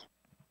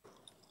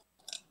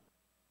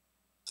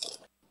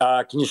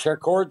 1.3. Can you share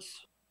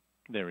chords?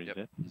 There he Yep,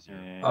 did. he's here.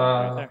 And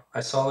right there.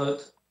 I saw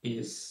it.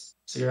 He's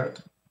zeroed.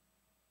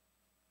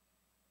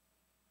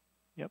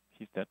 Yep,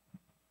 he's dead.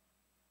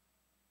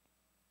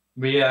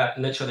 We are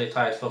literally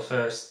tied for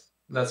first.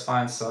 Let's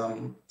find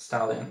some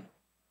stallion.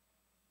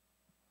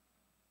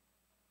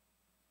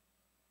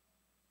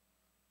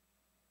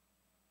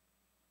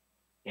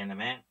 In the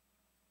man.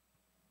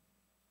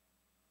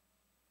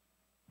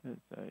 Is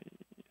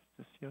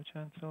this Yo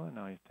Chancellor?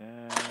 No, he's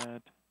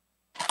dead.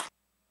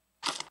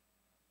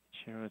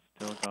 Ichiro's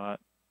still got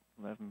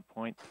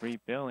 11.3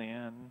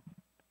 billion.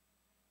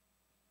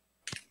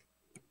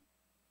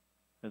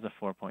 There's a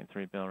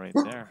 4.3 bill right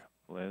there,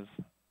 Liz.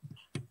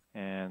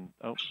 And,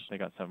 oh, they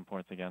got 7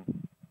 ports again.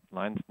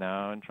 Line's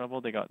now in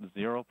trouble. They got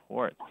 0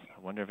 ports. I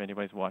wonder if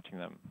anybody's watching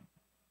them.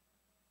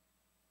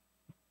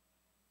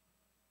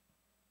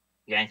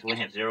 Guys, we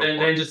have 0 They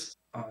port. just.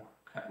 Oh,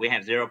 okay. We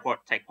have 0 port.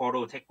 Take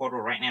portal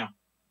right now.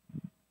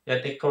 Yeah,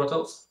 take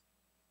portals.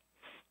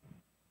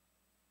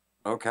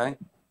 Okay.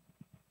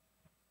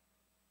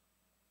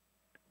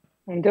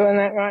 I'm doing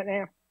that right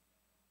now.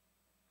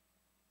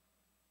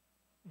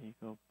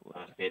 Eagle Blue.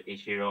 Fit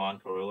Ichiro on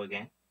Peru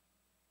again.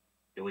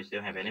 Do we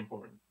still have any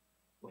port?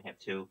 We have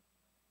 2.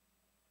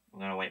 I'm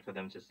gonna wait for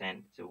them to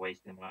send to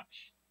waste them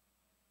much.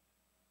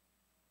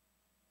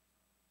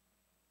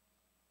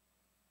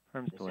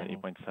 Perm's still at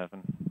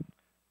 8.7.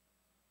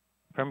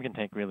 Perm can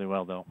take really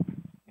well, though.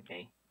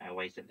 Okay, I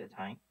wasted the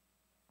time.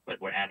 But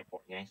we're out of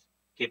port, guys.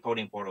 Keep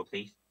holding portal,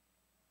 please.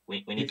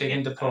 We You need to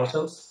taking get the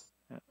portals?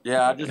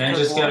 Yeah, I just Range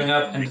took is one. going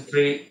up in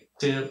 3,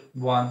 2,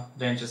 1.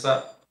 Range is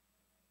up.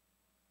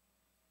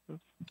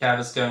 Oops. Cav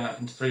is going up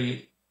in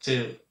 3,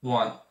 2,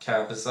 1.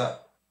 Cav is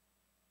up.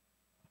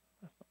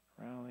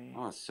 Rally.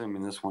 I'm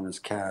assuming this one is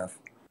Cav.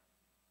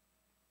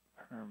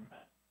 Perm.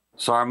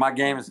 Sorry, my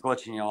game is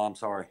glitching, y'all. I'm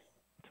sorry.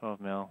 12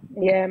 mil.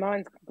 Yeah,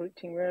 mine's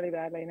glitching really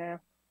badly now.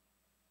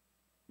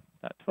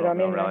 That But 12 I'm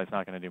mil in there. rally's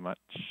not going to do much.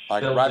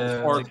 Like Build right the-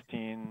 before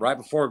 16. right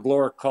before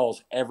Glor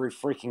calls every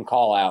freaking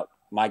call out,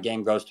 my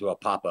game goes to a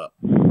pop-up.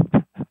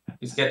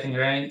 He's getting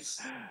range.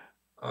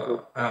 I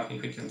don't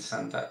think we can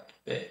send that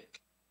big.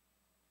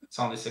 It's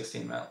only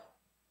 16 mil.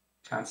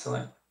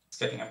 Canceling. It's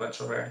getting a bunch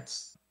of range.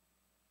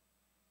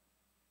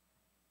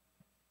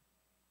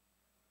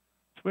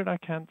 It's weird I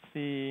can't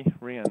see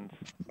Rian's.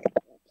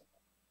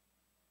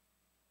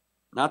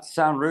 Not to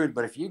sound rude,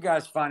 but if you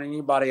guys find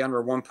anybody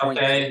under 1.3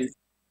 Okay.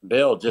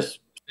 bill, just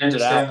Range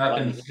is it out. going up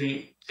Let in me-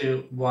 3,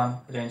 2,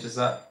 1. Range is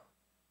up.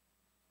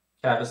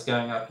 Cav is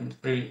going up in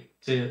 3,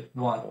 2,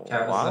 1. Cav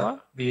is Voila.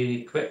 up.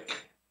 Be quick.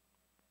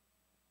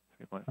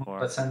 3.4.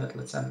 Let's send it.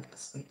 Let's send it.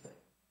 Let's send it.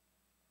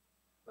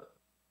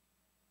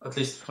 At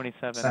least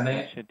 27, sending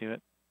that it. should do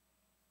it.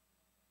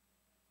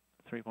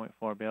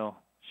 3.4 bill,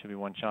 should be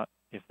one shot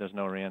if there's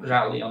no range.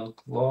 Rally on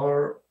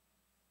Glor.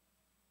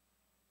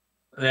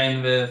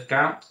 Rain with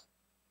ground.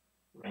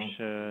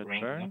 Should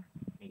burn.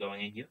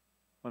 Going in you.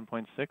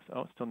 1.6.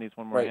 Oh, still needs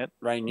one more Wait, hit.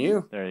 rain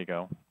you? There you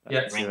go.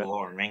 Yes. Ring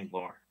lore, ring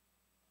lore.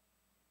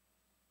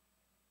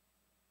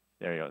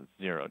 There you go.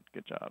 Zeroed.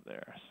 Good job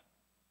there.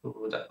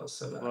 Ooh, that was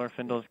so bad.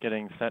 Glorfindel's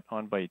getting set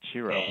on by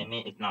Chiro. Okay, I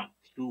mean, it's not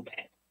too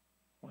bad.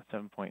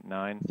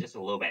 7.9. It's just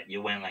a little bit.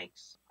 You went like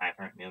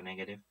 500 mil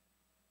negative.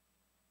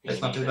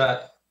 It's not too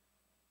bad.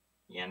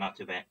 Yeah, not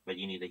too bad, but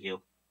you need to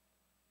heal.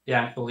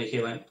 Yeah, I'm fully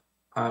healing.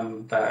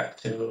 I'm back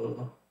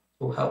to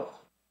full health.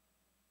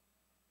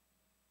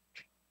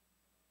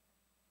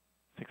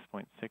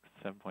 6.6,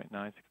 7.9,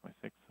 6.6.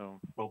 So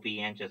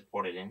OPN just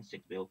ported in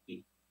 6 bill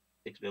key.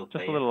 6 bill just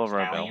player, a little over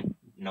a bill. Stallion,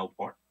 no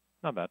port.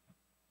 Not bad.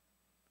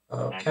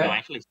 Okay. No,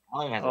 actually,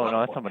 Stallion has a Oh, lot no,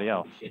 of that's port. somebody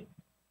else. Shit.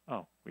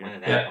 Oh, When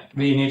weird. did that Yeah, come?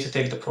 we need to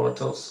take the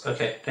portals.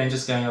 Okay, range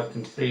is going up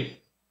in 3,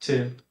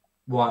 2,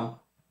 1.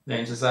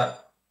 Range is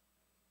up.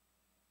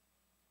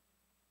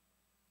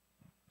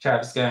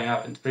 Cab is going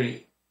up in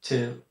 3,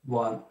 2,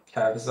 1.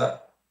 Cab is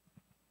up.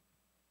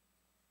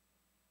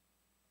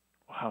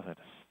 Wow, that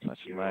is such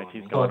lag.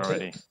 He's Ported. gone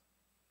already.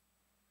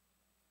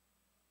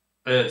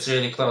 It's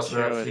really close.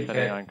 We're Chiro at is 3K.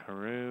 setting on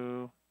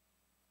Karoo.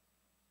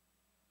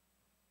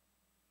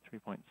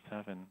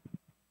 3.7.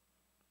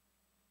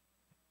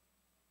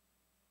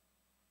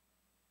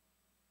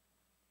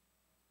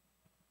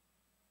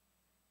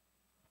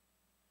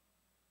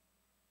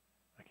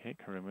 Okay,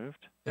 Karoo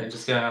moved. Range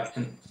is going up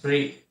in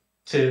 3,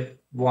 2,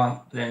 1.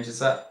 Range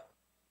is up.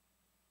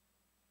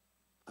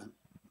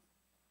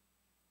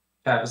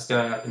 Cab is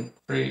going up in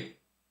 3,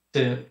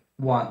 2,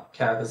 1.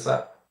 Cab is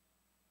up.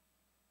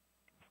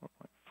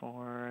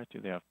 4.4. Do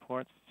they have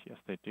ports? Yes,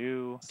 they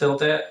do. Still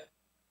dead.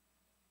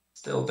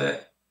 Still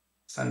dead.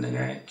 Sending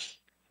range.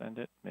 Send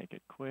it. Make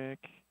it quick.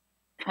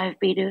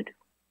 5B, dude.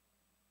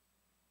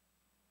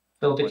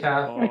 Fill the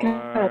cab. I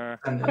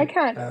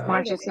can't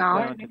March stand is it. now.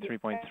 Down to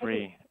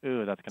 3.3.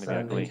 Ooh, that's going to be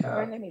Sending ugly. cab.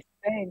 Won't let me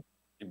stand.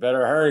 You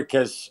better hurry,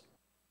 because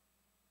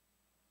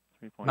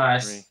 3.3.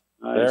 Nice.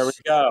 there we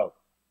go.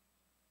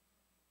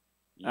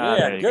 Ah, Yeah,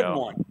 there you good go.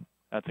 one.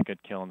 That's a good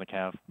kill on the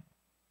Cav.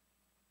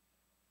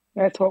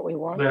 That's what we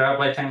want. We're up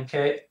by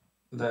 10K.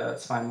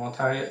 Let's find more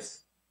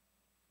targets.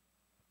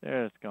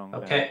 There's going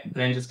Okay,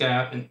 range is going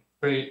up in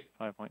 3.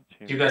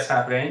 5.2. Do you guys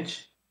have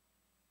range?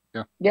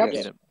 Yeah. Yep.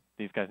 Beat it.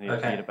 These guys need to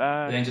beat Okay. it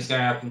back. Range is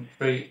going up in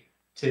 3,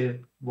 2,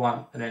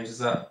 1. Range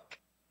is up.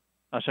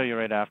 I'll show you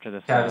right after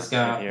this Cab is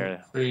going hit up in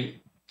here.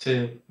 3,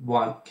 2,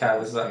 1.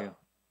 Cab is up.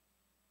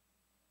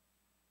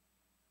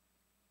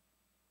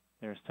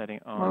 They're setting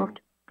on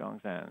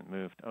Gongzan.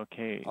 Moved.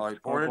 Okay. All right,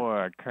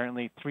 Scoreboard.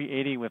 Currently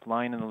 380 with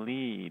Line in the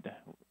lead.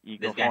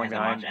 Eagle This guy falling has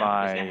a behind march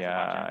out. This guy has a by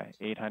march out.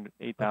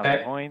 8,000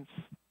 Okay. points.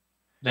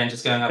 Range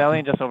is going up Stallion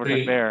in just overtook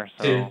 3, Bear,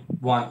 so 2,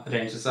 1.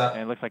 Range is up.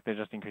 and it looks like they're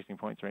just increasing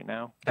points right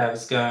now. Cab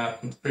is going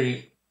up in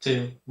 3,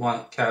 2,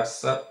 1. Cab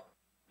is up.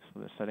 So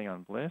they're setting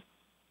on Bliss.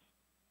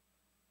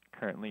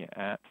 Currently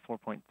at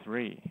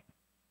 4.3.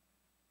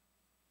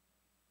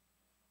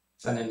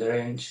 Sending the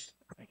range.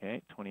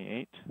 Okay,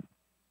 28.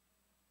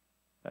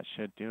 That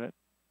should do it.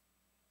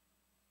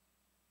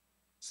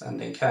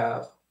 Sending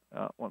cab.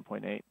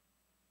 1.8.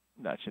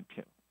 That should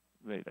kill.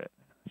 They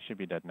should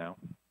be dead now.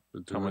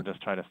 Do Someone it.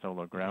 just try to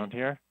solo ground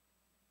here.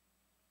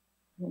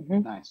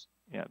 Nice.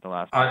 Yeah, the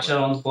last Archer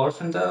on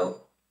Glorfindel.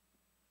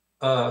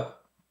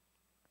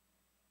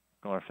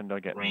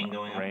 Glorfindel getting Rain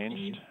going up.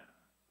 ranged.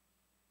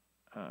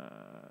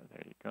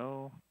 There you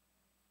go.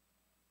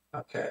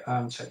 Okay,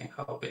 I'm checking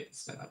how big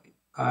it's gonna be.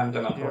 I'm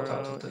gonna port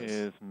out of Chiro this.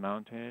 is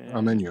mounted.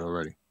 I'm in you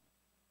already.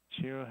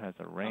 Chiro has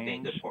a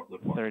range. Okay, good port,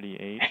 good port.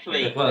 38.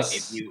 Actually, It was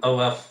if you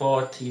over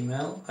 40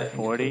 mil. I think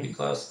 40? it could be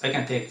close. I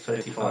can take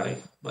 40.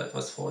 35, but it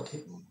was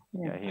 40.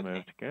 Yeah, he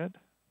moved. Good.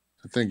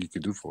 I think you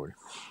could do 40.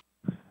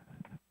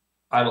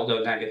 I will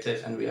go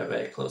negative, and we are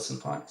very close in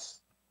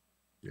points.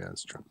 Yeah,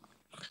 that's true.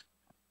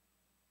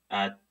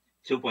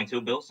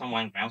 2.2 bill,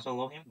 someone ground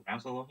solo him.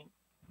 Ground solo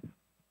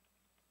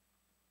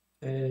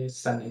him.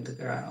 Sending the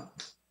ground.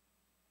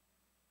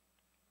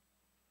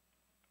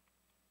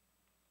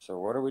 So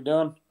what are we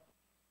doing?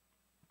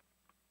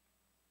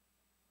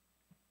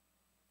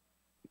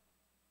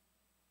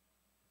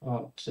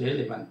 Oh, it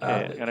really went Okay,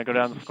 badly. I'm going to go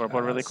down the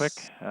scoreboard really quick.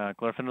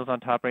 Glorfindel's on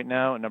top right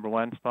now, number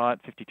 1 spot,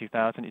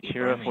 52,000.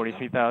 Ichiro at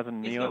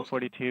 43,000. Neo at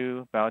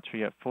 42.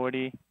 Bowtree at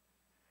 40.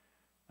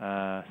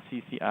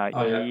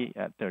 CCIE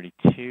at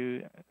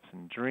 32.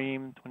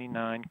 Dream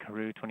 29.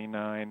 Karoo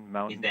 29.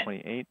 Mountain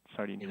 28.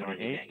 Sardine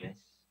 28.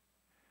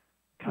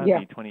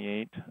 Kazi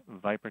 28.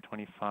 Viper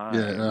 25.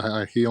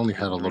 Yeah, he only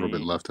had a little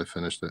bit left. I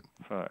finished it.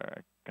 For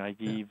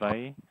Gayi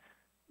Vai.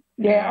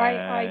 Yeah,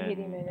 I hit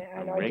him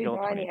and I Regal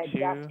only had 22,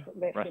 just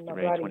left in my Rusty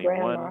Ray bloody 21,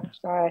 ground march,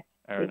 so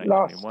Arrow it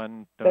lost.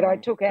 21, But I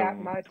took out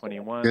most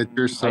 21, Get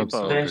your subs.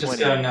 Hypo Range is 20.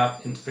 going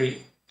up in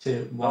 3,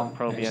 2, 1. Oh,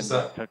 Probian Range is just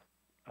up. took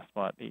a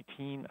spot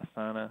 18,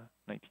 Asana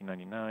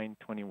 1999,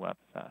 20 Wap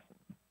Assassin.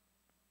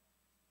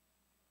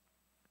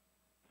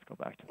 Go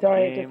back to the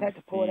Sorry, I game. just had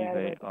to port See, out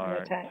of they an are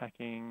attack.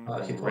 attacking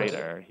He ported.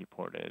 radar. He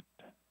ported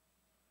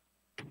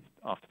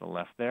off to the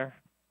left there.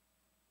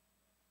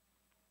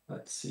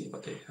 Let's see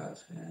what they have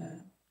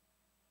here.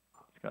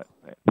 He's got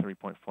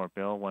 3.4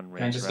 bill, one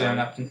range Rangers going rally.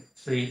 up in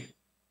 3,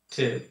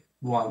 2,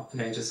 1.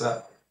 Rangers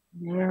up.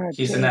 Yeah,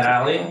 He's in that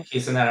alley. Jesus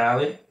He's in that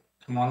alley.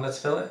 Come on, let's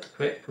fill it.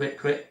 Quick, quick,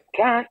 quick.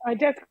 Can't. I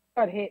just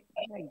got hit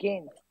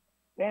again.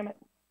 Damn it.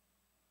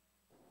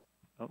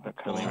 Oh, that's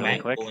Okay. filling Pulling really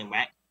back, quick. pulling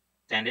back.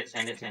 Send it,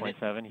 send it, send it.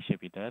 2.7, he should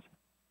be dead.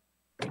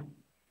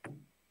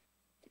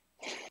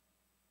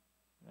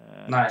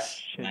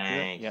 Nice. Should do it.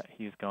 Nice. Yeah,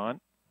 he's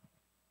gone.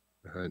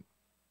 Ahead.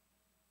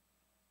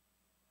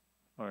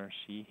 Or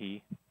she,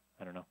 he.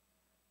 I don't know.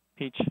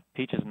 Peach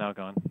is now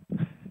gone.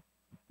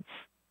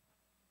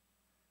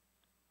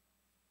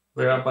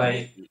 We're up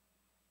by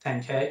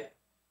 10k.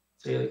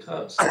 It's really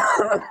close.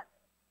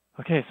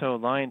 Okay, so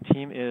Lion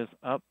team is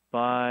up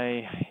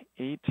by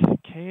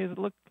 8k, it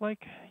looked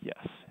like.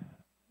 Yes.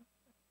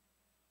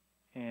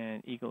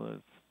 And Eagle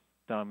is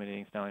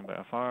dominating Stallion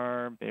by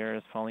far. Bear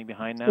is falling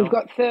behind now. We've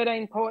got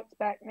 13 ports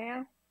back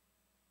now.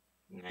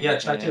 Yeah,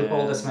 try to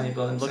hold as many And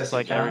buildings looks as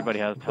like you can. everybody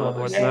has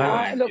teleports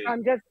Yeah, back. look,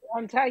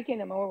 I'm taking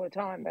them all the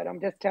time, but I'm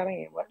just telling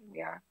you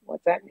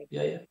what's happening.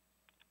 Yeah, yeah.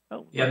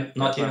 Oh, Yeah, look,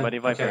 not that's my even. buddy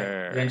Viper.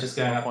 Okay, Rangers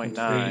going up in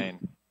 1.9.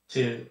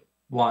 3, 2,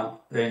 1.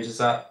 Rangers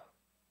up.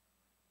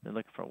 They're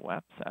looking for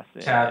WAP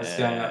assassin. Cav is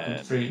going up in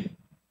 3,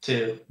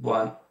 2,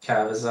 1.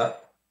 Cav is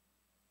up.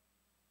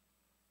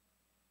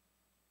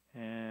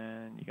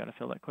 And you got to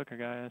fill that quicker,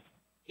 guys.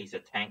 He's a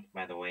tank,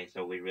 by the way,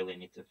 so we really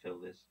need to fill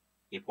this.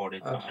 He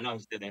ported. Okay. Oh, no,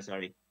 he's still there,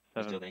 sorry.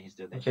 He's still there, he's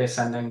still there. Okay,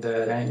 sending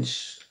the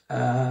range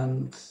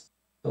and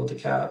build the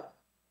Cav.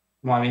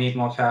 Come on, we need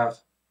more Cav. All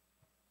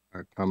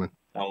right, coming.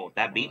 Oh,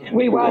 that beat him.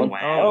 We won.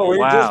 Wow. Oh, we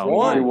just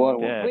won. We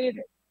won. Dead. Cleared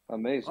it.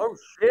 Amazing. Oh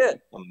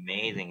shit!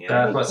 Amazing,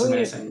 That guys. was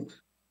amazing.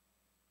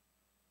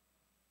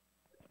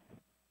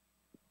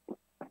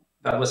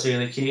 That was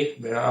really key.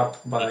 We're up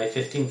by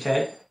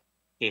 15k.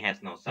 He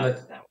has no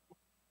subs. That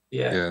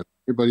Yeah. Yeah,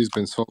 everybody's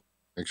been sold.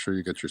 Make sure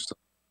you get your stuff.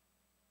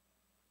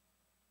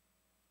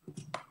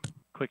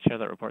 Quick share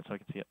that report so I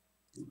can see it.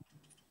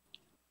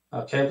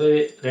 Okay,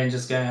 Louis.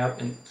 Rangers going up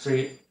in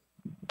 3,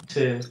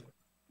 2,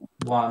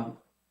 1.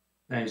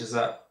 Rangers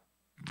up.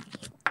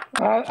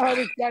 I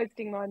was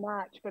ghosting my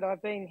march, but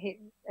I've been hit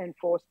and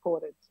force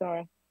ported.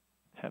 Sorry.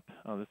 Hep.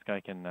 Oh, this guy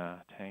can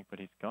tank, but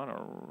he's gone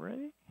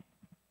already?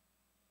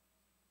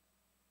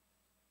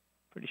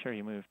 Pretty sure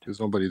he moved. There's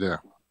nobody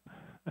there.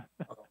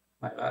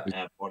 My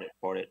bad.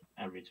 port it,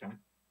 and return.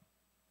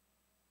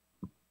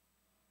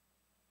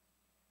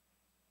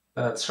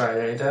 That's right,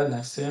 radar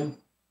next to him.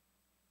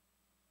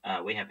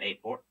 We have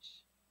 8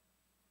 ports.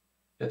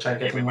 They try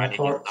getting more Everybody has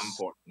ports. some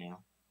port now.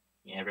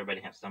 Yeah, everybody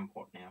has some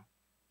port now.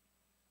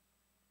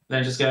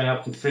 Rangers going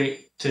up in 3,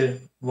 2,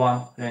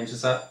 1.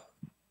 Rangers up.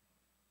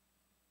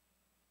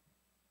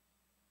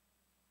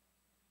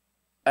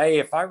 Hey,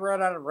 if I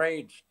run out of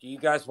rage, do you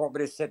guys want me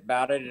to sit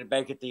about it and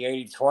make it the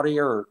 80-20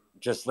 or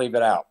just leave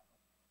it out?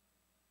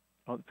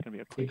 Oh, it's going to be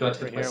a We quick got hit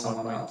hit right by here.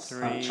 someone else.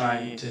 I'm 1.3.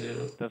 trying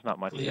to There's not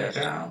much clear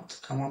here. ground.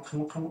 Come on,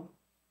 come on, come on.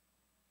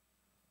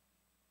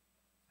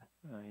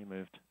 He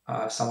moved.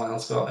 Someone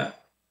else got it.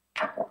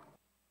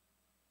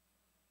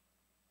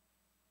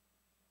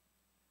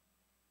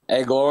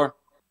 Hey, Glor.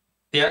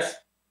 Yes.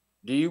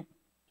 Do you?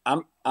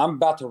 I'm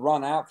about to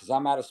run out because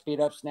I'm out of speed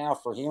ups now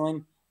for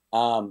healing.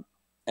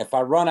 If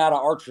I run out of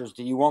archers,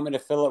 do you want me to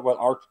fill it with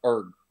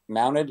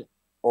mounted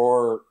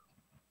or?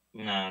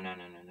 No.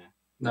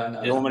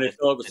 No. You want me to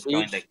fill it with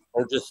siege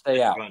or just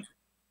stay out?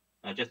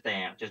 Just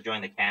stay out. Just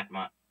join the cat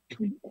mod.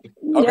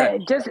 Yeah,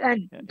 just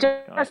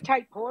Yeah,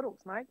 take portals,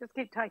 mate. Just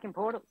keep taking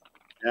portals.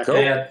 Cool.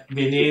 Yeah,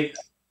 we need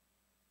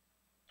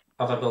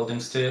other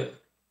buildings too.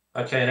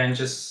 Okay,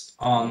 Rangers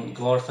on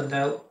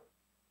Glorfindale.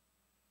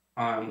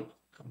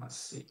 Let's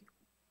see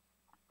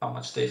how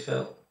much they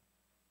fill.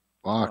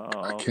 Fuck,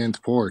 I can't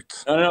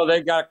port. No,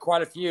 they've got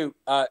quite a few.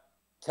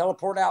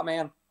 Teleport out,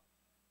 man.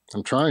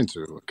 I'm trying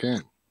to. I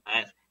can't.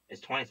 It's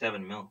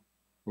 27 mil.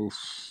 Oof,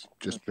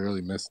 just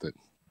barely missed it.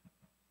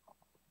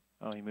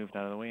 Oh, he moved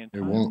out of the way in It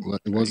time. won't.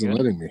 It Very wasn't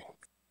good. letting me.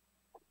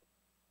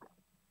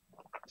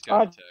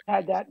 I've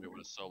had that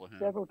solo him.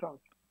 several times.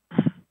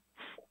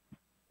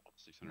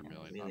 600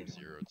 million. I'm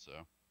zeroed, so.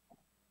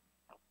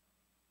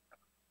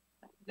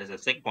 There's a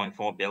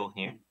 6.4 bill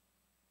here.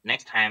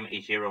 Next time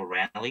Ichiro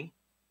rally,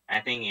 I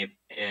think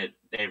if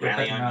they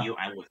rally on you,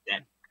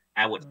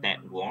 I would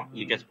set war.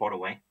 You just port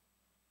away.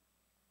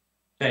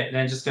 Okay,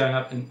 Rangers going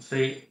up in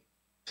 3,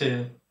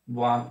 2,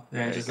 1.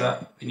 Rangers go.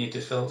 up. We need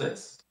to fill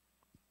this.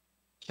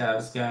 Cav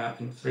is going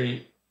up in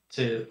 3,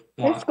 2,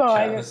 1. This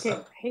guy Cav just is keeps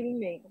up. hitting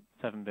me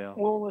 7 bill.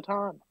 all the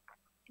time.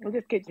 He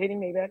just keeps hitting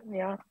me, but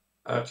yeah,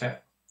 Okay.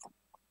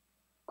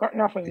 got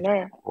nothing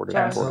there.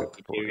 Cav up.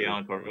 Ichiro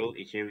on Peru.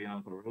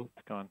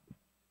 It's gone.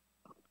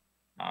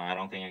 I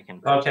don't think I can.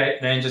 Okay,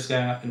 Rangers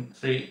going up in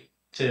 3,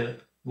 2,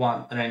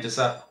 1. Rangers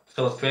up.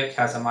 Fill it quick.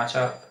 Has a match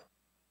up.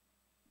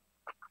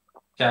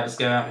 Cav is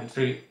going up in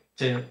 3,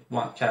 2,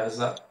 1. Cav is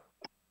up.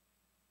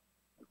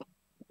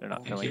 They're not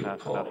Thank filling you,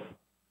 fast Paul. enough.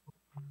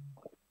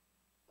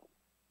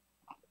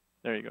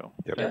 There you go.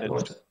 Yep. Send it.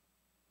 Port it.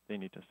 They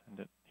need to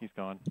send it. He's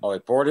gone. Oh, he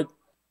ported?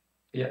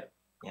 Yeah.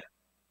 He's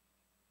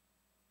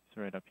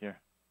right up here.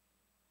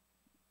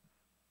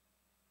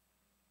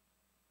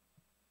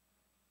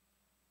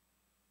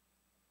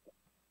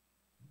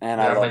 And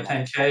We I are love by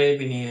 10k.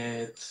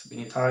 We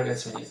need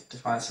targets. We need to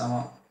find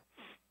someone.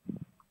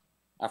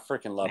 I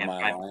freaking love Yeah,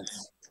 my five.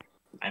 alliance.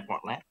 5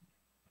 port left.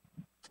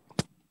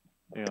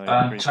 We only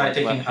have 3 Try points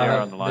taking left here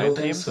other on the Lion team.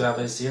 buildings.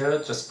 Whoever is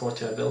 0, just port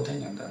to a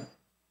building and then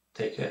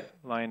take it.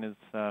 Lion is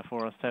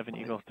 407,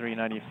 Eagle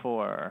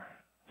 394,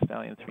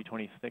 Stallion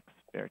 326,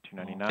 Bear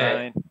 299.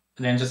 Okay.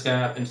 Range is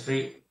going up in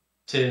 3,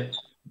 2,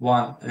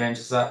 1. Range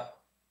is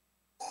up.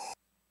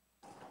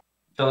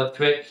 Fill it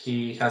quick.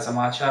 He has a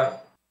match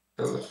up.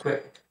 Fill it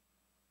quick.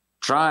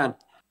 Trying.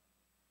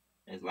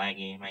 It's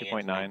laggy. My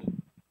game's 2.9. laggy.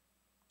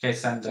 Okay,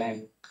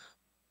 sending.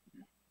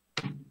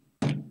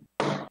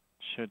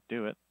 Should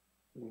do it.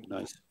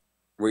 Nice.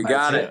 We That's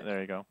got it. it.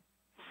 There you go.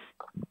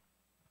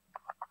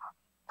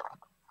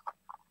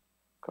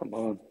 Come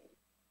on.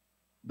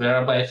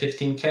 We're by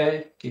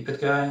 15k. Keep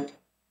it going.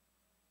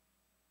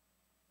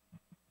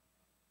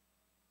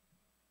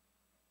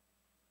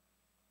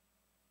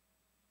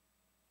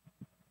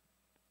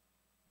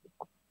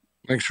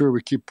 Make sure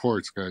we keep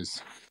ports,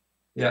 guys.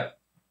 Yeah.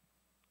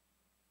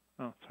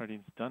 Oh,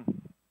 Sardine's done.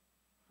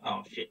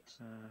 Oh, shit.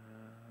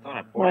 Thought I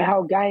Uh, My ported.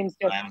 whole game's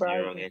I just am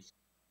 0, frozen. guys.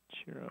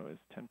 Chiro is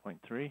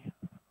 10.3.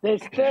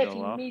 There's Should 30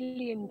 go off.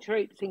 million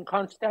troops in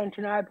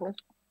Constantinople.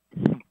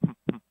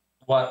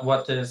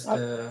 What is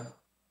the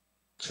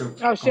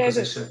troop I'll share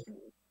composition? this.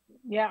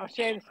 Yeah, I'll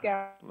share the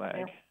scale.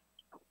 Lag.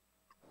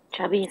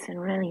 Chubby is in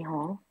Rally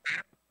Hall.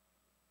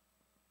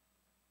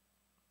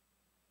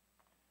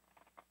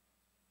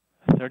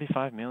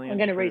 35 million. I'm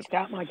going to troops.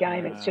 restart my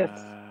game. It's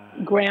just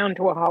ground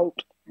to a halt.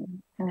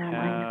 Never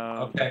mind.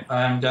 Okay,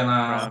 I'm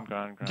gonna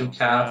do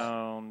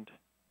cav.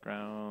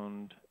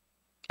 Ground.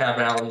 Cav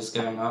rally is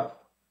going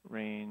up.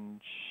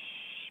 Range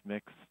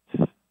mixed.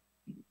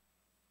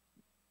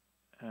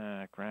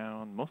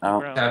 Ground. Mostly Oh.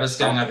 ground. Cav is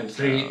going up in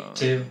 3,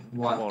 2,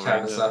 1. Small Cav is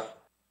ranges.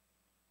 up.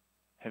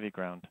 Heavy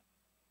ground.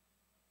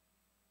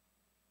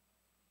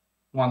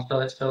 1,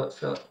 fill it.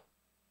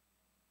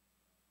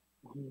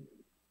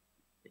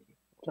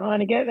 Trying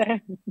to get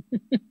there.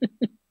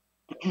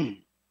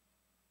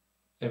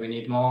 Okay, we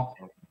need more.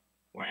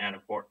 We're out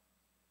of port.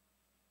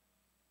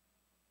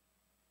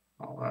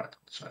 Alright, I'll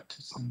try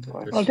to send it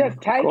I'll this just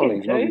way. take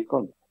Calling, it no, too.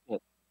 calling. All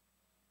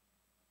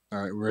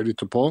right, ready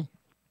to pull?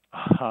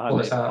 Pull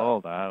They it out.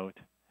 pulled out.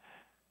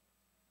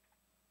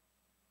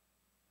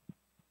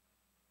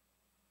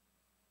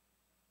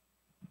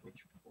 Which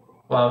port?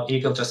 Well,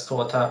 Eagle just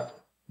caught up.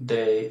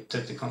 They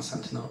took the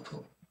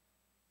Constantinople.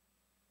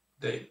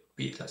 They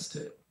beat us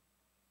too.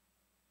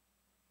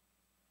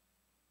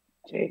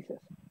 Jesus.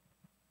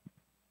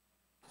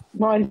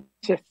 Mine's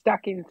just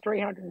stuck in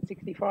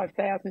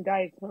 365,000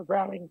 days of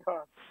rallying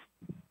time.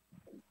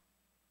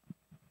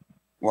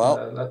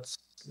 Well,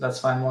 Let's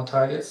find more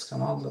targets.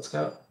 Come on, let's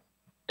go.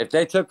 if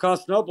they took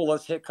Constantinople,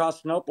 let's hit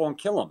Constantinople and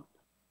kill them.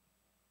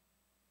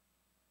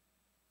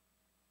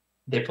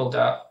 They pulled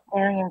out.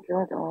 Arian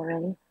killed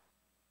already.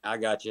 I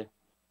got you.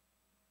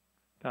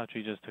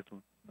 Fauci just took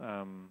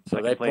So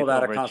second they place pulled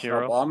out of over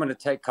Constantinople. Chiro. I'm going to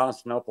take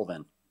Constantinople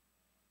then.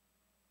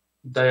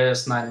 There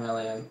is 9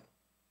 million.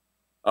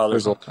 Oh,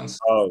 there's There's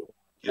oh,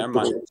 never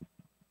mind.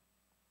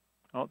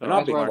 Oh, They're they're not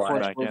all big marching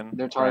flags. back in.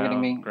 They're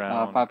targeting me.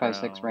 Ground,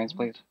 556 ground. range,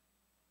 please.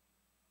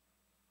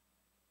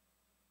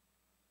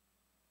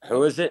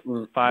 Who is it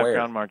and 5 where?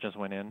 ground marches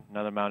went in.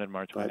 Another mounted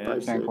march went in.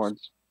 556. Bearing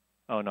ports.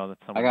 Oh no, that's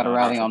I someone got a not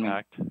rally on me.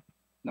 attacked.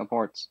 No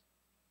ports.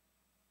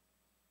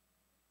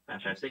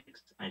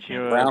 556. I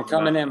Chiro Brown is,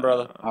 coming in,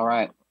 brother. All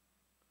right.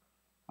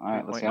 All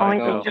right, let's see Oh, how Oh, it he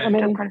go. goes.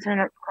 just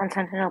took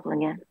Constantinople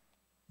again.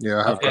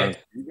 Yeah, I have Okay.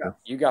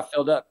 You got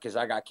filled up because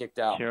I got kicked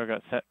out. Chiro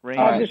got set range.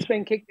 I've right. just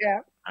been kicked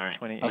out. All right.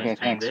 28. Okay,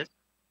 thanks. This.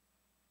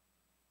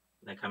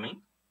 They're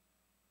coming.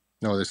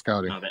 No, they're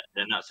scouting. No,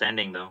 they're not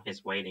sending though.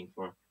 He's waiting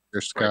for.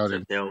 They're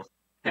scouting.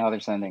 Now they're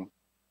sending.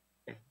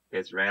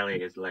 His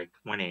rally is like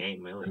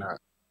 28 million.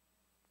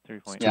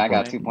 3.9. Yeah, I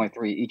got 2.3.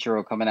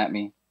 Ichiro coming at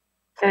me.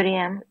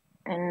 30M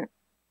and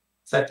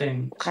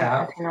Setting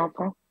Cav.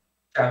 Constantinople.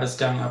 Cav is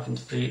going up in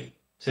 3,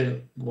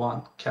 2,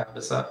 1. Cav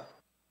is up.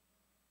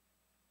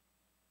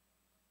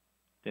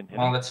 Didn't hit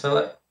Come on, him. let's fill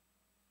it.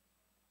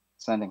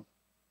 Sending.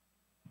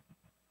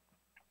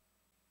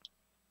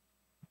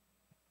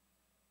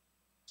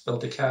 Fill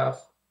the Cav.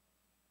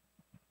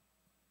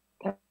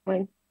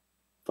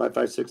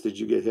 556. Did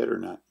you get hit or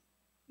not?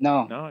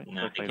 No. No, it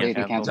No, looks like they they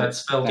canceled. canceled.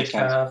 Let's fill the Thanks,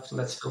 guys. Cav.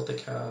 Let's fill the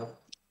Cav. All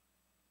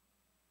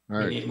We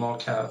right, need more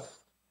Cav.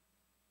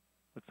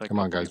 Looks like come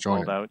on, guys,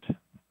 join pulled it. out.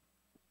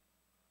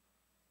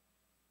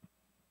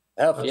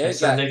 Hell, Okay, yeah, you got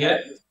sending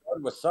it.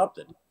 started with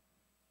something.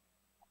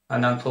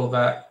 And then pull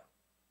back.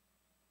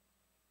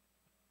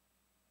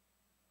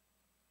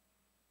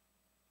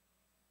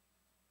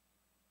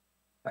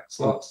 That's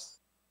lost.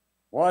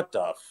 What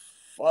the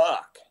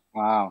fuck?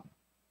 Wow.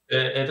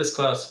 It is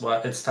close,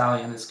 but it's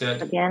stallion. It's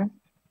good. Again.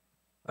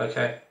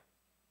 Okay.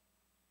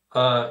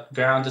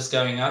 Ground is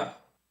going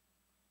up.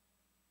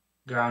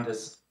 Ground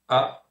is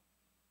up.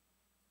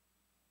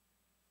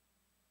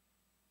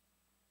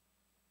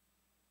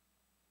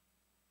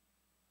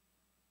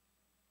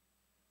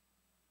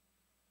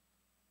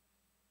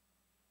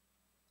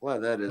 Well,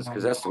 that is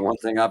because that's the one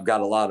thing I've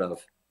got a lot of.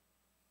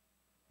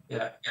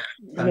 Yeah.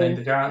 Sending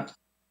the ground.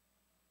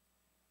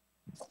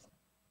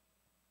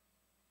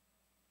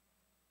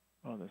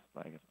 Oh, this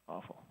flag is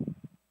awful.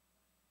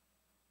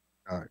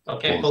 All right.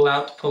 Okay, pull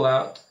out, pull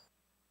out.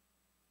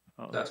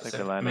 Oh, That's looks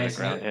like they landed a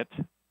ground hit.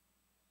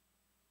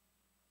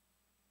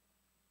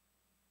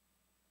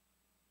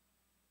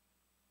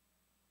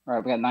 All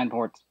right, we got 9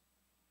 ports.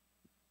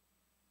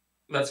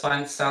 Let's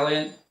find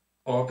stallion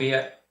or be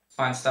it.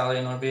 Find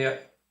stallion or be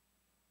it.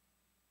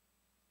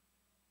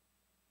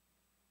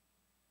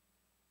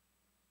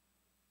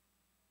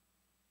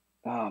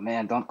 Oh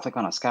man, don't click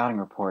on a scouting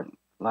report.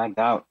 Lagged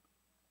out.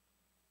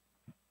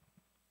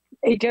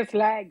 It just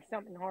lags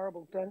something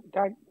horrible. Don't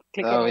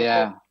click on Oh it.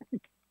 yeah.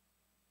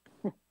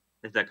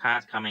 There's the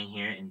cards coming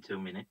here in 2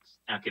 minutes.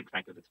 I'll keep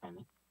track of the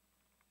timing.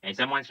 Hey,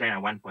 someone's sharing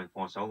a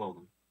 1.4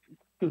 solo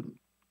them.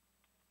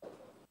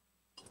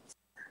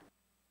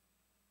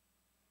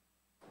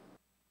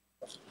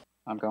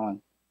 I'm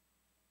going.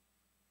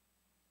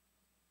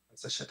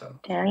 That's a shit on.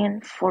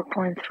 Stallion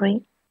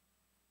 4.3.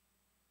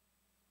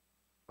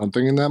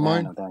 Something in that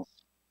mine? No dice.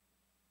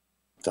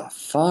 The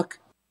fuck?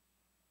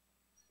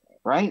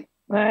 Right?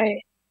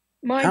 Right.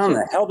 Mine's How in the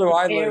just hell do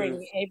I preparing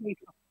lose?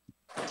 everything.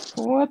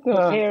 What the?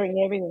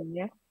 Preparing everything,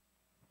 yeah.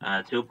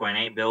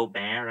 2.8 bill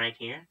bear right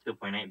here.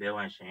 2.8 bill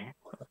I share.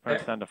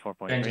 First down to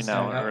 4.3 is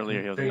now. going up Earlier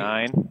in he was 3,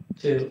 9.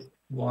 2,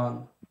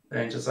 1.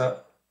 Range is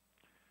up.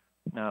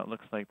 Now it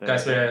looks like they're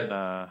Guys, we're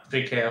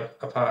getting 3K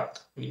apart.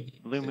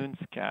 Blue Moon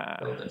Sky.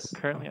 build this.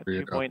 Currently at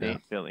Weird, 2.8 okay.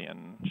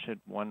 billion. Should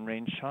one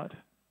range shot?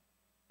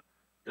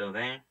 Still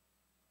there.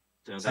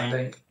 Still there.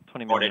 Sending.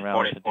 20 Port million it,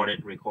 port rally it, port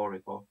it.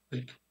 Recall.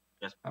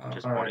 Just All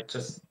port right, it.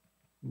 just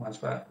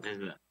much back.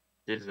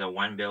 This is a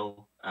 1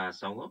 bill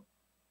solo.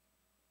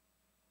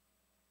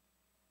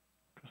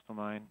 Crystal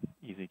Mine,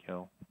 easy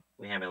kill.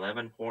 We have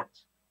 11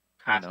 ports.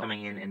 Cards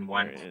coming in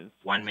 1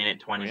 minute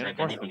 20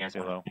 seconds. If you guys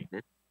want to take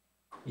this.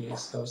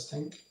 Yes, those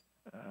things.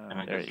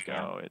 There you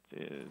go. It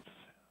is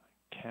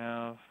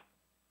Cav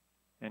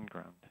and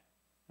ground.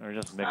 Or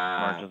just mixed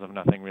marches of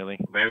nothing, really.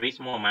 Very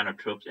small amount of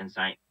troops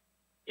inside.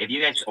 If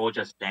you guys all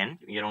just stand,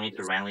 you don't need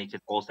to rally.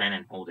 Just all stand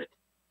and hold it.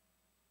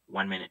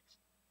 1 minute.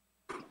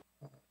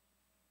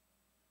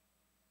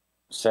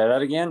 Say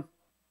that again?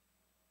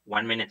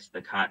 1 minute,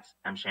 the cards.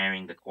 I'm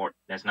sharing the court.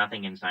 There's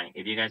nothing inside.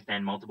 If you guys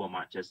stand multiple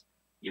marches,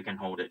 you can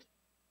hold it.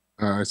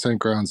 I sent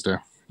grounds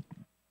there.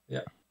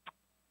 Yeah.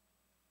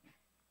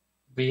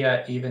 We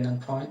are even in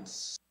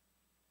points.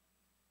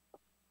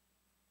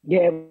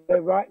 Yeah,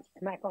 we're right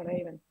smack on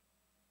even.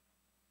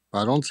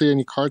 I don't see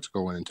any cards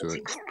going into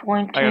it.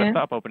 I gotta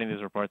stop opening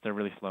these reports. They're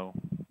really slow.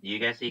 Do you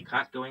guys see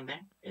cards going there?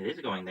 It is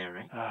going there,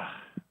 right? I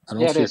don't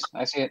Yeah, see it is.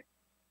 I see it.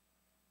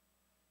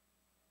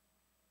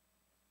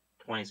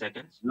 20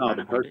 seconds. No,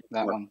 the card.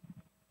 That one.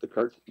 The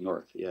card's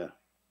north. Yeah.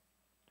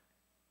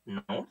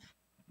 North?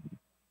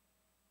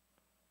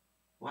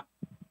 What?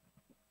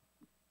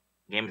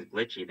 Game is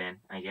glitchy then,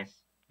 I guess.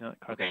 No, the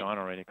card's gone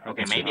already.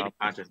 Okay, maybe the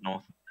card is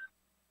north.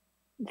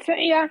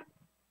 See ya.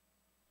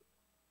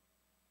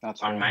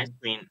 That's on right.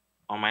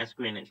 my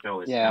screen it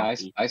shows. Yeah,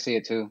 I see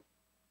it too.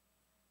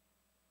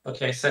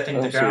 Okay, setting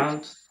the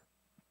ground.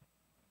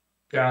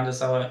 Ground is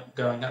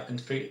going up in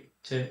 3,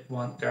 2,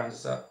 1. Ground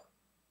is up.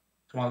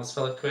 Come on, let's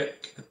fill it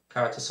quick. The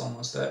card is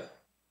almost there.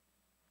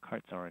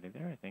 Card's already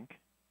there, I think.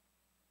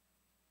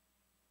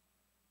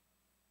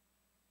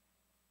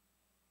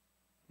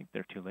 I think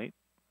they're too late.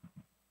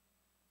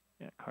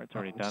 Yeah, card's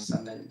already done.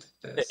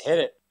 Hit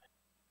it.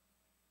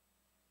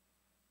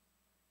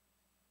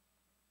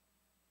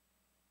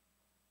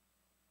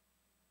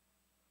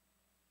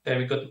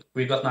 Okay,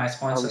 we got nice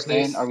points at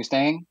least. Are we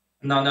staying?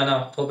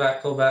 No. Pull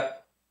back.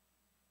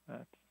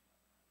 That's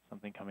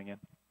something coming in.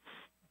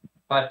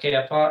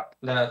 5K apart.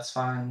 Let's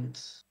find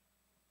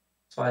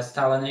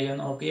Stallion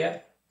or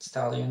beer.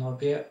 Stallion or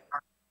beer.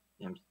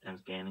 I'm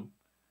scanning.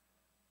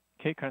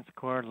 Okay, current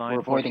score line We're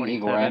avoiding 427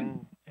 Eagle, right?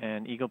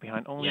 and Eagle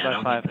behind only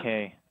Yeah, by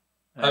 5K.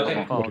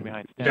 Okay. Following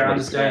behind Ground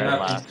is going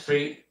up in last.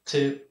 3,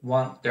 2,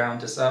 1.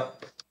 Ground is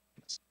up.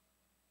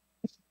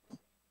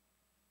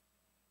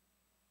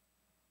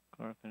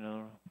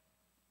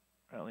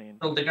 Rally in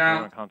Hold the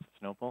ground.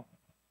 Constantinople.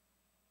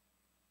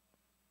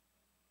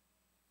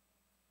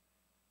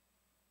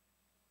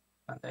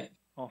 Okay.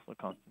 Also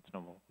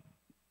Constantinople.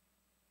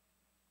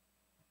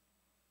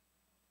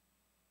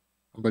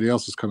 Somebody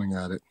else is coming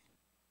at it.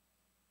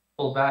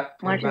 Pull back.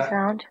 March is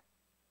out.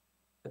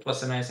 It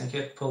was amazing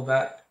hit. Pull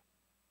back.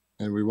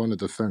 And we won a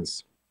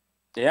defense.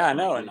 Yeah, I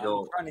know. And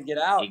I'm trying to get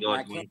out. And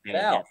I can't get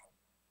out.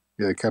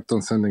 Yeah, it kept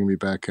on sending me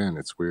back in.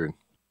 It's weird.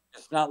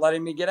 It's not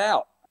letting me get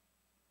out.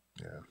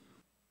 Yeah.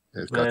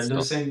 It We're got stuck.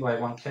 losing by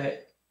 1K.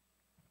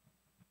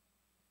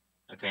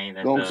 Okay,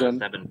 that's Gong's in.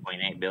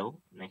 7.8 bill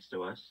next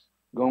to us.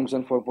 Gong's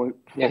in 4.3.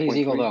 Yeah, he's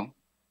eagle though.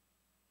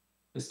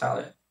 Who's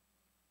Stallion?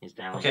 He's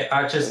down. Okay,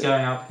 Archer's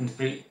going up in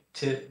 3,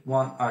 2,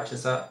 1.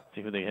 Archer's up.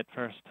 See who they hit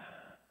first.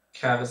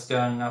 Cav is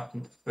going up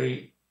in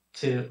 3,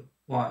 2,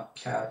 1.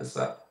 Cav is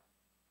up.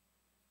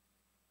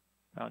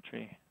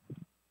 Valtteri.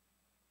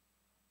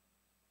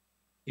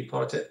 He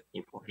poured it.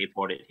 He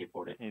poured it. He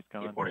poured it. He's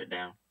going. He poured it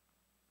down.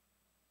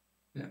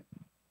 Yeah.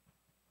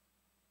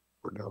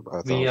 We're down by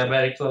 1,000. We are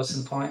very close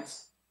in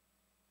points.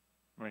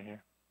 Right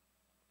here.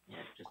 Yeah,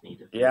 just need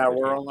to. Yeah,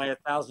 we're only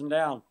 1,000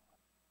 down.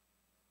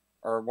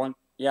 Or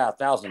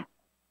 1,000.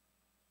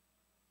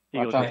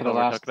 Watch out for the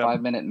last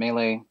 5-minute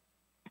melee.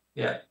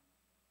 Yeah.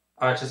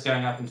 Archer's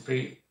going up in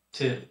 3,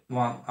 2,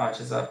 1.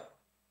 Archer's up.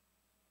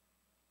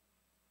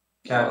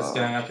 Cav is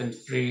going up in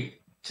 3,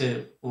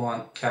 2,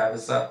 1. Cav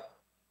is up.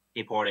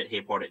 He poured it.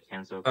 He poured it.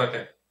 Cancel.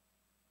 Okay.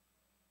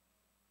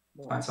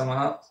 Find someone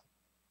else.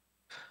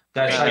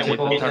 Guys, Yeah, try to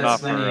hold turn as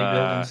off many for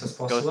buildings as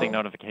possible. ghosting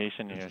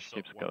notification here. She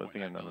keeps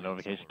ghosting, and then the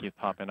notification keeps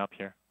popping up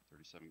here.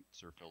 37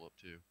 Sir Philip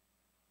too.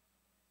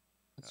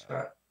 That's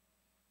right.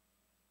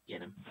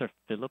 Get him. Sir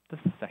Philip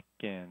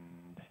II.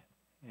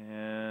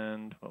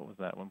 And what was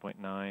that?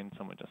 1.9.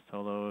 Someone just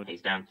soloed.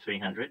 He's down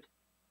 300.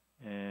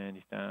 And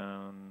he's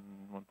down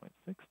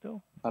 1.6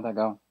 still. How'd that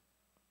go?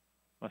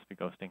 Must be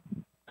ghosting.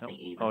 Nope.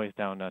 Even. Oh, he's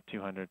down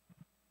 200.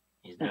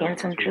 He's down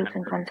Against some troops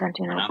in 300.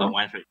 Constantinople. Another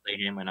one should clear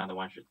him. Another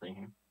one should clear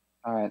him.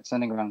 All right,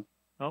 sending ground.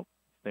 Oh,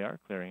 they are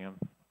clearing him.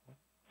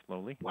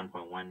 Slowly.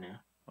 1.1 now.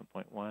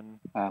 1.1.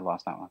 I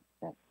lost that one.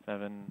 Yeah.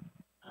 7.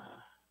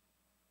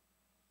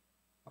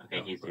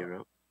 Okay, he's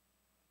 0.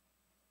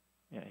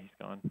 Yeah, he's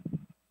gone.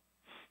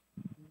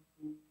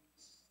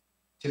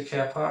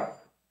 2K apart.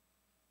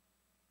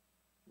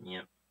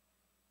 Yep.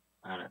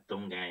 That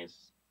Tung guy is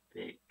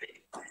big.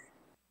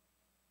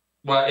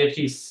 Well, if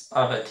he's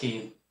other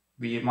team,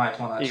 we might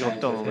want to Eagle's change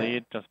still in with the him.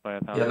 lead just by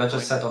 1,000. Yeah, let's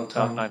just set on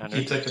Tom. 900.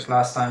 He took it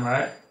last time,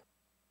 right?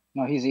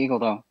 No, he's eagle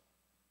though.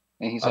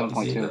 And he's Oh,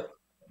 7.2. Eagle.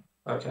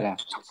 Okay. Yeah.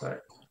 Sorry.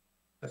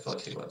 I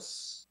thought he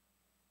was.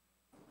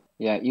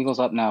 Yeah, eagle's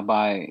up now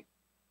by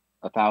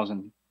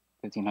 1,000,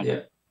 1,500.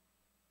 Yeah.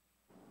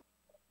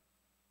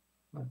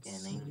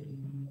 Let's see.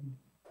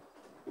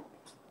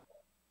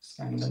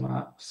 Scan them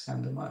up.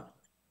 Scan them up.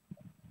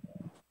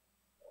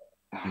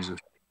 Jesus.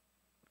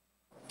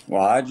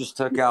 Well, I just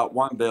took out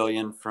 1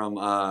 billion from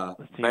Let's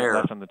see who's Bear.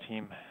 left on the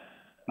team.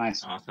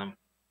 Nice. Awesome.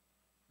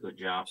 Good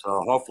job.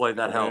 So hopefully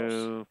that helps.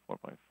 4.4.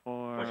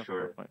 For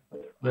sure. 4.3.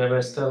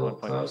 We're still 1.4.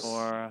 close.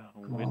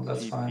 Come on,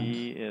 let's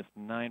WinTB is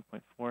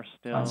 9.4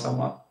 still. Find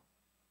someone.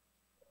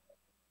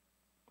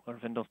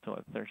 Chlorvindal's still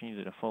at 13. You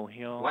did a full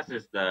heal. What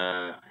is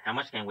how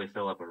much can we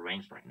fill up a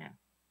range right now?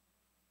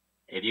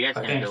 If you guys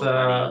I can think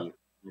fill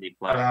 30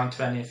 plus. around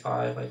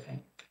 25, I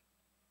think.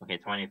 Okay,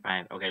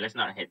 25. Okay, let's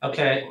not hit.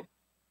 Okay.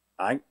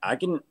 I've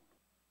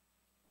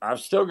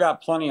still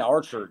got plenty of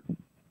archer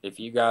if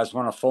you guys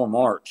want a full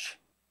march.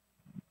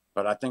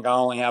 But I think I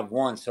only have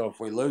 1, so if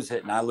we lose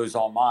it and I lose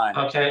all mine.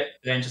 Okay,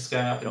 range is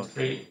going up in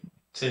 3,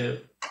 2,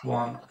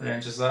 1.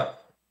 Range is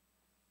up.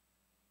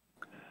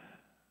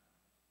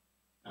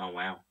 Oh,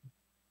 wow.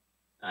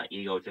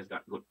 Eagle just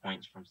got good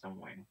points from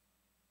somewhere.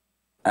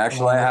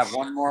 Actually, I have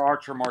 1 more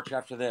archer march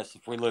after this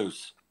if we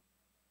lose.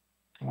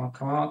 Come on,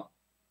 come on.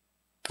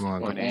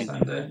 Come on.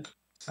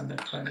 Send it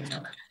 20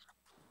 now.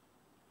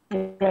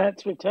 Yeah,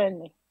 it's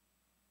returned me.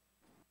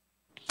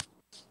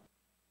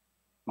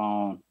 Come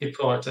on. He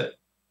poured it.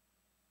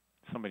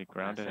 Somebody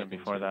grounded him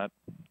before that.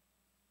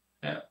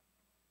 Yeah.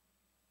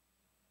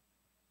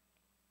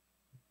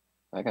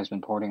 That guy's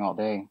been porting all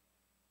day.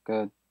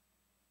 Good.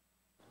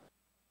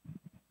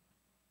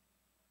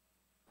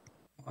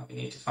 Well, we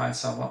need to find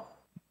someone.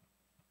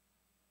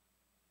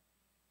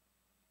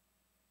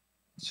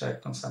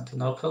 Check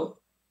Constantinople.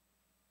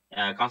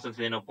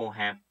 Constantinople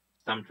have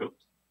some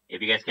troops.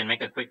 If you guys can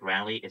make a quick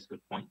rally, it's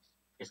good points.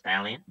 It's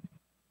Stallion.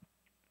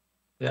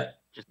 Yeah.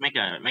 Just make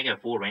a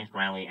full range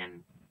rally,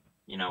 and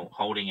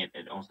holding it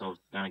also is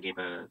gonna give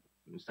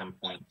some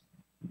points.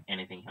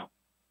 Anything help?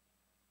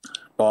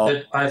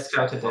 Well, I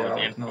scouted there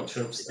it's with no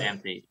troops. It's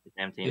empty. It's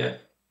empty. Yeah.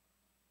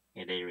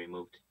 Yeah, they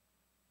removed.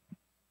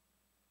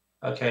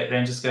 Okay,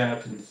 range is going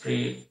up in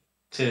 3,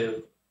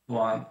 2,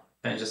 1.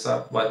 Range is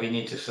up, but we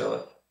need to fill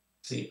it.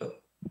 See,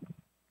 but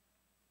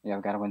Yeah,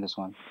 we gotta win this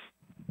one.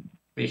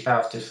 we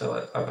have to fill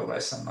it,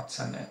 otherwise I'm not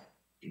sending.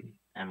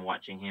 I'm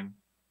watching him.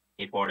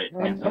 He poured it.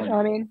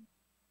 I mean,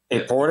 He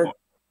poured it?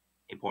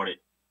 He poured it.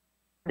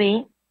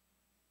 B.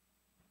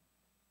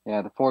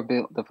 Yeah, the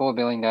 4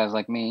 billion guys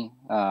like me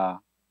are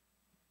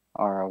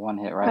a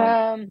one-hit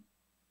rally.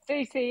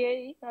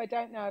 CCE, I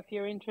don't know if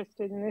you're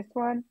interested in this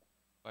one.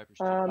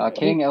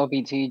 King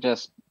LBT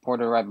just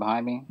ported right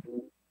behind me.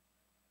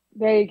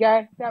 There you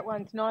go. That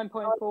one's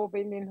 9.4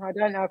 billion. I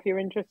don't know if you're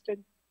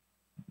interested.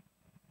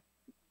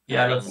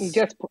 Yeah, he's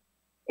got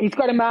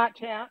to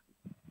march out.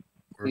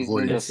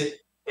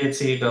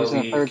 It's Eagle. He's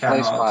in the 3rd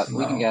place spot.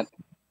 We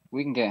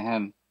can get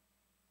him.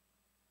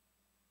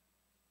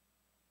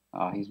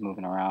 Oh, he's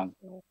moving around.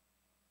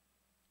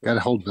 Got to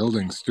hold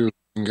buildings too.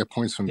 You can get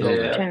points from Yeah,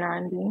 building. yeah.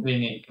 290. We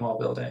need more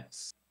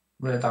buildings.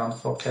 We're down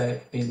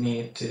 4K. We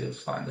need to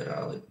find the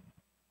rally.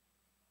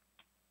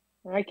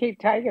 I keep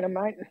taking them,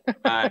 mate.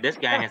 This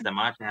guy has the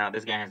march out.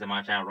 This guy has the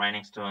march out right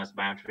next to us,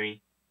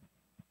 boundary.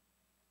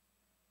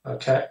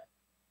 Okay.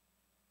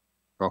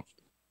 Go.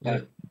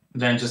 Yeah.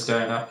 Rangers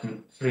going up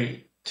in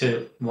 3,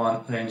 2,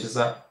 1. Rangers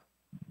up.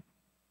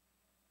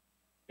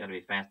 Gotta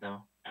be fast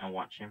though, and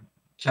watch him.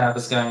 Cav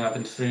is going up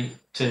in 3,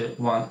 2,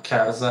 1.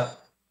 Cav is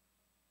up.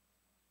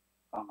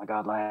 Oh my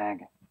god, lag.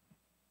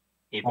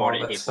 He Oh, bought it.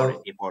 He let's bought go.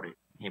 it. He bought it.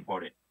 He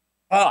bought it.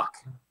 Fuck.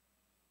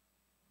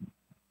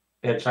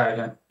 Yeah, try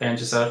again.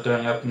 Rangers up,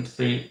 going up in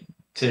 3,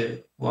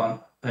 2, 1.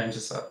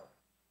 Rangers up.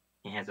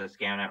 He has a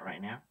scout out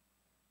right now.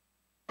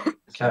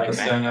 Cav is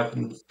back. going up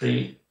in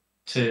 3,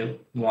 2,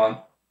 1.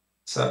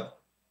 So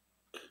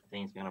I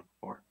think he's gonna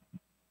port.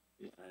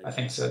 I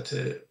think so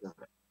too.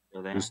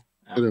 So then, Just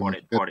port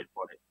it.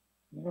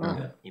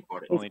 Yeah. He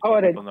ported. Only two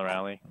ported. people in the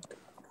rally.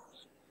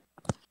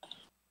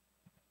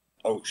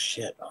 Oh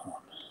shit.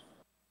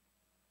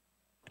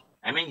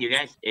 I mean, you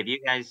guys, if you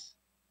guys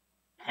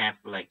have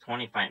like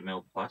 25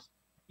 mil plus,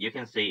 you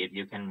can see if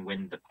you can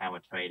win the power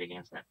trade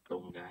against that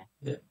Doom guy.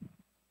 Yeah.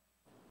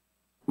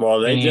 Well,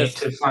 We they need just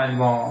to find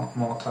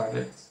more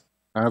targets.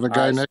 I have a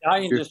guy next.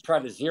 Stallion just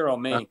tried to zero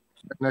me.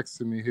 Next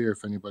to me here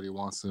if anybody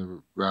wants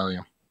to rally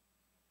him.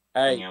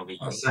 Hey,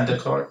 I'll send the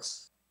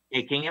cards.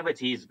 Hey, King of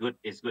is good.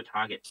 Is good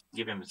target.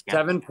 Give him a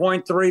scout.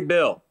 7.3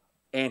 bill,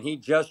 and he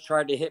just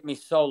tried to hit me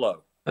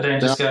solo. The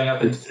range is going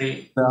up in 3,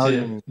 2,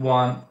 Stallion.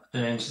 1.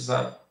 The range is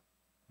up.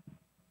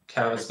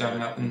 Cav is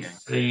going up in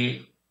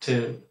 3,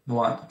 2,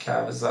 1.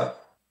 Cav is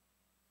up.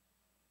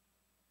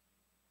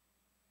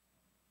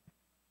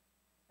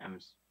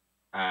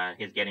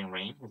 He's getting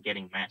rain. He's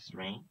getting max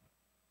rain.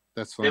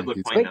 That's Still fine. good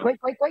He's point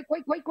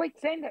though. Quick,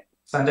 send it.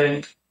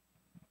 Sending.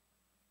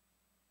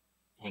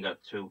 He got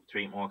 2,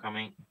 3 more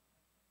coming.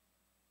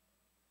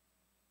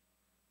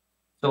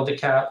 Fill the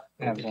cap.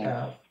 Fill Cav's the in.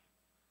 cap.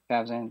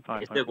 Cav's in.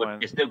 It's still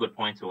good. It's still good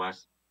point to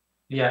us.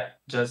 Yeah,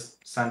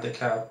 just send the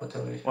cap,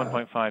 whatever you have.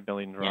 1.5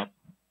 billion drop.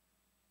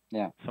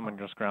 Yeah. Someone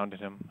just grounded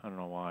him. I don't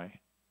know why.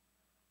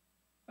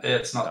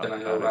 It's not That going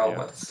to was go a bad well, idea.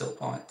 but it's still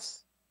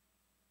points.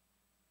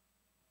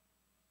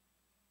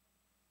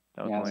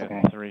 That was Yeah, only it's a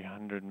okay.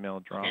 300 mil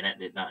drop. Okay, that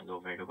did not go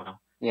very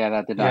well. Yeah,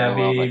 that did not Yeah, go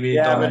well. But we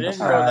Yeah, don't but it have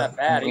didn't go that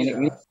bad we either.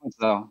 need points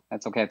though.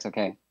 That's okay. It's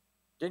okay.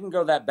 Didn't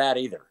go that bad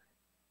either.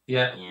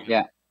 Yeah.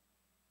 Yeah.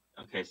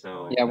 Okay,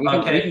 so Yeah, we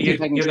can, Okay, we can keep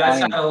taking you guys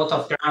Stallion. have a lot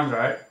of ground,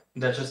 right?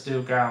 Let's just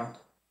do ground.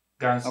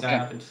 Ground's Okay.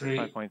 going up in 3,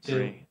 5.3.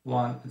 2,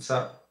 1. It's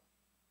up.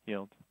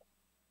 Healed.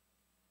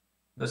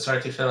 Let's try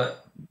to fill it.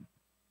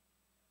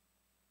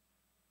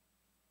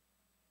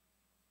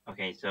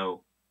 okay,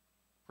 so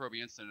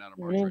Probing instant out of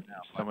March right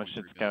now. Someone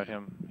should 5.3 scout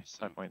billion, him.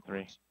 7 5.3.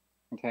 cores.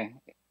 Okay.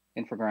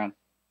 In for ground.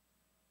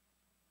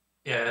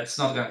 Yeah, it's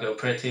not going to go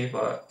pretty,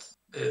 but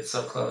it's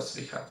so close.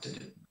 We have to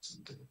do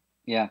something.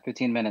 Yeah,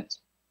 15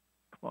 minutes.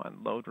 Come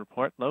on, load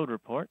report. Load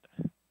report.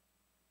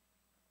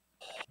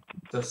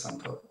 Just some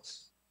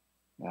points.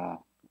 Yeah.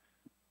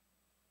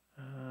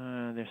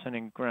 They're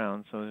sending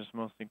ground, so there's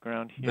mostly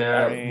ground here.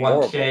 We're Range,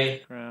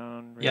 1K.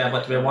 ground, Yeah, range,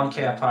 but we're ground,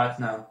 1K range. apart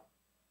now.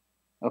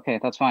 Okay,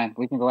 that's fine.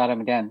 We can go at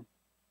him again.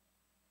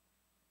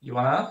 You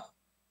wanna?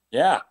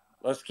 Yeah,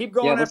 let's keep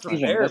going Yeah, let's after siege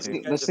him. bears.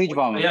 Let's siege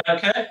bomb him. Yeah,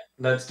 okay.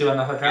 Let's do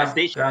another ground.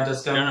 siege. Ground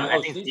is going No, up. I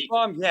Oh, think siege siege-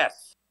 bomb,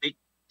 yes.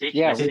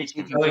 Yeah, let's we siege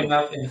siege him. him. Going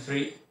up in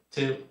 3,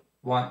 2,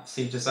 1.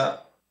 Siege is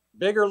up.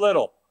 Big or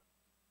little?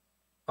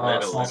 Small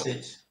Little.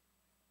 siege.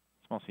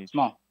 Small siege.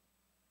 Small.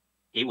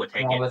 He will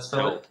take Come on, it. let's fill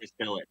So it. just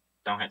fill it.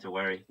 Don't have to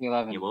worry.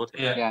 11. He will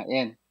take Yeah. it. Yeah,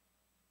 in.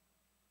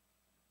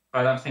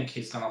 I don't think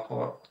he's gonna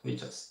port. We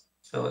just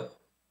fill it.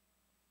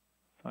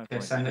 Okay,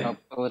 5.3. send it. Oh,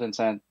 pull it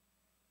inside.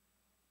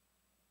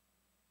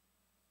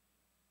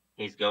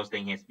 He's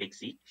ghosting his big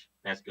siege.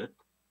 That's good.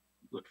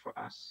 Good for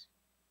us.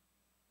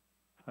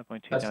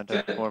 5.2 That's down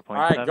to good. 4.7. All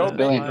right, go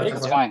Billion. big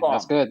That's siege fine. bomb.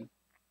 That's good.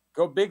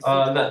 Go big siege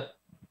bomb. The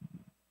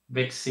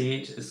big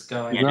siege is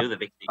going Yeah, do the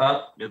big siege.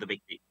 up. Do the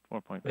big siege.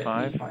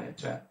 4.5. My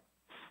agenda.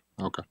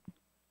 Okay.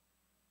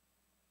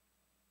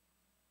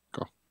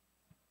 Go.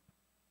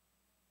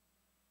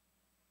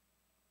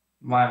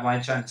 My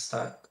agenda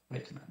stuck.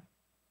 Wait a minute.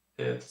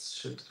 It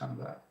should come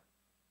back.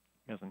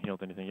 He hasn't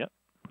healed anything yet.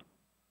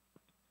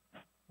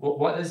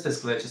 What is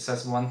this glitch? It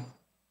says 1.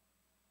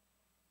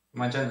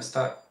 My agenda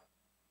stuck.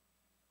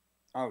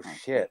 Oh,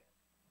 shit.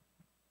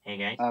 Hey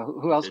guys.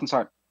 Who else can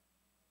start?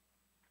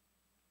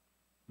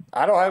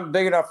 I don't have a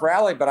big enough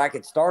rally, but I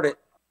could start it.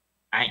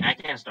 I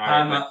can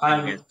start it. but you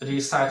I'm guys-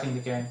 restarting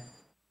the game.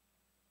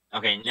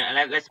 Okay,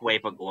 no, let's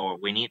wait for Glory.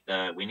 We need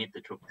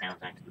the troop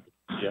counts actually.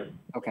 Yeah.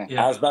 Okay.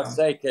 Yeah. I was about to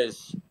say,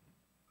 because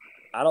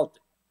I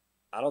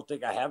don't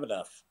think I have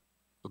enough.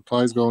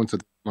 Supplies going to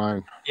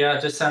mine. Yeah,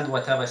 just send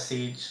whatever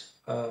siege.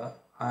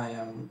 I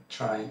am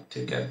trying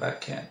to get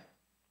back in.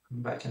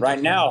 Back in.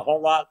 Right now, a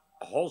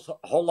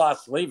whole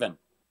lot's leaving.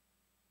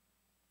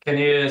 Can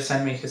you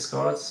send me his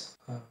scores?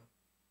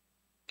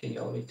 Can you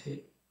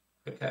LVT?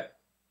 Okay.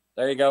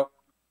 There you go.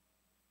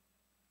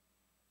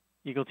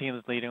 Eagle team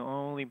is leading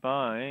only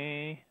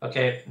by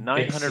Okay,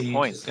 900 Big Siege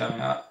points. is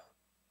going up.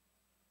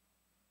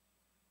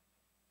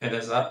 It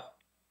is up.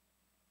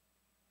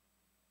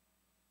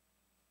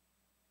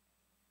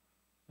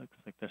 Looks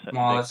like they're setting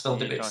Come on, Big let's build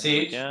the Siege Big on him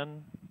Siege.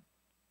 again.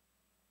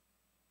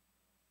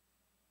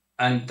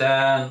 And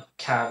then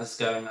Cav is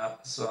going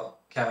up as well.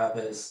 Cav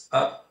is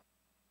up.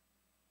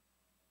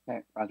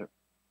 Okay, roger.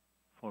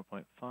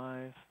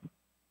 4.5.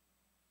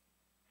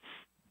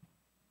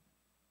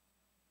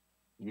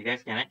 You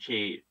guys can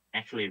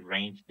actually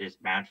range this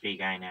boundary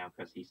guy now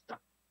because he's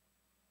stuck.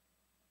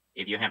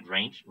 If you have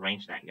range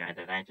that guy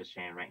that I just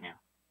shared right now.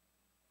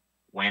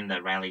 When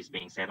the rally is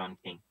being set on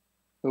king.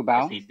 Who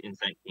bow? He's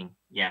inside king.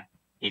 Yeah,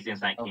 he's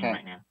inside king Okay.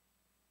 right now.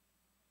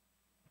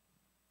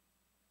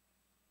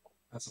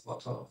 That's a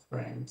lot of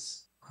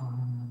frames.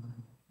 All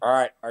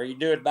right, are you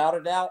doing bout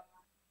it out?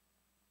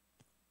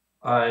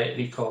 I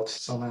recalled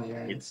so many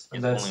ranges.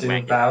 It's Let's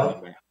calling do back.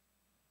 bow.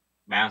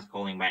 Bow's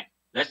calling back.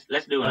 Let's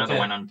do another Okay.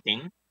 one on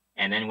king,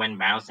 and then when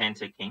bow sends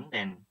to king,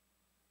 then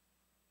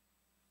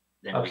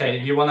Okay,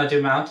 you want to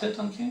do mounted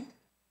on king?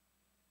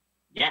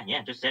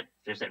 yeah, just set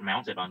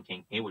mounted on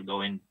king. He would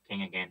go in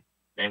king again.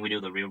 Then we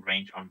do the real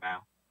range on bow.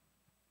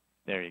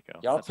 There you go.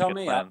 Y'all That's a tell good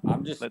me. plan.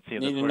 I'm just Let's see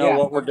if need this to works. know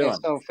what we're doing.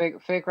 So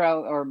fake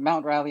rally or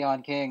mount rally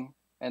on king,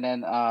 and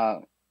then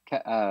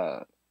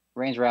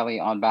range rally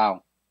on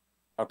bow.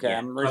 Okay, Yeah.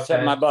 I'm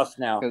resetting my buffs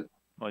now.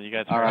 Well, you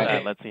guys All heard right.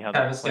 that. Let's see how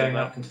Cav this is plays going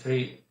out. up in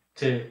 3,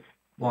 2,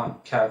 1.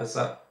 Cav is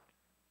up.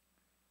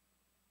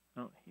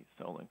 Oh, he's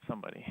soloing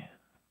somebody.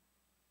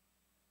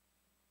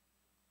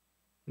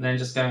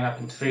 Range is going up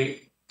in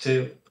 3,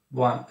 2,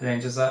 1.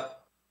 Range is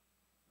up.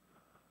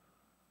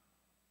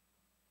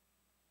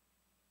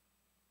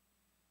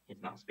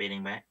 He's not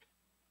speeding back.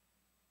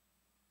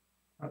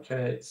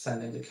 Okay,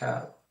 sending the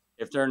Cav.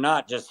 If they're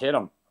not, just hit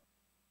them.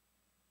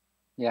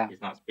 Yeah.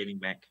 He's not speeding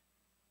back.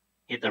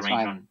 Hit the That's range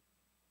fine. on.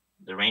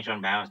 The range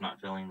on bow is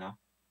not filling though.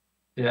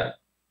 Yeah,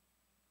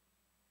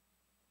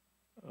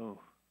 Oh.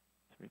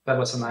 that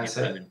was a nice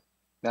Yep, hit. even.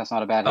 That's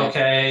not a bad hit.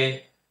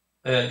 Okay,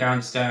 ground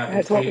is going up in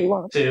That's what we 3,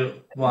 want.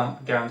 2,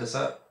 1. Ground is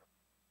up.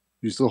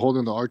 You still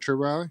holding the archer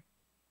rally?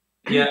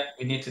 Yeah,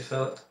 we need to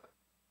fill it.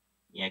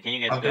 Yeah, can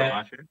you guys Okay. go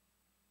archer?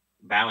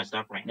 Bow is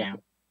up right now.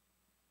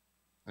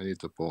 I need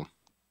to pull.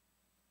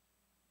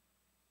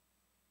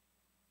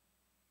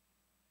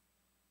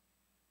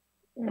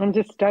 I'm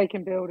just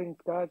taking buildings,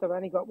 guys. I've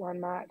only got one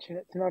march, and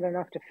it's not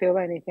enough to fill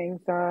anything,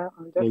 so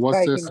I'm just Well, what's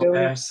taking this? Okay, I'm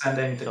buildings.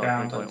 sending the Still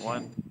ground on 3.1.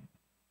 king.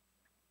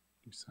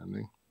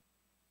 Descending.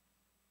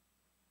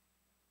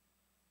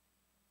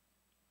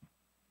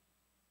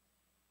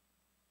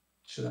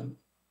 Shouldn't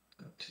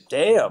go too.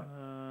 Damn.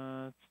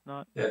 It's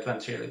not. Yeah, it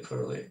went really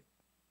poorly.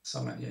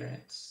 So many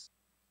rates.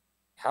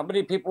 How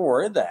many people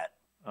were in that?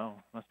 Oh,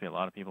 must be a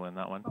lot of people in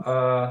that one.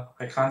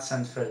 I can't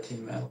send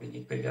 13 mil. We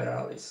need bigger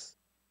rallies.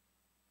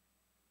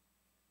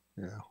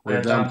 Yeah,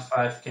 We're down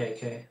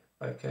 5k.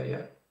 5k,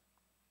 yeah.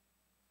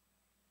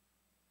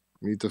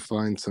 Need to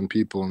find some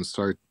people and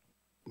start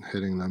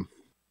hitting them.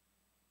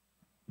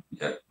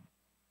 Yep.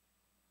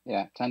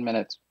 Yeah, 10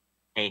 minutes.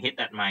 Hey, hit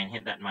that mine.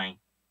 Hit that mine.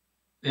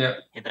 Yeah.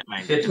 Hit that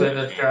mine. Hit with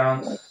the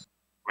ground.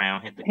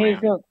 Ground. Hit the Here's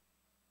ground.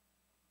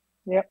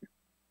 the. Yep.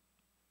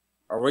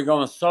 Are we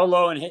going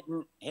solo and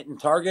hitting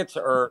targets,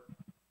 or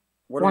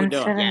what are we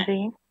doing?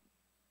 170.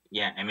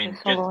 Yeah, I mean,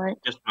 Just solo it.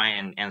 just try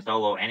and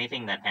solo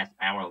anything that has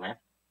power left.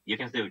 You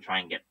can still try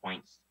and get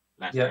points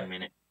last Yeah. 10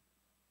 minutes.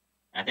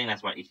 I think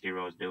that's what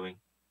Ichiro is doing.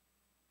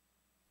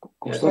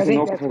 Yeah. I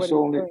think that's what he's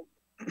doing.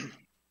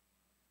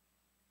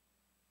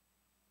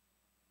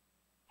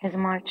 His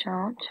march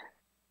out.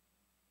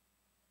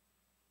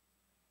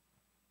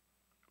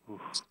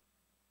 Oof.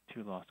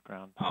 2 lost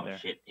ground Oh there.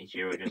 shit,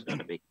 Ichiro just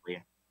got a big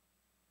clear.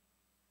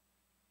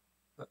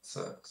 That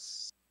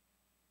sucks.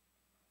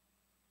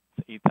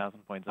 It's 8,000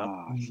 points up.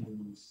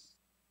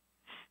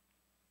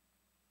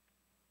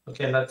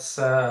 Okay, let's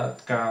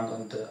ground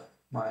on the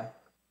mine.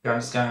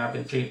 Ground is going up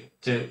in 3,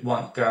 2,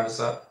 1. Ground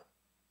is up.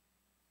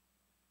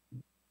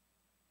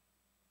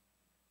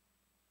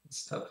 It's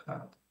still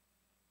ground.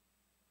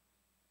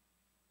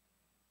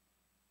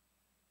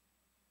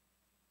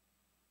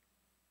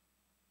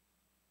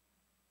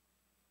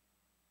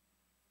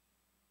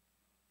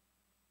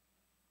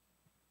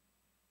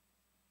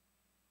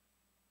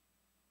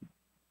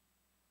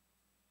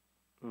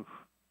 Oof.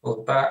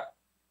 Pull back.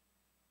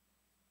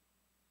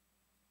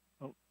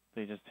 Oh,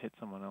 they just hit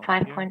someone else.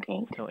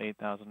 5.8. Still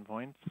 8,000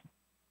 points.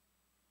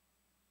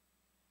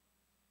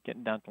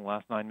 Getting down to the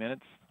last 9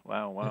 minutes.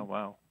 Wow, wow,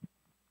 wow.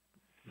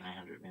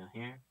 900 mil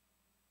here.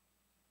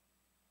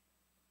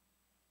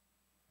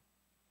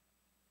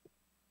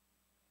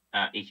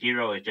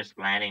 Ichiro is just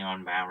gliding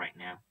on bow right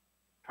now,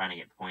 trying to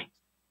get points.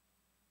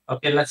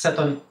 Okay, let's set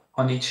on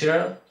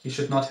Ichiro. He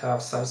should not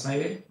have subs,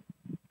 maybe.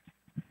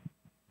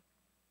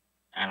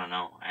 I don't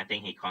know. I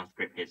think he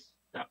conscript his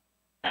stuff.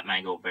 That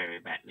might go very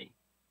badly.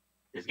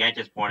 This guy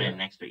just poured in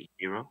next to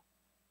Ichiro.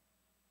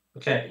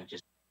 Okay. He's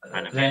just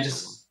trying to Range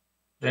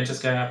finish is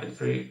going up in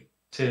 3,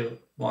 2,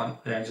 1.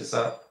 Range is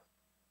up.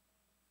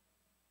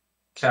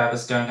 Cav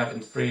is going up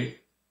in 3,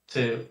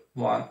 2,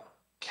 1.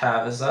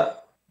 Cav is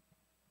up.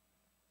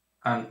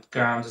 And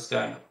ground is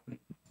going up in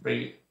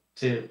 3,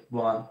 2,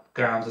 1.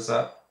 Ground is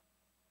up.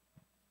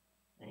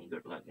 Hey,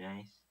 good luck,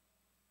 guys.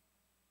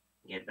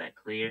 Get that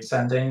clear.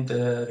 Sending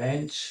the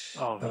range.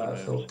 Oh, he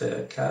moved. For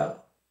the Cav.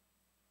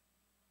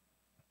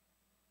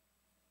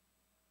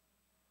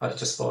 I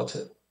just bought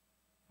it.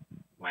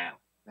 Wow.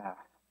 Yeah.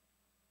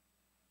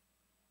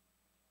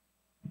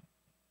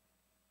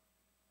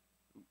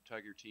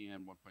 Tiger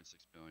TN 1.6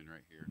 billion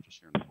right here. Just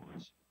sharing the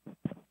boards.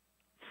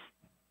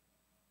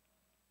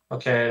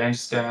 Okay, range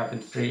is going up in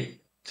 3,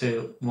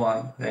 2,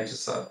 1. Range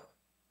is up.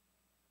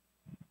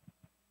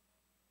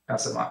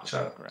 That's a match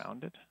up.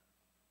 Grounded.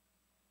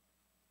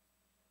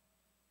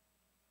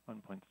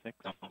 1.6.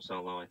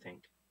 Solo, I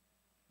think.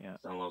 Yeah.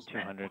 Solo's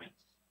 200.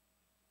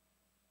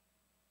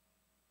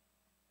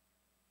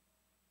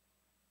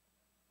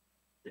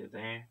 Through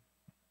there.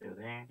 Through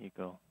there.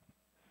 Eagle.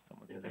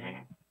 Someone's Through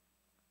spinning.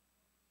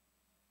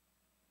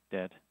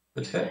 there. Dead.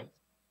 Good hit.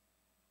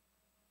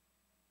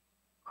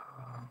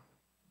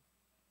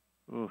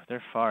 Ooh,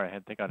 they're far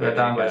ahead. They got We're a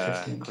down by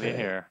big 15K. clear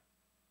here.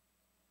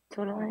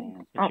 Totally.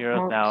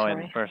 Ichiro's now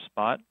sorry. in first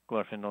spot.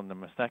 Glorfindel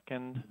number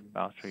second.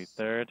 Valtteri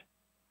third.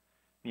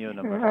 Mio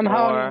number I'm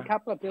holding a 4.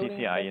 couple of buildings,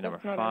 CCIE but number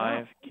that's not 5.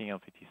 enough. King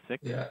L56.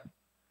 Yeah.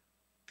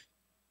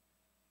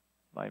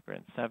 Viper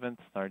in 7th.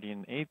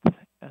 Sardine 8th.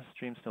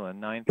 S-Stream still in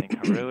 9th. And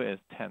Karu is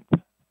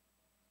 10th.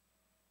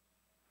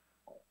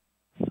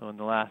 So in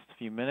the last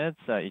few minutes,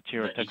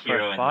 Ichiro The took Ichiro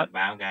first and spot. the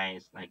bow guy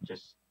is like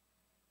just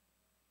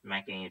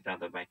smacking each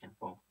other back and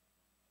forth.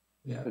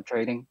 Yeah. They're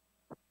trading.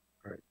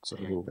 All right,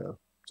 setting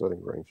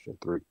range in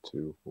 3,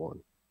 2, 1.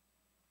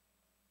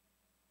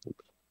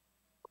 Oops.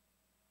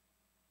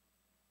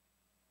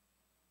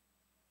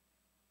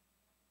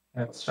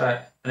 Yeah, let's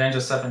try. Range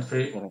is up in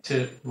 3,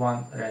 2,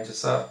 1. Range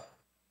is up.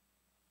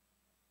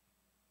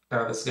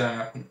 Cav is going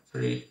up in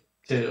 3,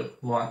 2,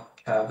 1.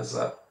 Cav is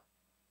up.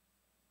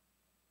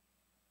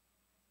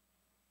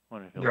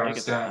 Wonder if he'll Ground take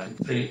is it this going up in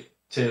time. 3,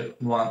 2,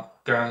 1.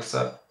 Ground is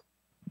up.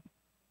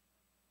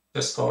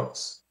 Just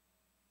ports.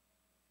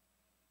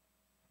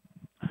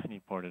 And he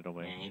poured it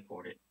away. Yeah, he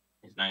poured it.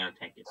 He's not gonna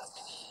take it.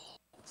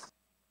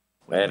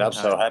 Man, I'm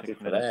so happy 6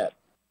 for minutes.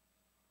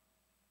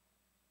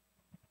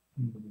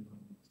 that.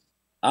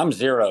 I'm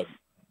zeroed.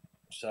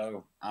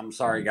 So I'm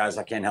sorry, guys.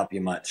 I can't help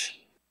you much.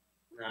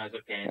 No, it's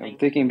okay. I I'm think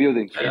taking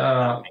buildings.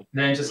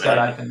 Range is going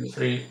up in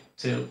 3,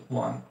 2,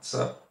 1.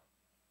 So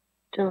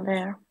Still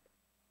there.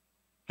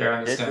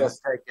 ground is Did going.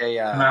 just take a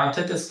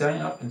Mounted is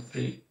going up in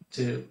 3,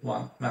 2,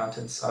 1.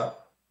 Mountains up.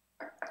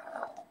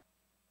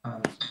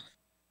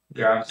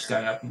 Ground is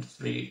going up in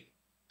 3,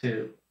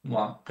 2,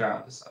 1.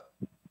 Ground is up.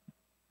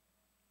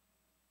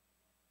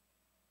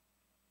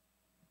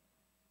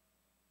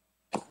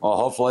 well,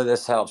 hopefully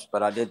this helps,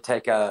 but I did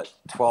take a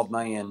 12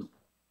 million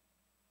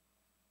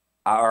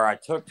or I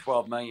took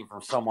 12 million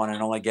from someone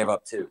and only gave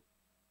up 2.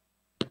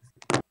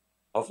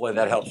 Hopefully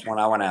that helps when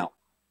I went out.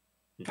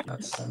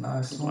 That's a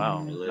nice one.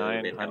 Wow,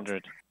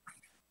 900.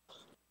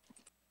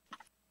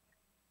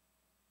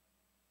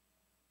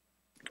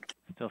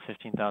 Still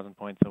 15,000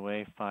 points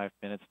away. 5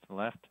 minutes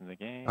left in the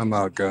game. I'm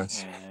out,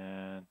 guys.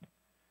 And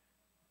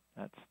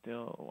that's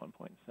still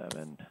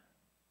 1.7.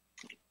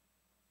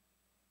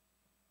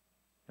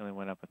 Only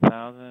went up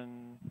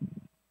 1,000.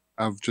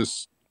 I've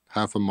just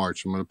half a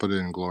March. I'm going to put it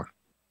in Glor.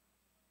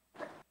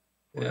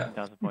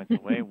 14,000 points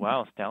away.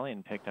 Wow,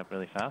 Stallion picked up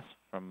really fast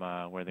from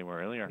where they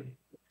were earlier.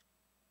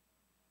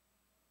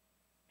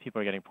 People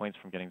are getting points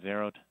from getting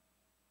zeroed.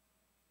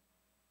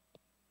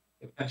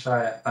 We can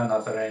try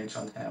another range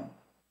on him.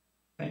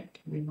 I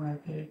think we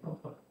might be able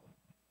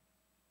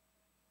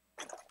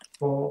to.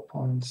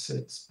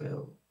 4.6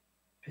 bill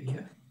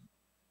here.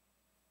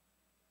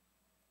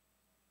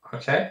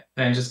 Okay,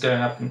 range is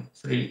going up in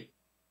 3,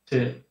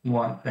 2,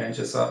 1. Range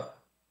is up.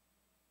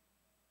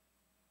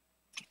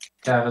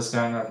 Cav is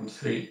going up in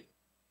 3,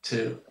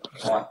 2,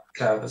 1.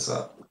 Cav is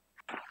up.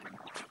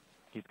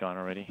 He's gone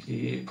already.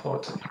 He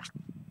ported.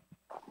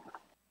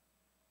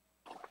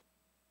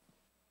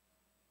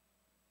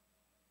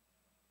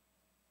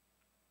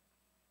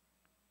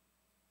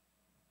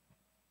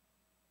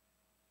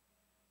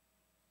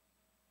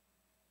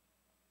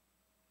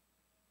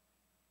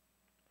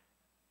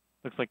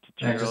 Looks like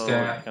Range is Chichiro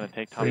going is going to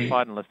take top 3,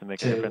 spot unless they make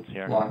 2, a difference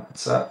here. 1.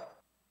 It's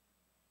up.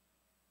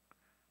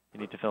 You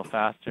need to fill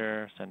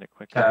faster, send it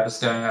quicker. Cav is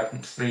going up in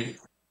 3,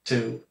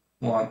 2,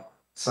 1.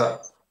 It's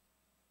up.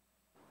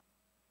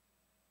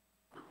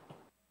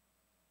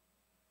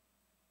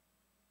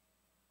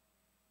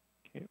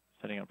 Okay,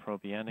 setting up Pro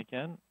BN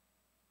again.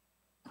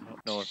 I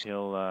don't know if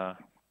he'll 2.9.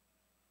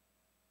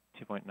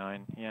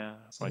 Yeah,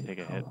 probably take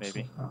a hit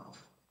maybe.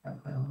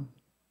 And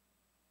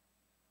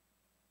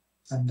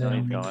No,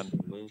 then he's gone.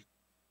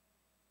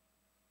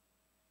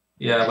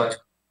 Yeah, but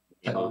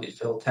can only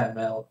fill 10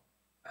 mil.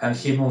 And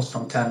he moves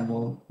from 10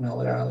 mil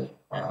rally.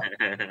 Wow.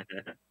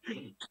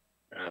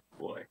 Oh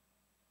boy.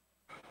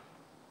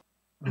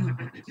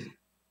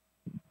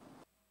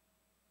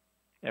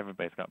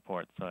 everybody's got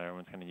ports, so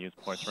everyone's going to use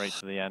ports right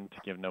to the end to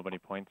give nobody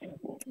points.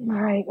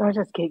 Mate, I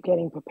just keep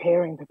getting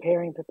preparing.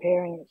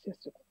 It's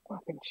just a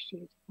fucking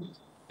shit.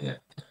 Yeah.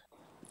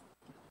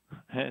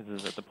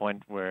 This is at the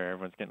point where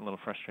everyone's getting a little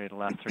frustrated the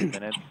last 3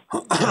 minutes.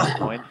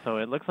 Points. So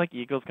it looks like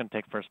Eagle's going to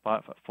take first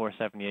spot at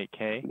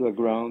 478K. The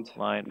ground.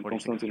 Lion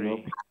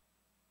 46.3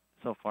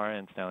 so far,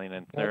 and Stallion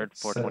in third,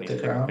 Set the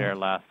 423. ground. Bear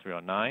last,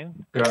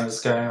 309. Ground is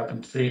going up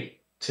in 3,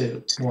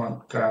 2,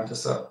 1. Ground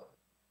is up.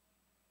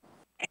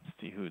 Let's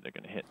see who they're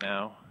going to hit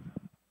now.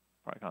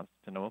 Probably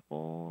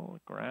Constantinople,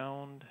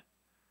 ground.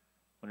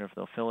 Wonder if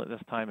they'll fill it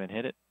this time and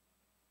hit it.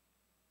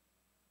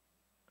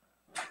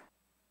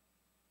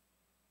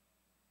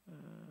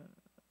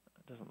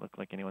 Doesn't look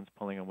like anyone's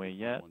pulling away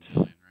yet.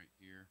 Right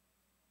here.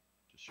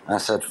 I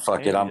said,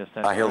 fuck it.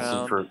 I healed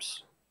some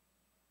troops.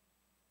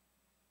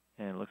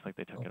 And it looks like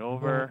they took it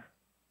over.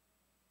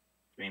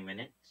 3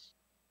 minutes.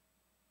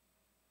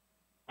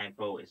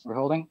 Tempo is. We're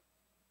holding.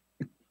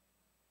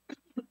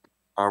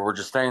 We're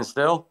just staying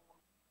still.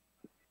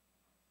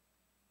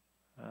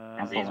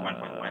 As is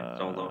 1.1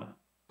 solo.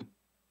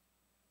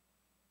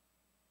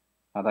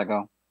 How'd that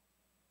go?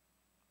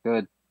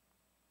 Good.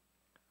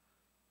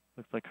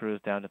 Looks like Crew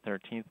is down to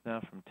 13th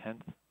now from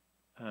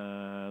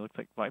 10th. Looks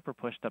like Viper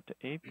pushed up to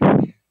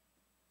 8th.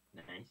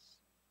 Nice.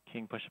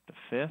 King pushed up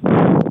to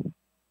 5th.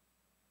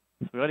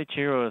 So we got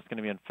Ichiro is going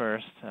to be in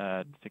first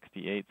at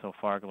 68 so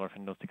far.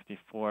 Glorfindo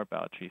 64,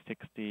 Baltree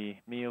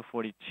 60, Mio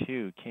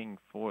 42, King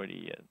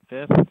 40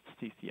 at 5th,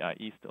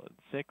 CCIE still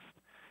in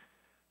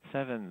 6th,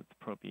 7th,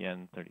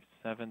 Probien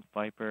 37th,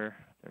 Viper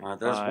 35,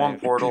 there's one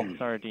portal.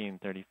 Sardine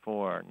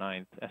 34,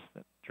 9th,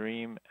 Esnet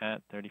Dream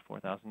at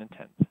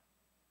 34,010th.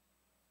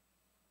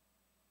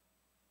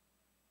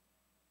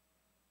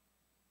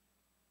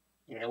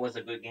 Yeah, it was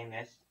a good game,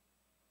 guys.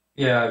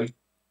 Yeah,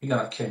 we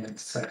got King in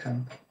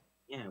second.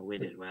 Yeah, we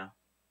did well.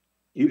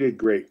 You did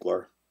great,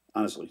 Glor.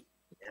 Honestly.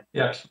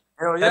 Yeah.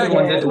 Hell yeah,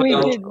 Everyone did we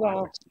well. did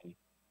well.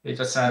 We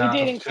just ran out We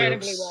did of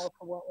incredibly troops. well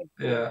for what we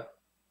Yeah.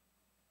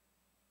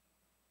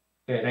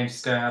 Okay, range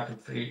is going up in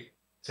 3,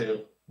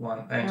 2,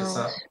 1. Range is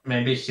up.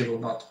 Maybe he will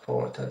not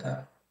port at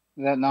that.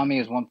 That Nami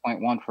is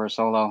 1.1 for a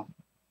solo.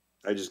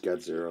 I just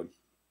got zeroed.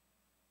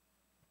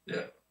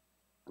 Yeah.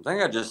 I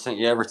think I just sent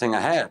you everything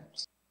I had.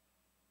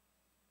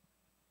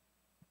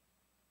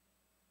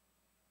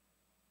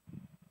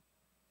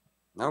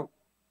 Nope.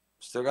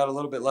 Still got a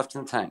little bit left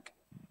in the tank.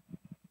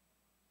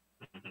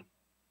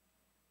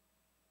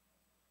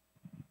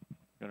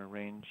 Gonna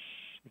range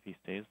if he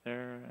stays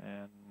there,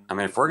 and I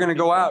mean, if we're gonna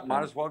go out,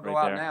 might as well go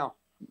out now.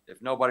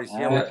 If nobody's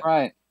healing. That's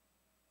right.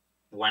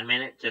 1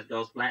 minute, just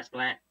go splat.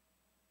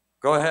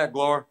 Go ahead,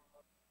 Glor.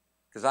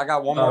 Because I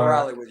got one more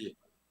rally with you.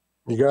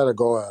 You gotta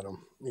go at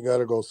him. You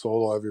gotta go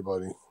solo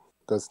everybody.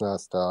 That's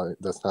not style.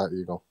 That's not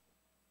Eagle.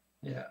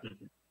 Yeah.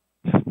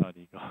 That's not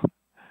Eagle.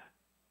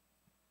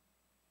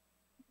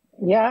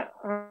 Yeah,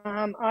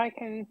 I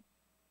can.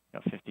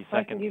 Got 50 seconds.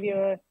 I can give you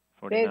a.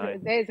 49.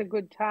 There's a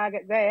good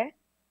target there.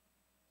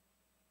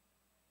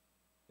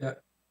 Yeah.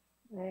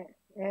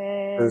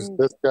 There's And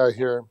this guy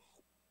here.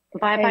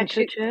 Bye-bye,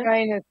 Chip's Choo-Choo.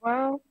 going as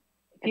well.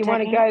 If you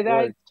want to Attacking.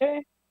 go those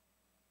two,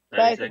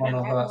 both of One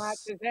them of had us.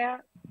 marches out.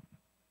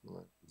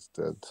 He's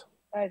dead.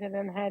 Both of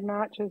them had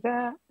marches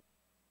out.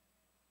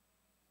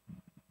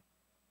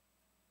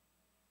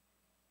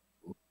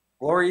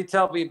 Glor, you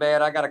tell me,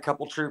 man. I got a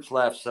couple troops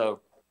left,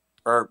 so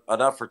or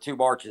enough for 2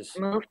 marches.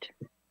 Moved.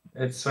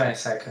 It's 20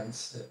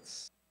 seconds.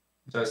 It's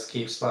just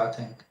keep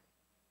spotting.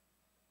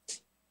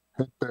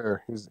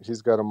 There.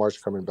 He's got a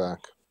march coming back.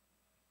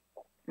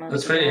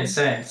 It's really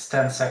insane. It's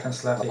 10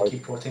 seconds left. They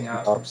keep porting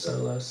out from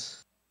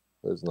solos.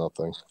 There's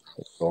nothing.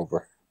 It's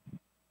over.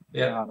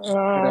 Yeah. They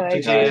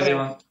GG, did.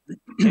 everyone.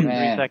 3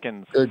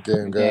 seconds. Good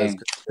game, guys.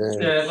 Good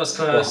game. Yeah, it was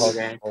close.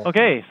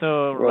 Okay,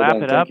 so Well wrap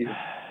done, it up. thank you.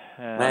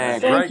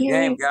 Man, Thank great you.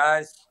 game,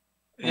 guys.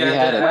 Yeah, We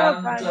had it. Well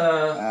and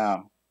done.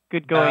 Wow.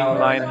 Good going, Now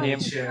Lion and team.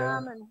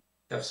 Ichiro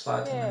kept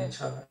spotting Yeah. on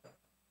each other.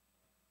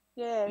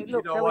 Yeah, You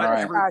look, know so what? we Right.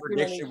 just Every passed too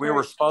many prediction we were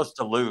troops. supposed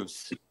to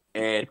lose,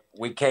 and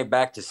we came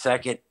back to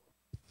second.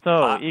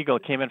 So Eagle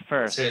came in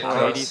first, That's it,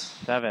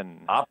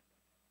 487. Up.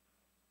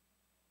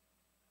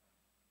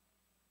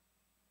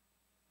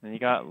 Then you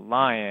got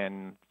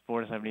Lion,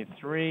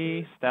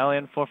 473.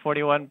 Stallion,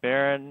 441.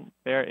 Bear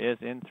is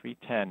in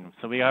 310.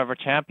 So we have our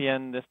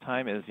champion this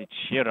time is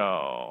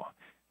Ichiro,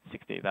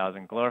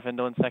 68,000.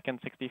 Glorfindo in second,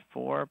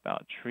 64.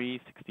 Baltree,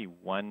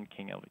 61.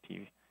 King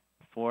LVT,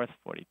 fourth,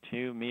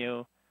 42.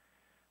 Mio,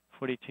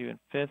 42 in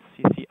fifth.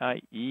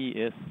 CCIE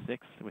is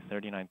sixth with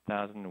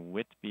 39,000.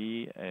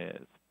 Whitby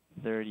is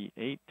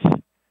 38.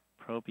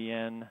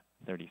 Probien,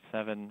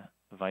 37.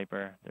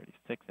 Viper,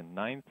 36 in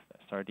ninth.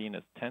 Sardine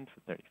is 10th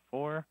with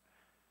 34.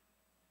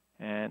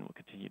 And we'll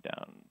continue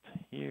down to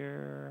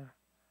here.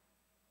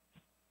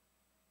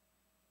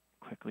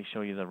 Quickly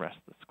show you the rest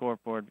of the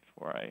scoreboard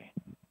before I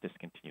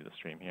discontinue the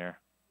stream here.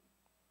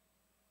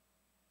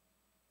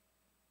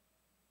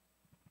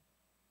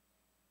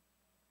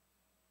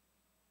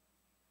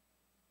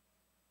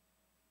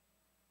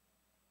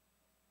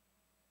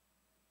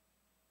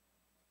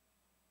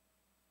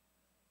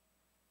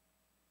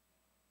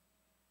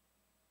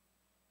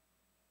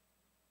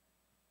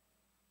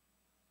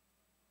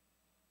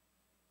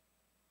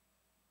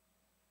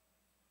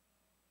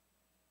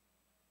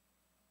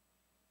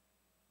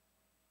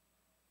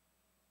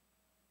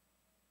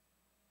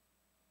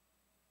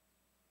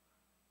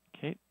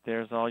 Okay,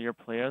 there's all your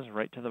players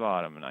right to the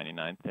bottom,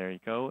 99th. There you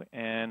go.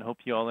 And hope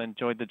you all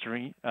enjoyed the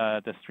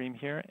stream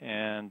here.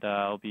 And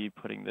I'll be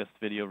putting this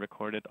video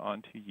recorded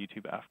onto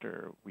YouTube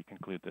after we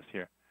conclude this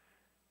here.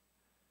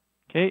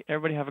 Okay,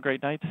 everybody have a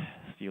great night.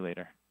 See you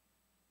later.